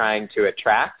you're trying to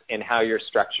attract and how you're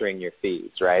structuring your fees,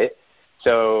 right?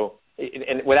 So,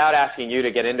 and without asking you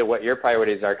to get into what your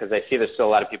priorities are, because I see there's still a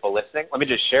lot of people listening, let me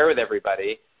just share with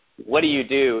everybody, what do you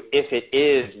do if it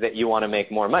is that you want to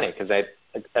make more money? Because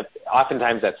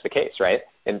oftentimes that's the case, right?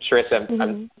 And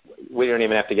Charissa, we don't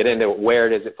even have to get into where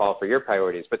does it fall for your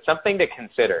priorities. But something to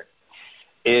consider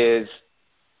is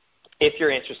if you're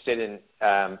interested in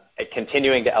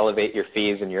continuing to elevate your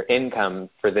fees and your income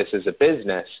for this as a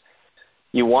business,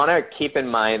 you want to keep in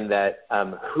mind that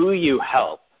who you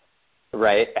help,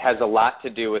 right, has a lot to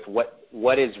do with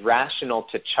what is rational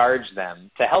to charge them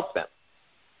to help them.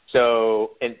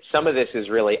 So, and some of this is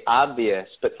really obvious,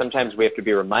 but sometimes we have to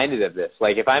be reminded of this.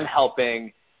 Like if I'm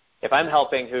helping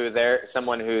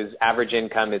someone whose average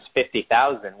income is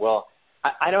 $50,000, well,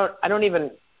 I'm not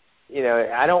going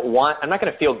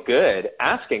to feel good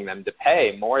asking them to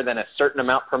pay more than a certain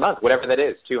amount per month, whatever that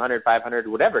is, $200, $500,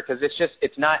 whatever, because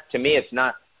it's not,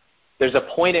 there's a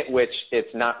point at which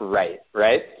it's not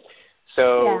right?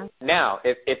 So now,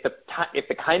 if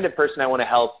the kind of person I want to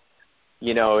help,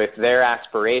 if their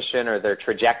aspiration or their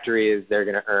trajectory is they're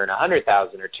going to earn $100,000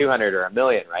 or $200,000 or $1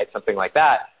 million, right, something like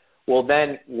that, well,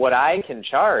 then what I can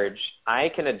charge, I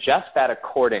can adjust that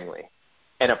accordingly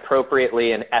and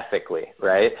appropriately and ethically,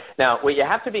 right? Now, what you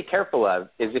have to be careful of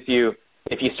is if you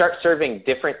start serving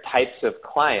different types of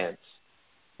clients,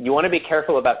 you want to be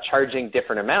careful about charging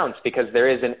different amounts because there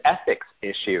is an ethics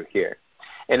issue here.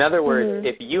 In other words,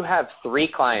 if you have 3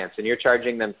 clients and you're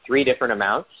charging them 3 different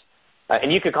amounts,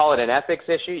 and you could call it an ethics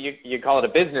issue, you call it a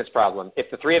business problem.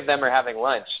 If the 3 of them are having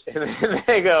lunch, and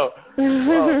they go,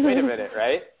 well, wait a minute,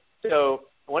 right? So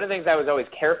one of the things I was always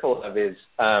careful of is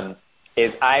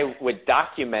I would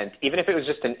document, even if it was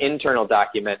just an internal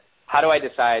document, how do I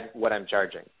decide what I'm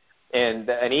charging? And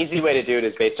an easy way to do it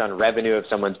is based on revenue of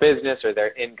someone's business or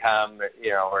their income,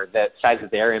 or the size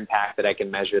of their impact that I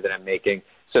can measure that I'm making,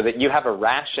 so that you have a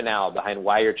rationale behind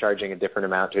why you're charging a different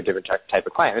amount to a different type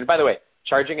of client. And by the way,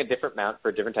 charging a different amount for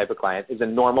a different type of client is a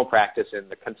normal practice in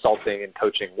the consulting and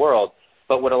coaching world.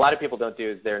 But what a lot of people don't do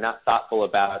is they're not thoughtful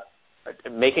about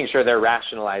making sure they're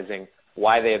rationalizing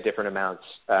why they have different amounts.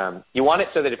 You want it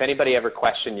so that if anybody ever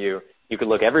questioned you, you could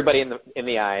look everybody in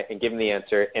the eye and give them the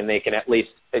answer, and they can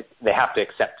they have to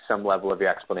accept some level of your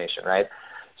explanation, right?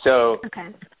 So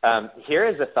here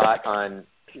is a thought on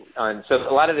so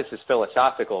a lot of this is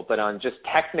philosophical, but on just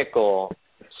technical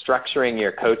structuring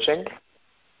your coaching,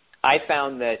 I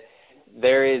found that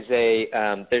there's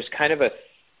kind of a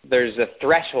there's a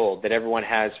threshold that everyone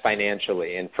has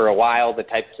financially. And for a while, the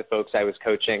types of folks I was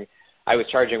coaching, I was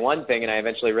charging one thing, and I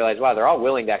eventually realized, wow, they're all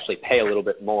willing to actually pay a little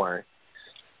bit more.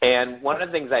 And one of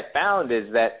the things I found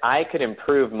is that I could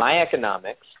improve my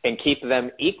economics and keep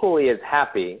them equally as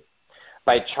happy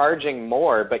by charging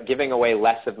more but giving away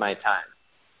less of my time.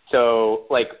 So,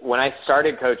 like, when I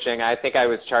started coaching, I think I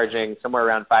was charging somewhere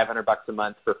around $500 a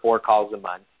month for 4 calls a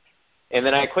month. And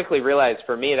then I quickly realized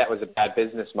for me that was a bad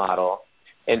business model.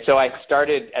 And so I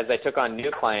started, as I took on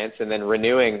new clients and then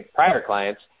renewing prior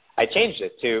clients, I changed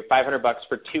it to $500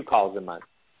 for 2 calls a month.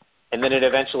 And then it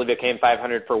eventually became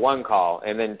 $500 for 1 call.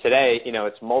 And then today,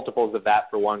 it's multiples of that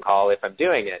for 1 call if I'm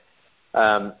doing it.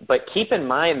 But keep in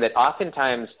mind that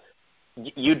oftentimes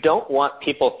you don't want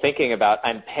people thinking about,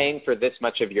 I'm paying for this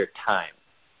much of your time.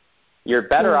 You're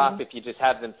better off if you just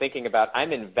have them thinking about,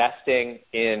 I'm investing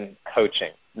in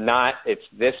coaching, not it's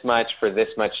this much for this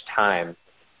much time.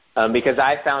 Because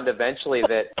I found eventually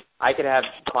that I could have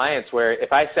clients where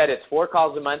if I said it's 4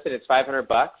 calls a month and it's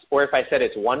 $500, or if I said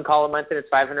it's 1 call a month and it's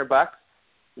 $500,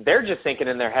 they're just thinking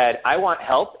in their head, I want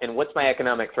help, and what's my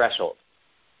economic threshold?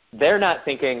 They're not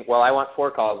thinking, well, I want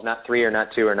 4 calls, not 3 or not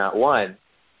 2 or not 1.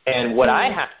 And what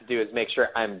I have to do is make sure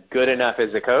I'm good enough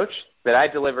as a coach, that I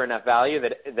deliver enough value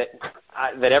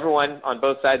that everyone on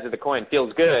both sides of the coin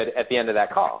feels good at the end of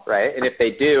that call, right? And if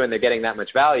they do and they're getting that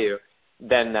much value,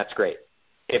 then that's great.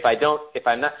 If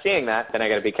I'm not seeing that, then I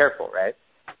got to be careful, right?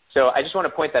 So I just want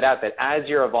to point that out, that as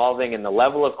you're evolving in the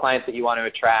level of clients that you want to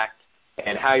attract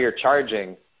and how you're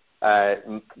charging,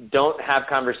 don't have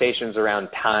conversations around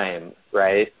time,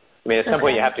 right? I mean, at some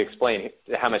point you have to explain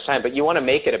how much time, but you want to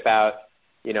make it about,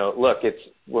 look, it's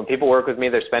when people work with me,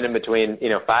 they're spending between,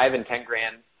 $5,000 and $10,000.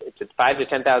 It's a $5,000 to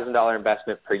 $10,000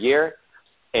 investment per year.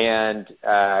 And,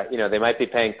 they might be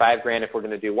paying $5,000 if we're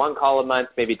going to do 1 call a month,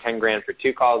 maybe $10,000 for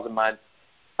 2 calls a month.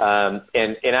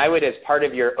 And I would, as part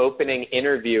of your opening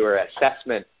interview or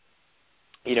assessment,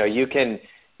 you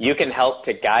can help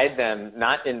to guide them,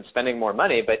 not in spending more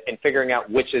money, but in figuring out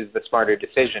which is the smarter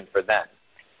decision for them.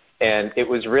 And it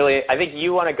was really, I think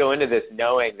you want to go into this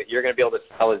knowing that you're going to be able to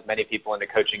sell as many people into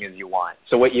coaching as you want.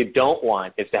 So what you don't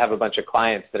want is to have a bunch of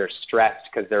clients that are stressed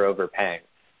because they're overpaying.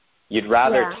 You'd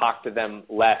rather talk to them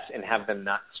less and have them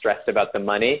not stressed about the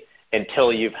money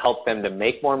until you've helped them to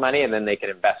make more money, and then they can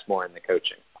invest more in the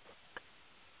coaching.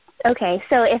 Okay,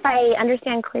 so if I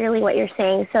understand clearly what you're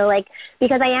saying, so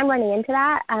because I am running into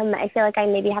that, I feel like I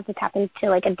maybe have to tap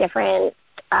into a different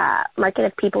market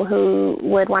of people who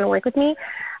would want to work with me.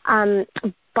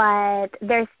 But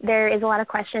there is a lot of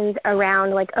questions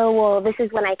around oh, well, this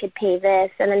is when I could pay this,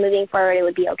 and then moving forward it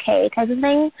would be okay type of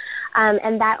thing.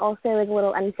 And that also is a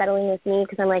little unsettling with me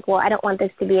because I'm well, I don't want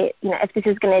this to be, if this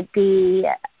is going to be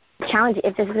challenging,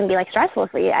 if this is going to be stressful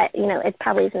for you, it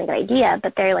probably isn't a good idea,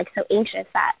 but they're so anxious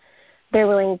that they're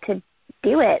willing to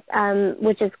do it,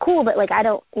 which is cool, but I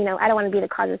don't want to be the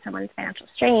cause of someone's financial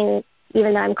strain,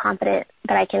 even though I'm confident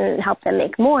that I can help them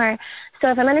make more. So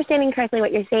if I'm understanding correctly,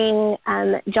 what you're saying,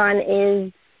 John,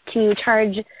 is to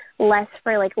charge less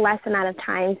for less amount of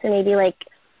time, so maybe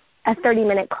a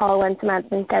 30-minute call once a month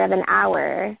instead of an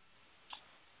hour.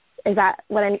 Is that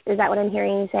what I'm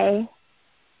hearing you say?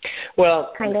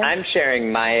 Well, kind of. I'm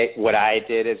sharing what I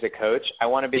did as a coach. I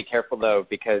want to be careful though,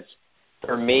 because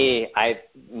for me,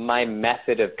 my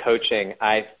method of coaching,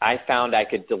 I found I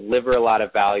could deliver a lot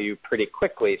of value pretty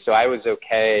quickly. So I was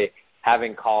okay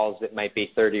having calls that might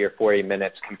be 30 or 40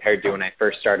 minutes compared to when I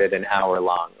first started an hour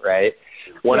long, right?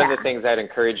 One of the things I'd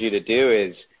encourage you to do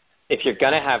is, if you're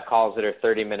going to have calls that are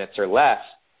 30 minutes or less,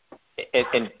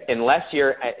 unless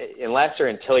or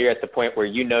until you're at the point where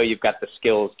you've got the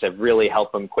skills to really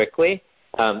help them quickly,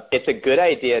 it's a good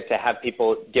idea to have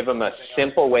people give them a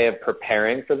simple way of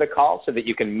preparing for the call so that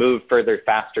you can move further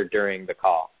faster during the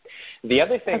call. The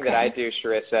other thing that I do,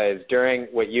 Sharissa, is during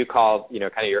what you call, kind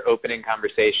of your opening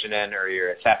conversation or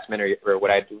your assessment or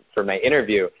what I do for my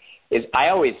interview, is I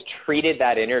always treated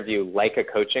that interview like a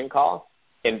coaching call.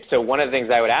 And so one of the things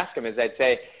I would ask them is I'd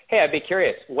say, hey, I'd be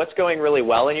curious, what's going really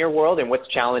well in your world and what's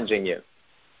challenging you?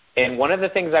 And one of the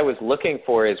things I was looking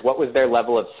for is what was their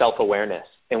level of self-awareness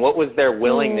and what was their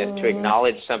willingness to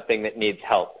acknowledge something that needs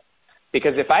help.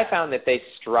 Because if I found that they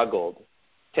struggled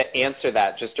to answer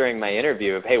that just during my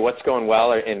interview of, hey, what's going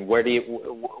well, and where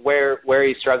are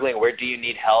you struggling, where do you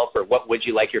need help, or what would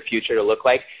you like your future to look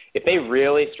like, if they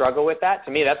really struggle with that,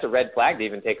 to me that's a red flag to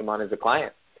even take them on as a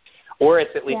client. Or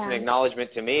it's at least an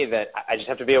acknowledgement to me that I just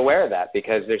have to be aware of that,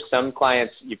 because there's some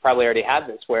clients, you probably already had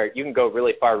this, where you can go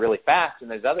really far really fast, and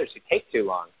there's others who take too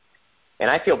long. And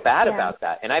I feel bad about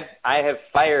that. And I have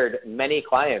fired many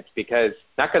clients because,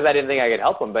 not because I didn't think I could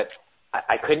help them, but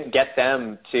I couldn't get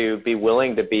them to be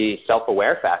willing to be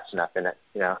self-aware fast enough. And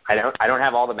I don't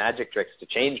have all the magic tricks to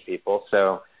change people,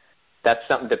 so that's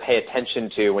something to pay attention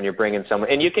to when you're bringing someone.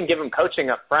 And you can give them coaching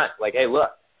up front, like, hey,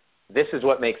 look, this is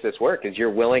what makes this work, is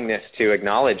your willingness to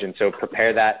acknowledge, and so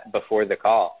prepare that before the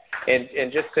call.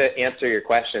 And just to answer your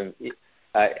question,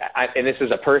 and this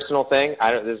is a personal thing,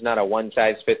 this is not a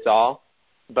one-size-fits-all,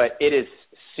 but it is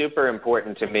super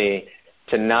important to me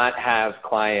to not have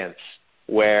clients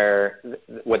where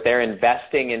what they're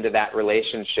investing into that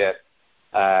relationship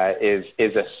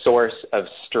is a source of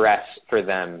stress for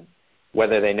them,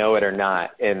 whether they know it or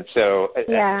not. And so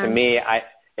to me,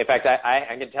 in fact,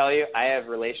 I can tell you, I have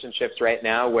relationships right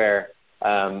now where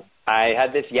I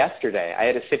had this yesterday. I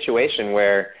had a situation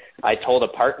where I told a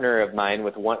partner of mine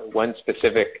with one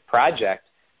specific project,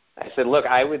 I said, look,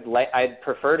 I'd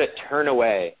prefer to turn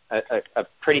away a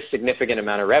pretty significant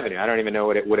amount of revenue. I don't even know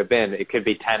what it would have been. It could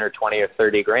be 10 or 20 or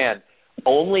 30 grand,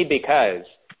 only because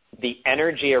the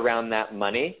energy around that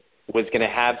money was going to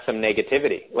have some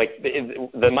negativity. Like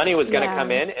the money was going to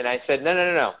come in, and I said,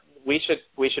 no. We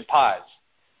should pause,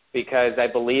 because I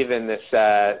believe in this.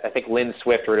 I think Lynn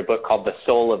Swift wrote a book called The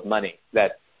Soul of Money,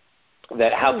 that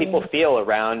how people feel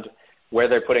around where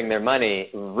they're putting their money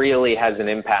really has an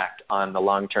impact on the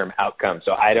long-term outcome.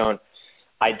 So I do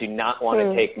not want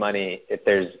to take money if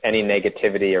there's any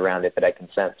negativity around it that I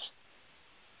can sense.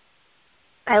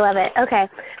 I love it. Okay,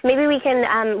 maybe we can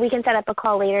set up a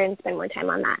call later and spend more time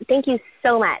on that. Thank you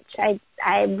so much. I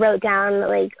wrote down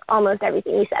like almost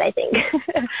everything you said, I think.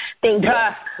 Thank you.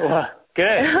 Well,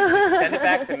 good. Send it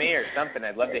back to me or something.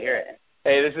 I'd love to hear it.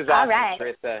 Hey, this is awesome, right.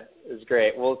 Teresa. It was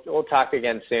great. We'll talk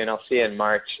again soon. I'll see you in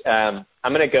March. I'm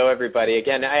going to go, everybody.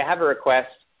 Again, I have a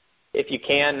request. If you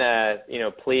can,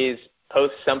 please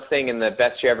post something in the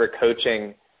Best Year Ever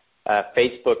Coaching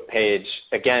Facebook page,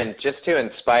 again, just to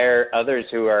inspire others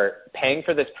who are paying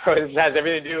for this. This has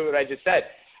everything to do with what I just said.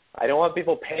 I don't want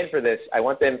people paying for this. I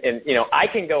want them, and I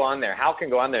can go on there. Hal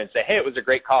can go on there and say, hey, it was a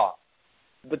great call.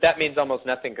 But that means almost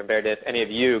nothing compared to if any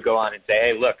of you go on and say,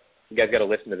 hey, look, you guys got to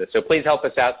listen to this. So please help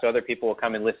us out so other people will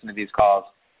come and listen to these calls.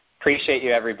 Appreciate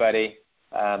you, everybody.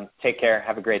 Take care.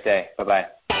 Have a great day. Bye-bye.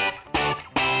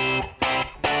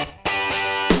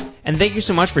 And thank you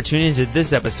so much for tuning into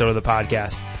this episode of the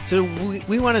podcast. So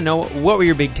we want to know, what were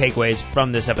your big takeaways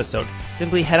from this episode?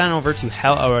 Simply head on over to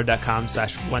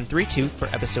halelrod.com/132 for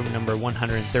episode number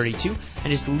 132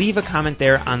 and just leave a comment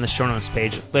there on the show notes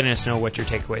page letting us know what your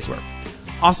takeaways were.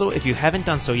 Also, if you haven't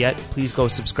done so yet, please go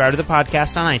subscribe to the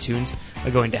podcast on iTunes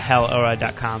by going to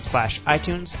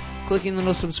halelrod.com/iTunes, clicking the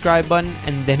little subscribe button,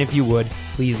 and then if you would,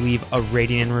 please leave a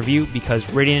rating and review,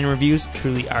 because rating and reviews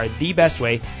truly are the best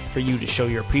way for you to show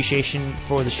your appreciation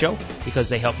for the show, because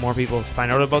they help more people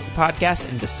find out about the podcast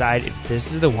and decide if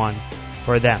this is the one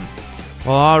for them.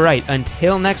 Well, all right,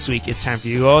 until next week, it's time for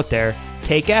you to go out there,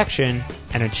 take action,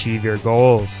 and achieve your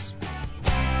goals.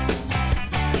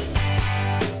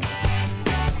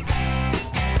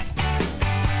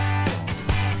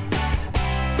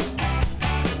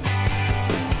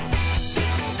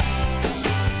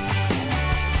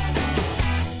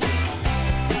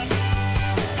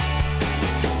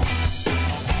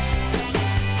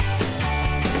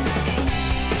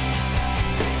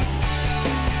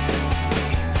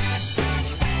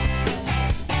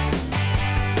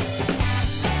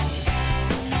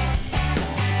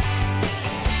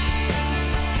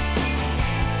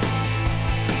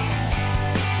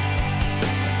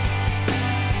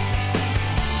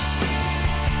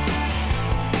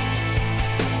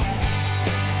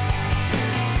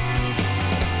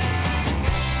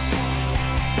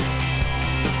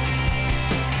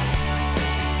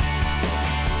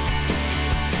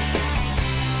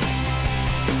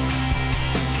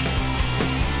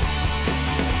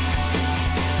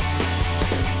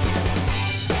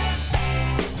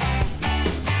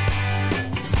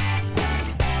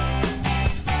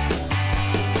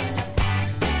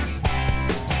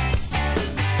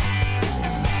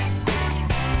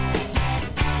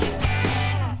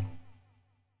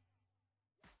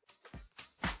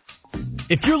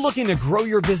 If you're looking to grow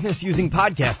your business using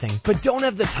podcasting, but don't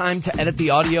have the time to edit the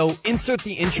audio, insert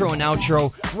the intro and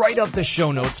outro, write up the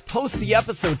show notes, post the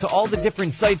episode to all the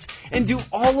different sites, and do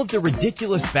all of the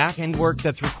ridiculous back-end work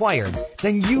that's required,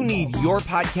 then you need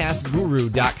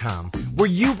yourpodcastguru.com, where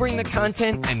you bring the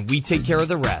content and we take care of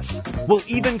the rest. We'll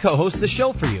even co-host the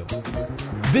show for you.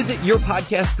 Visit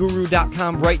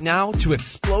yourpodcastguru.com right now to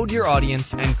explode your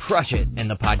audience and crush it in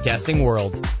the podcasting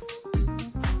world.